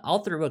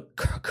 I'll throw a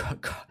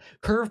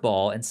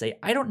curveball and say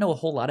I don't know a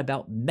whole lot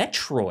about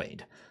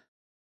Metroid.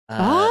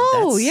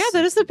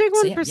 That is the big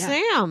one for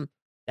Sam.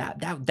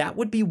 That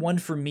would be one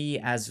for me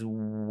as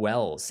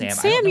well, Sam.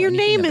 Sam, your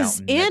name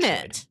is in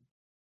it.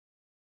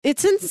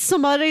 It's in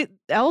somebody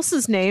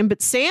else's name,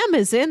 but Sam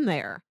is in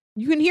there.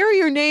 You can hear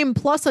your name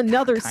plus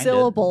another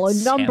syllable a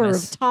number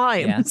of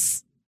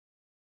times.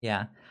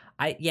 Yeah.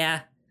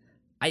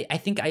 I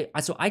think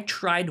I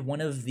tried one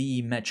of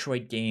the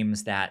Metroid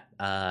games that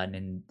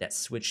that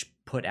Switch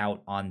put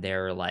out on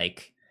their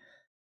like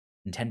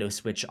Nintendo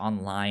Switch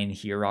Online.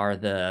 Here are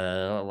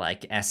the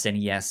like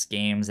SNES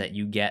games that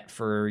you get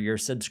for your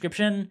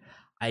subscription.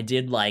 I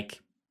did like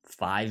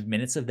 5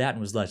 minutes of that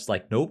and was just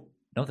like, nope,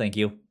 no, thank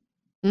you.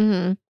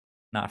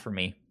 Not for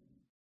me.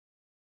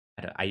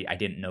 I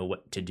didn't know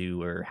what to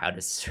do or how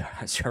to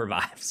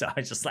survive, so I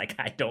was just like,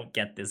 I don't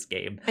get this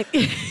game. But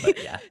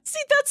yeah. See,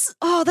 that's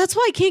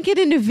why I can't get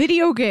into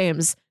video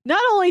games.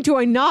 Not only do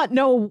I not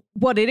know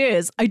what it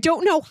is, I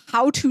don't know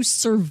how to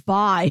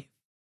survive.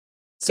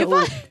 So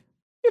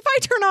if I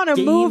turn on a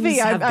movie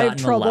I have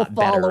trouble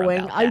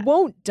following, I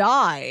won't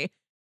die.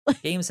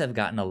 Games have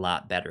gotten a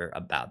lot better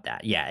about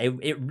that. Yeah,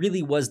 it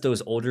really was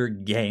those older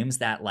games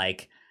that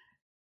like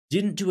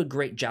didn't do a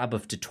great job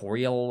of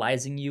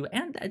tutorializing you.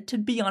 And to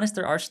be honest,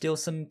 there are still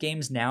some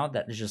games now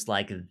that is just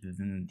like,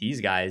 these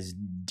guys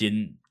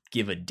didn't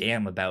give a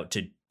damn about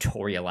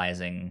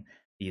tutorializing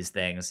these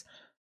things.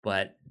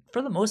 But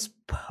for the most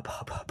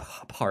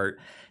part,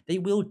 they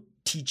will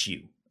teach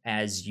you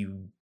as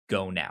you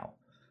go now.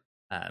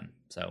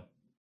 So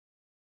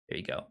there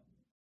you go.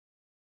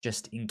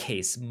 Just in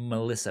case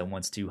Melissa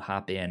wants to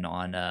hop in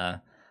on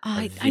a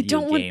I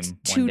don't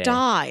want to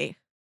die.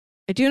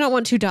 I do not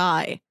want to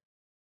die.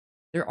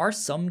 There are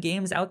some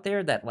games out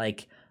there that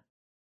like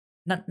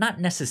not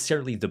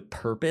necessarily the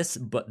purpose,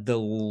 but the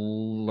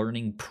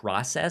learning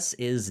process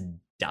is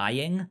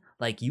dying.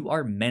 Like you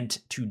are meant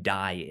to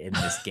die in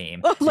this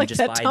game. Like just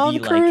that Tom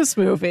Cruise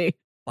movie.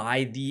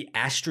 By the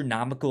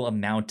astronomical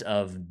amount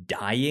of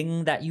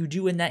dying that you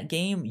do in that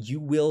game, you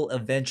will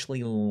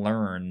eventually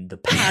learn the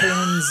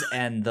patterns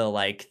and the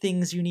like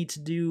things you need to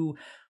do,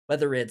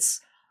 whether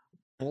it's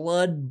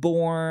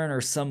Bloodborne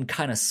or some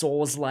kind of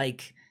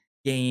Souls-like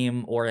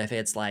game, or if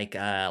it's like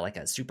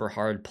a super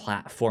hard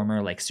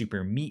platformer like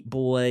Super Meat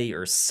Boy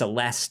or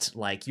Celeste.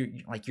 Like you're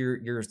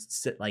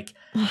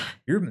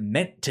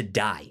meant to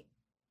die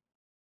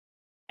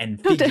and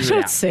figure it out.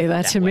 Don't say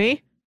that to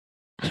me.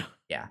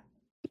 Yeah.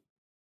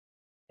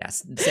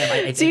 Yes,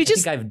 Sam. I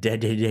think I've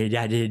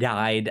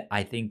died.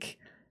 I think.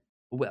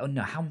 Well,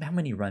 no. How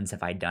many runs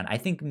have I done? I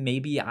think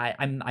maybe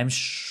I'm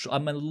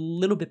a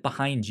little bit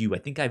behind you. I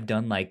think I've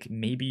done like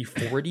maybe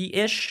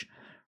 40-ish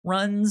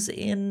runs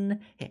in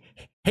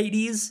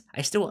Hades.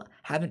 I still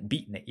haven't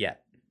beaten it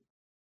yet,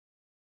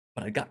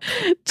 but I got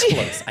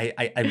close.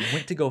 I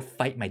went to go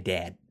fight my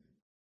dad.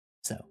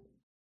 So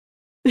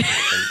there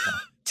you go.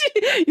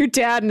 Your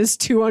dad and his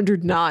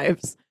 200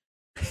 knives.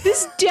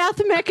 This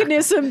death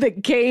mechanism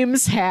that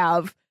games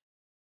have.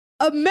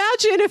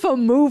 Imagine if a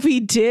movie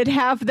did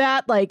have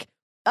that. Like,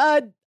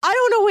 I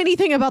don't know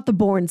anything about the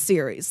Bourne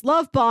series.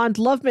 Love Bond,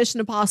 love Mission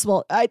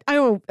Impossible.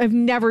 I've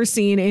never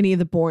seen any of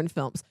the Bourne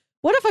films.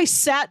 What if I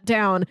sat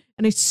down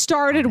and I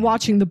started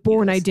watching The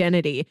Bourne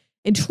Identity,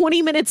 and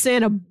 20 minutes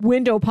in, a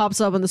window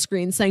pops up on the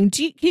screen saying,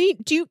 can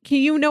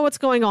you know what's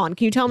going on?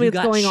 Can you tell me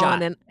what's going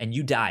on? And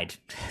you died.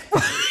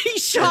 He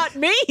shot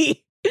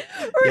me.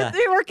 Or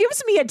it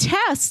gives me a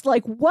test,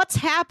 like, what's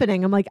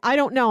happening? I'm like, I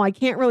don't know. I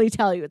can't really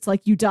tell you. It's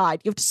like, you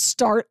died. You have to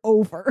start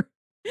over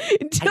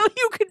until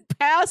you can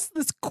pass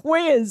this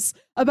quiz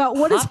about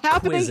what is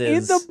happening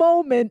in the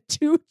moment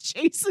to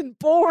Jason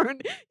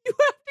Bourne. You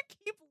have to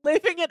keep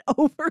living it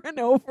over and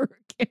over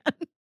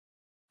again.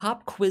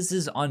 Pop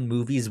quizzes on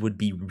movies would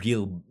be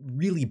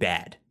really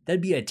bad.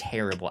 That'd be a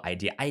terrible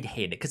idea. I'd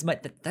hate it because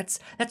that's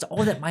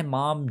all that my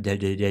mom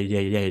does.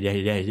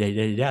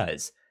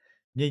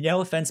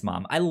 No offense,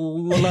 Mom. I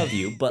love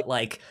you, but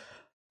like,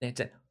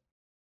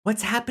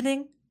 what's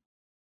happening?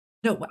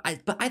 No, but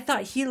I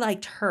thought he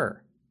liked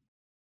her.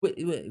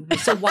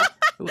 So what?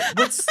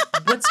 What's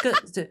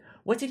good?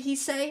 What did he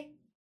say?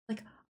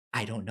 Like,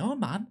 I don't know,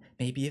 Mom.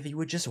 Maybe if you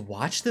would just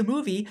watch the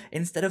movie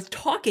instead of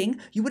talking,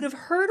 you would have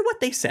heard what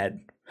they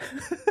said.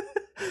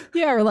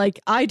 Yeah, or like,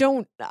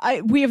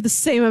 we have the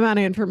same amount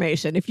of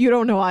information. If you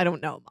don't know, I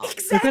don't know, Mom.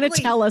 Exactly. You're going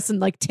to tell us in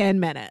like 10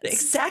 minutes.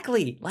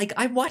 Exactly. Like,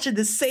 I'm watching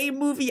the same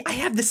movie. I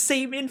have the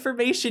same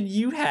information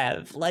you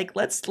have. Like,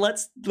 let's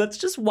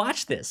just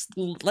watch this.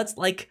 Let's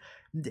like,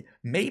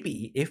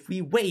 maybe if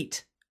we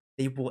wait,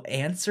 they will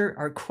answer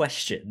our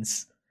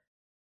questions.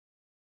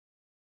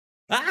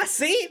 Ah,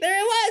 see? There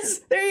it was.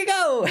 There you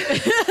go.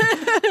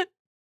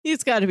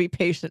 He's got to be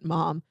patient,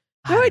 Mom.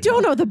 No, I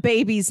don't know the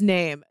baby's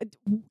name.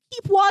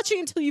 Keep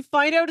watching until you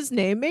find out his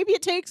name. Maybe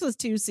it takes us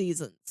 2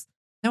 seasons.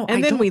 No, and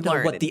I then don't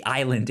know what the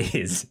island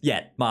is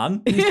yet,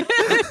 Mom. You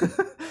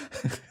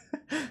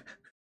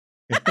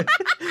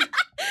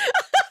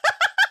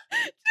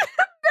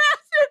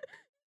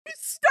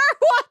start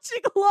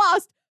watching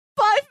Lost.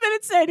 5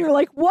 minutes in, you're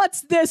like,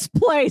 what's this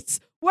place?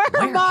 Where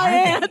are my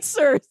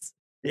answers?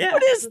 Yeah.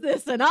 What is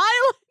this, an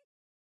island?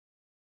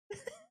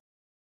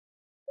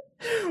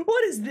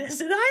 What is this,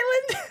 an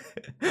island?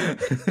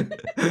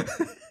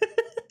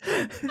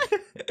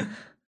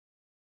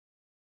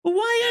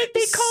 Why aren't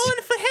they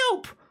calling for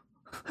help?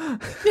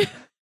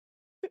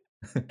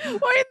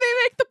 Why didn't they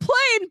make the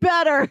plane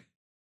better?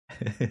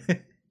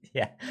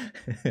 Yeah.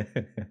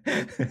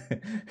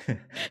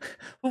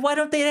 Why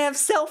don't they have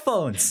cell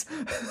phones?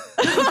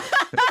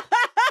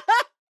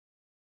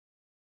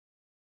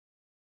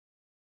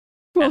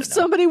 Well, if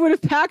somebody would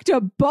have packed a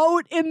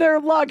boat in their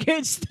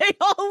luggage, they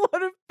all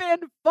would have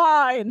been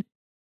fine.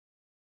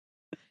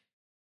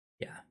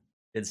 Yeah,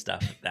 good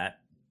stuff with that.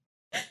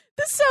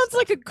 This sounds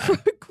like a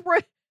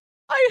great.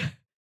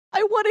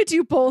 I want to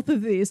do both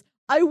of these.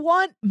 I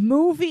want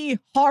movie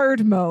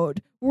hard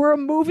mode, where a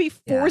movie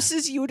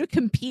forces you to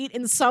compete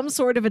in some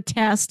sort of a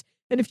test,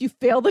 and if you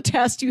fail the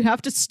test, you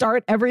have to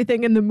start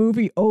everything in the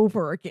movie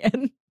over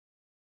again.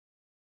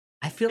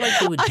 I feel like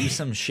they would do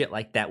some shit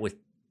like that with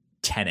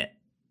Tenet.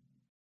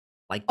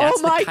 Like,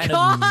 that's the kind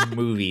of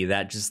movie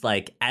that just,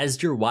 like,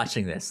 as you're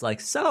watching this,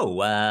 like,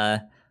 so,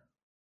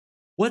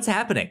 what's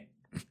happening?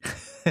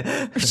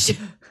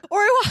 Or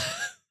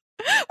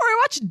I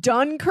watched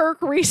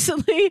Dunkirk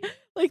recently.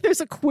 Like, there's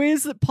a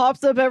quiz that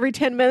pops up every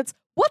 10 minutes.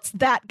 What's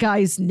that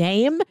guy's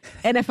name?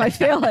 And if I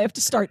fail, I have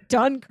to start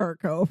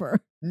Dunkirk over.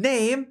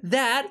 Name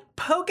that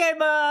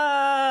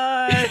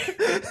Pokemon!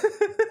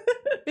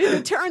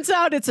 It turns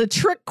out it's a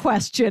trick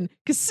question,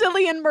 because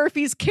Cillian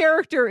Murphy's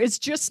character is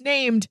just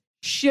named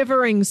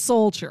Shivering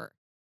Soldier.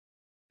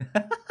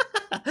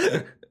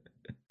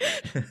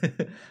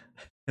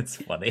 That's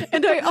funny.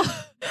 And I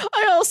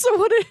also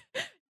want to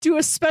do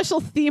a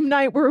special theme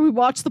night where we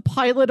watch the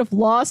pilot of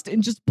Lost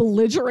and just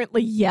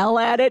belligerently yell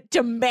at it,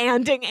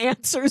 demanding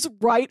answers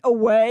right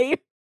away.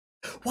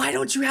 Why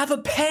don't you have a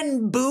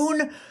pen,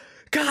 Boone?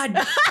 God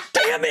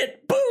damn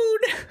it,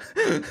 Boone!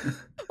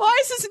 Why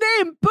is his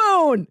name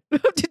Boone?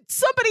 Did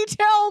somebody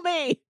tell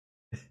me?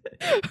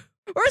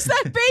 Where's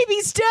that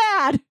baby's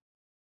dad?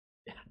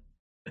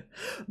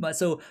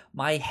 So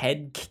my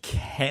head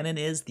canon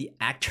is the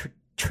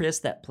actress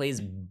that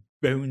plays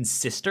Boone's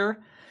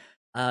sister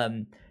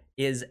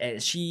is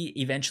she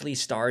eventually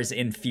stars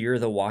in Fear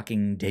the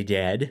Walking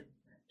Dead.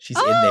 She's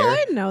in there. I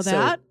didn't know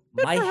that.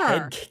 So my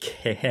head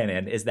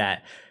canon is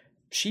that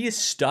she is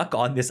stuck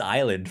on this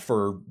island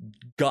for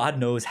God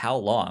knows how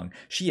long.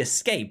 She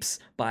escapes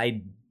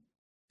by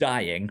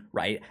dying,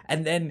 right?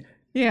 And then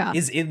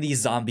is in the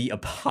zombie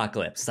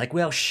apocalypse. Like,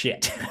 well,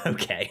 shit.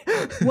 Okay.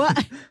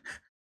 What?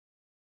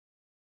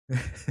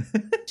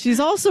 She's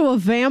also a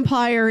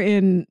vampire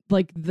in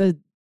like the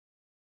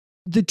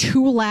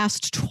two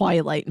last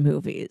Twilight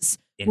movies,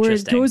 where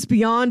it goes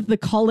beyond the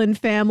Cullen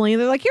family.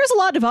 And they're like, here's a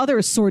lot of other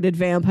assorted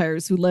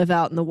vampires who live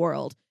out in the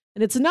world.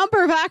 And it's a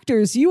number of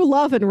actors you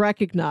love and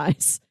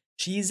recognize.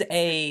 She's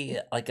a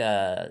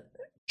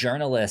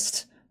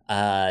journalist.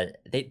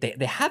 They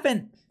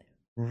haven't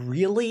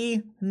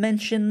really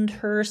mentioned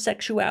her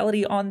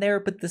sexuality on there,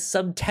 but the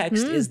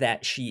subtext is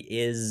that she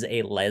is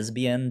a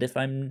lesbian, if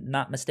I'm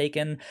not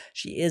mistaken.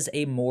 She is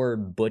a more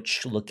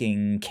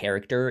butch-looking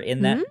character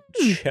in that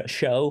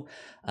show.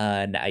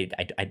 And I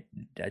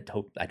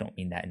hope I don't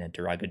mean that in a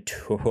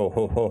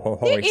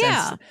derogatory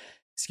sense.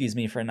 Excuse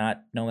me for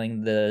not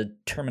knowing the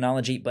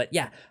terminology, but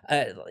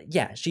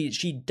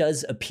she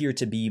does appear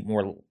to be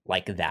more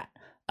like that.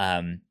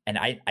 And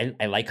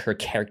I like her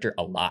character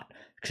a lot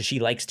because she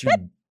likes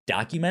to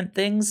document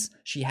things.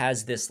 She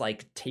has this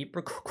like tape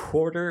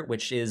recorder,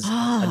 which is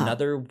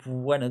another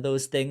one of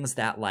those things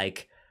that,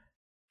 like,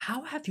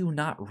 how have you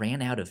not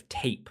ran out of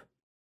tape?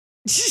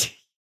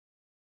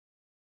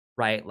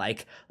 Right?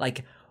 Like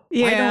why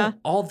don't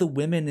all the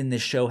women in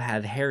this show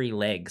have hairy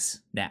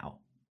legs now?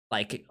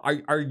 Like,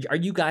 are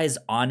you guys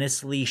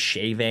honestly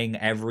shaving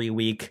every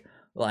week?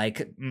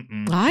 Like,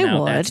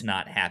 that's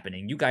not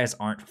happening. You guys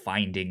aren't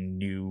finding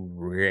new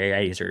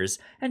razors.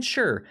 And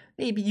sure,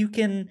 maybe you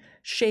can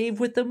shave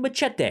with a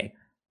machete,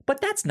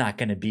 but that's not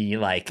going to be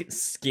like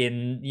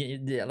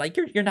skin. Like,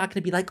 you're not going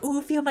to be like,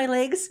 oh, feel my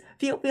legs,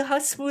 feel how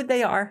smooth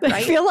they are. Right?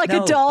 I feel like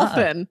a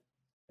dolphin.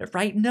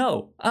 Right?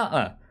 No.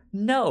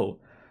 No.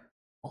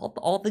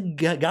 All the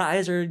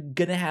guys are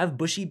gonna have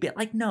bushy bit.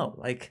 Like, no.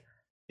 Like,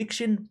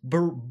 fiction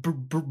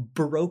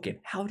broken.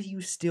 How do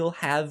you still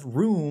have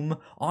room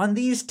on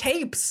these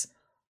tapes?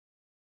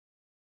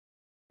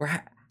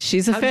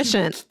 She's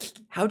efficient.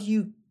 How do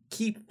you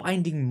keep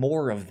finding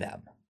more of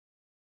them?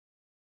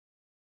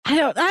 I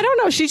don't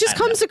know. She just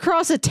comes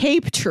across a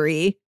tape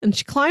tree and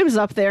she climbs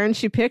up there and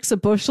she picks a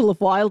bushel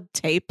of wild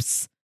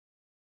tapes.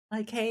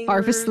 Like, hey,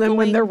 harvest them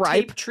when they're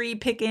ripe. Tape tree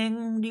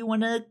picking. Do you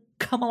want to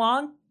come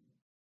along?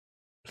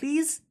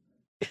 Please?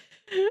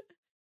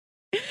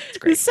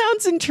 This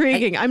sounds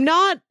intriguing. I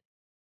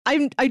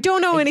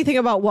don't know anything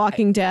about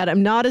Walking Dead.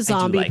 I'm not a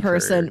zombie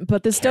person,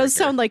 but this does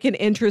sound like an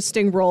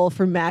interesting role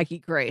for Maggie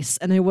Grace,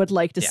 and I would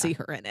like to see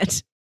her in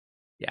it.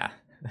 Yeah.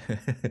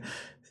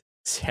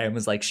 Sam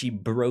was like, she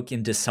broke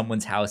into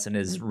someone's house and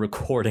is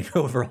recording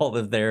over all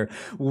of their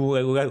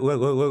wedding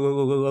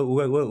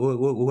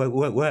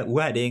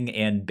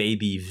and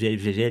baby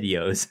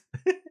videos.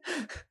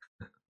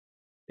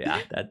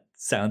 Yeah, that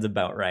sounds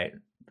about right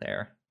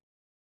there.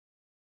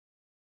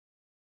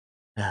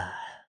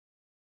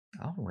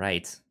 All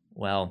right.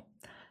 Well,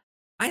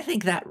 I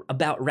think that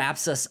about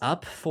wraps us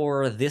up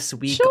for this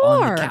week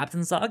on the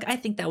Captain's Log. I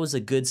think that was a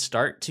good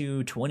start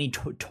to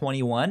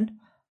 2021.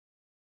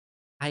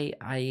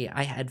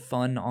 I had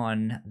fun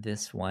on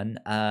this one.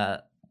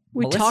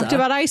 We Melissa, talked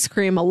about ice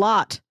cream a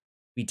lot.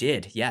 We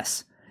did,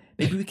 yes.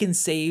 Maybe we can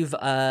save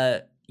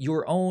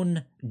your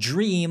own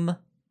dream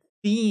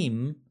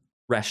theme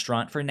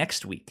restaurant for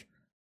next week.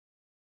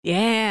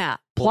 Yeah,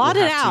 plot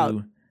it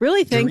out.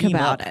 Really think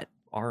about it.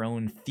 Our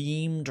own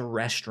themed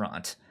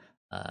restaurant.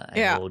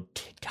 Yeah, we'll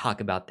talk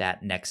about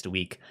that next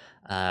week.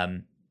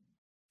 But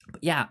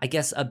yeah, I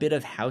guess a bit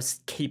of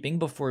housekeeping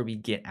before we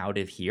get out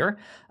of here.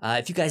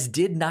 If you guys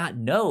did not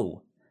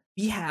know,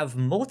 we have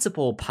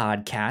multiple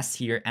podcasts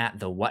here at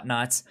The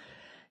Whatnauts.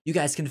 You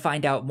guys can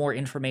find out more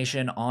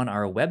information on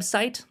our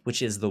website,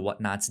 which is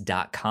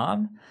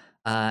thewhatnauts.com,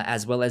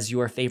 as well as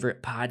your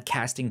favorite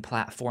podcasting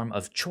platform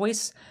of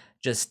choice.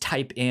 Just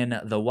type in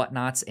The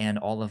Whatnauts and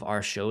all of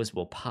our shows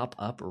will pop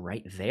up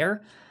right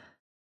there.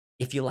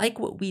 If you like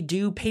what we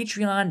do,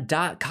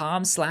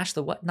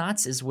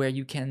 patreon.com/thewhatnauts is where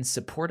you can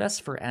support us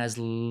for as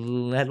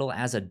little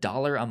as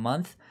 $1 a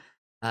month.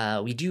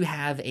 We do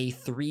have a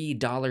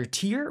 $3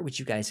 tier, which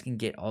you guys can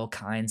get all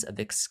kinds of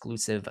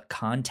exclusive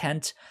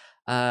content.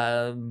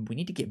 We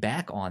need to get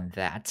back on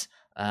that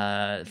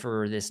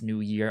for this new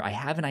year. I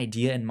have an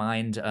idea in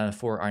mind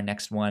for our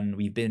next one.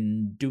 We've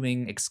been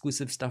doing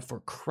exclusive stuff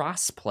for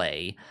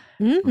Crossplay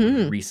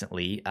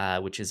recently,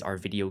 which is our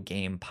video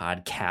game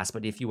podcast.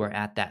 But if you are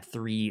at that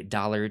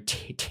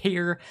 $3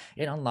 tier,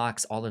 it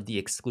unlocks all of the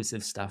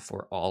exclusive stuff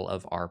for all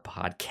of our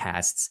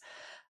podcasts.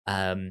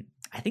 I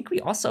think we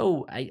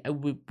also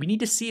we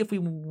need to see if we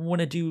want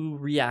to do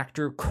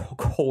Reactor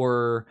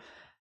Core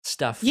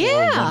stuff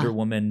for Wonder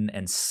Woman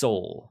and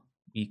Soul.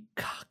 We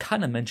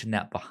kind of mentioned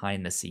that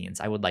behind the scenes.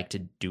 I would like to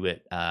do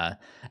it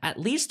at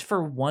least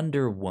for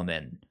Wonder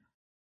Woman.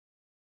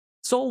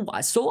 Soul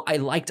I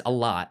liked a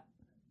lot,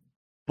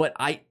 but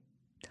I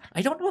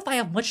don't know if I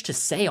have much to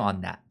say on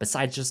that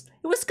besides just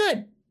it was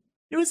good.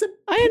 It was a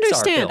I Pixar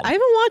understand.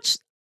 film.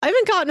 I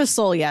haven't gotten a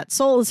Soul yet.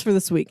 Soul is for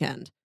this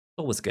weekend.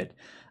 Soul was good.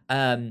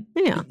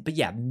 But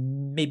yeah,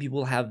 maybe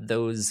we'll have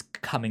those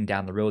coming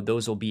down the road.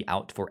 Those will be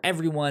out for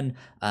everyone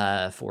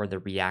for the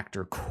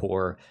Reactor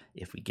Core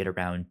if we get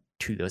around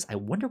to those. I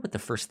wonder what the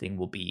first thing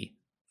will be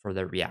for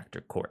the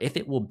Reactor Core. If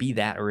it will be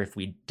that or if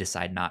we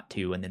decide not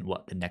to, and then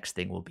what the next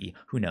thing will be.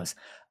 Who knows?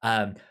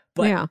 But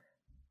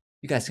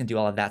you guys can do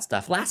all of that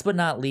stuff. Last but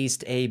not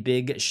least, a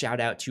big shout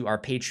out to our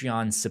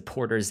Patreon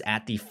supporters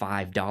at the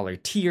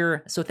 $5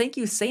 tier. So thank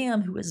you,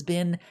 Sam, who has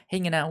been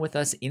hanging out with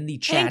us in the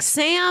chat. Thanks,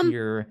 Sam.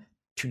 Here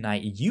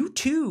tonight. You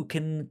too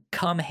can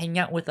come hang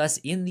out with us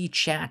in the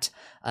chat.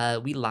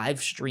 We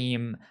live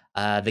stream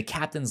the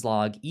Captain's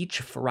Log each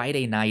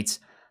Friday night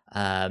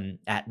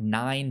at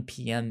 9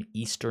 p.m.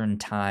 Eastern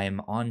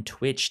time on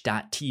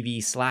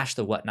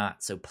twitch.tv/thewhatnot.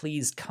 So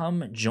please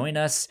come join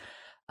us.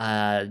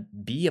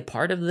 Be a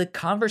part of the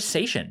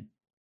conversation.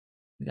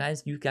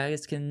 You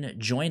guys can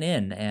join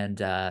in and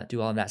do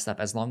all of that stuff.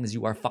 As long as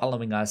you are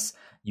following us,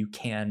 you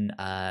can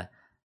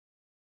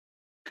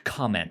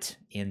comment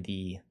in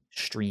the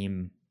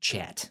stream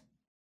chat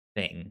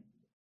thing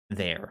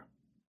there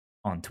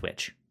on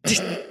Twitch.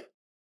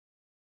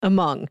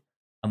 Among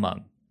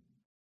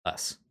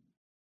us.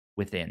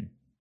 Within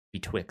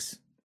betwixt.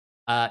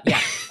 So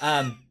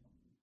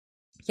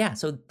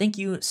thank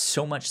you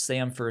so much,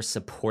 Sam, for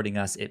supporting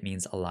us. It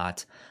means a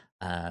lot.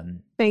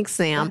 Thanks,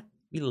 Sam.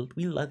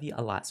 We love you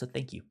a lot, so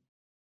thank you.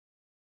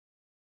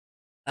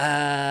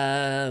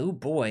 Oh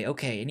boy.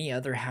 Okay, any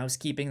other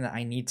housekeeping that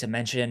I need to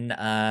mention?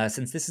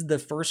 Since this is the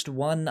first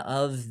one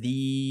of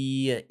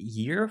the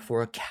year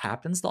for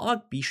Captain's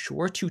Log, be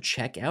sure to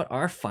check out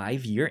our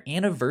 5-year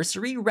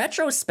anniversary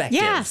retrospective.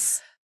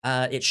 Yes.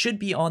 It should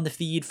be on the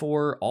feed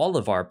for all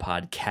of our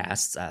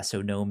podcasts,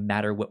 so no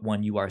matter what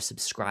one you are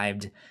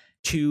subscribed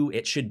to,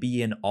 it should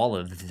be in all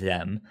of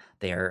them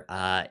there.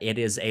 It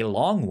is a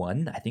long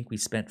one. I think we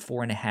spent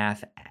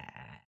 4.5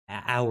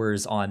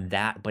 hours on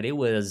that, but it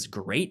was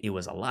great. It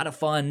was a lot of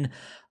fun.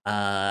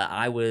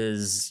 I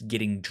was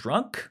getting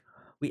drunk.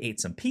 We ate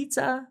some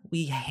pizza.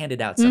 We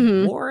handed out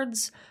some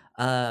awards.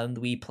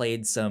 We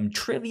played some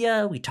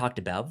trivia. We talked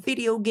about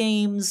video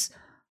games.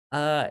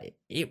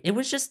 It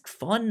was just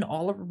fun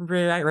all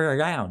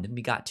around, and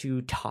we got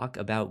to talk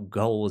about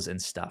goals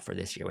and stuff for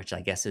this year, which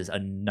I guess is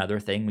another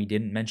thing we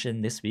didn't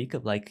mention this week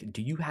of like,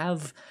 do you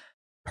have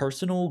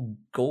personal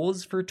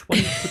goals for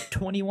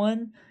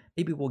 2021?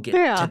 Maybe we'll get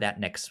to that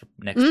next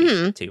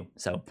week too.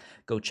 So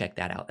go check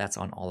that out. That's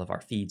on all of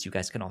our feeds. You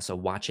guys can also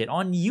watch it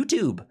on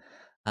YouTube,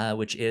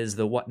 which is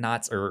the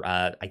Whatnauts, or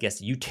I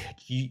guess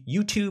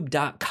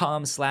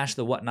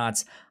youtube.com/the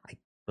Whatnauts. I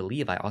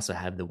believe I also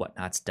have the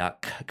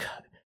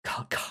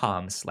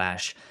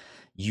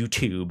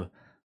whatnauts.com/YouTube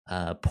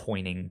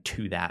pointing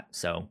to that,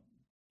 so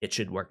it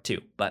should work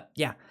too. But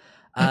yeah,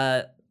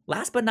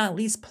 last but not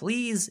least,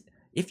 please,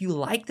 if you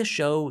like the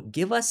show,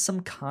 give us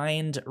some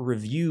kind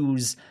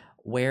reviews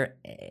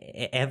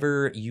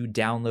wherever you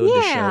download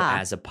the show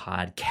as a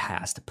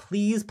podcast.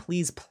 Please,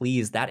 please,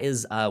 please. That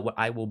is what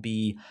I will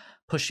be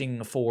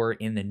pushing for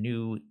in the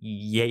new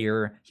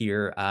year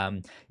here.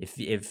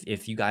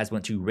 If you guys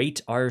want to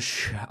rate our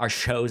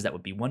shows, that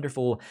would be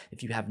wonderful.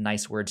 If you have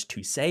nice words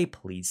to say,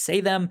 please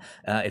say them.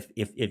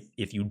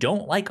 If you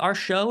don't like our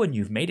show and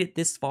you've made it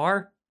this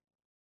far,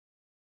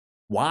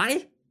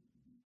 why?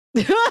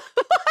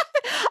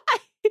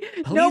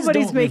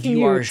 Nobody's making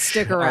you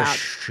stick around.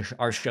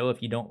 Our show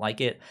if you don't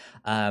like it.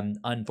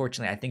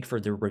 Unfortunately, I think for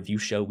the review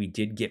show, we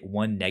did get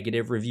one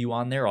negative review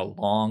on there a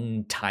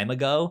long time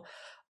ago.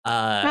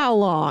 How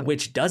long?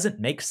 Which doesn't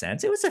make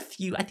sense. It was I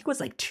think it was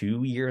like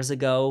 2 years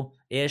ago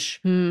ish,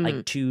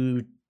 like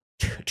two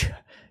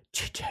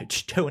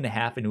and a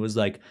half, and it was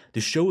like, the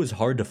show is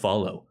hard to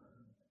follow.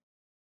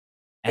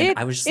 And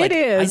I was just like,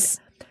 it is.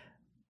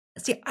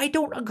 I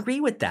don't agree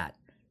with that,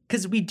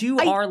 because we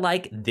are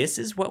like, this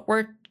is what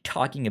we're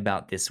talking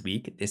about this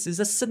week. This is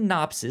a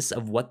synopsis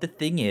of what the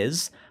thing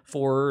is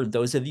for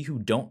those of you who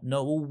don't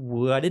know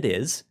what it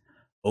is.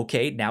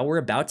 Okay, now we're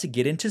about to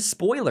get into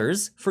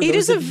spoilers for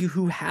those of you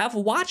who have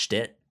watched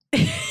it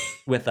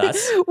with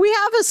us. We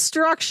have a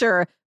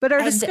structure, but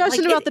our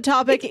discussion about the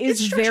topic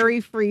is very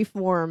free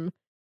form.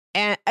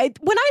 And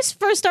when I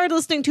first started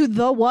listening to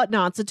The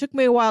Whatnots, it took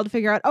me a while to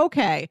figure out,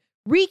 okay,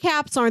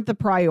 recaps aren't the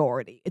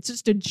priority. It's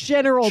just a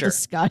general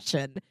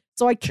discussion.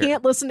 So I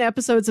can't listen to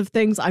episodes of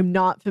things I'm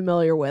not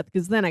familiar with,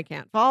 because then I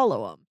can't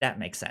follow them. That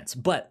makes sense.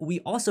 But we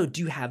also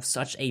do have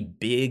such a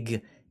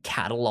big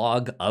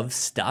catalog of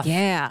stuff.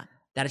 Yeah.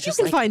 That it's just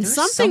you can find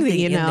something that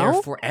you know in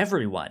there for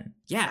everyone.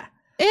 Yeah.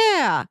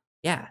 Yeah.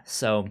 Yeah.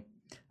 So,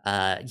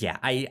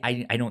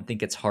 I don't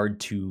think it's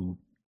hard to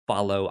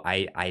follow.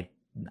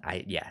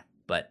 Yeah,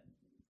 but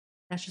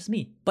that's just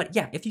me. But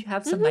yeah, if you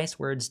have some nice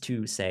words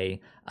to say,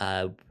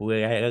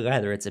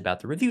 whether it's about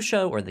the review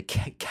show or the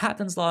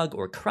Captain's Log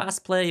or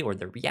Crossplay or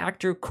the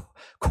Reactor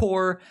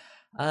Core,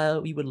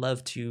 we would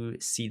love to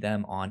see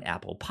them on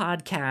Apple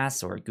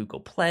Podcasts or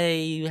Google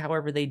Play,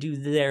 however they do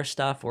their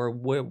stuff, or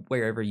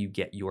wherever you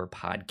get your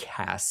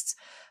podcasts,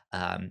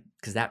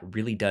 because that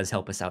really does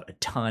help us out a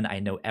ton. I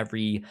know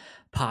every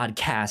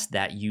podcast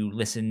that you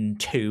listen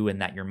to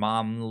and that your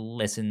mom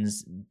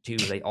listens to,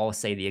 they all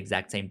say the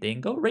exact same thing.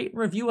 Go rate and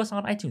review us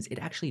on iTunes. It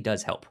actually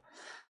does help.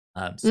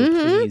 So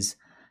please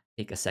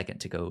take a second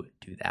to go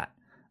do that.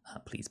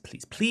 Please,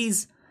 please,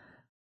 please.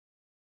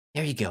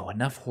 There you go.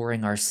 Enough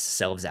whoring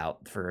ourselves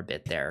out for a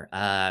bit there.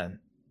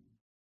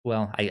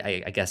 Well,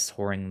 I guess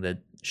whoring the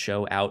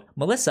show out.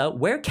 Melissa,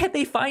 where can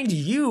they find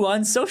you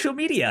on social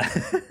media?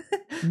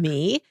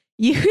 Me?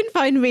 You can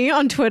find me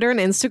on Twitter and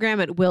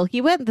Instagram at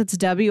Wilkywit. That's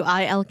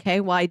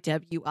WILKYWIT.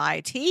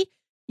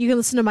 You can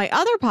listen to my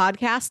other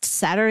podcast,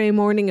 Saturday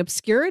Morning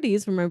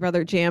Obscurities, where my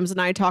brother Jams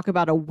and I talk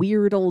about a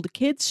weird old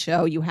kids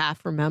show you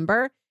half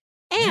remember.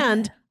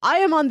 And I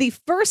am on the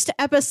first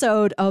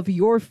episode of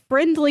Your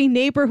Friendly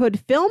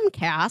Neighborhood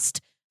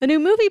Filmcast, a new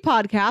movie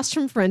podcast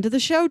from friend of the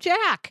show,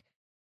 Jack.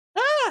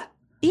 Ah!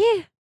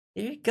 Yeah.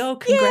 There you go.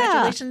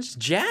 Congratulations,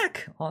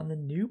 Jack, on the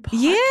new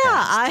podcast.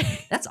 Yeah.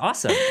 That's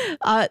awesome.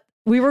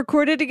 We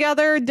recorded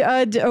together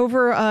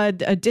over a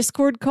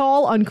Discord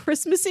call on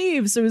Christmas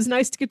Eve, so it was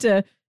nice to get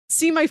to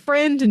see my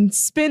friend and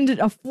spend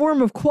a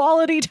form of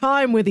quality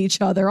time with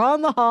each other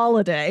on the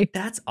holiday.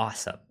 That's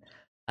awesome.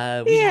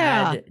 We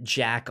had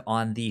Jack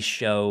on the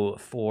show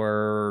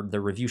for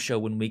the review show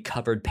when we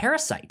covered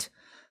Parasite.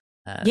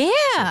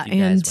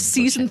 And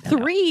season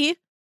 3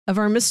 of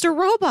our Mr.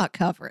 Robot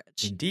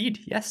coverage. Indeed,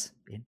 yes,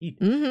 indeed.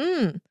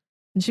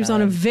 And she was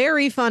on a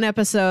very fun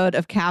episode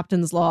of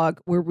Captain's Log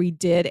where we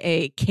did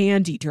a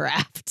candy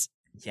draft.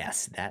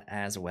 Yes, that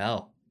as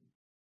well.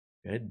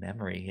 Good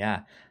memory,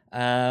 yeah.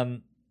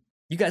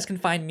 You guys can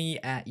find me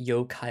at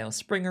Yo Kyle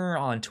Springer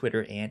on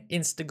Twitter and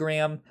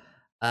Instagram.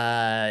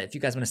 If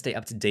you guys want to stay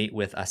up to date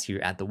with us here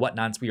at The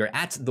Whatnots, we are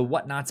at The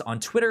Whatnots on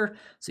Twitter.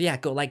 So yeah,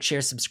 go like, share,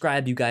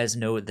 subscribe. You guys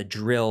know the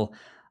drill.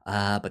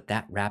 But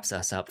that wraps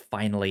us up.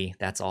 Finally,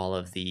 that's all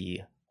of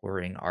the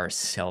whoring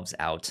ourselves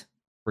out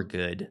for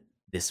good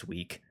this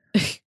week.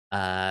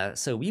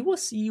 So we will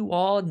see you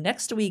all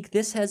next week.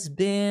 This has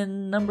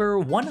been number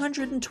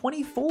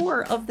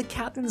 124 of the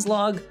Captain's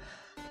Log.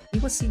 We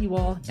will see you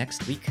all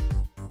next week.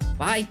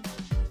 Bye.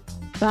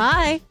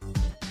 Bye.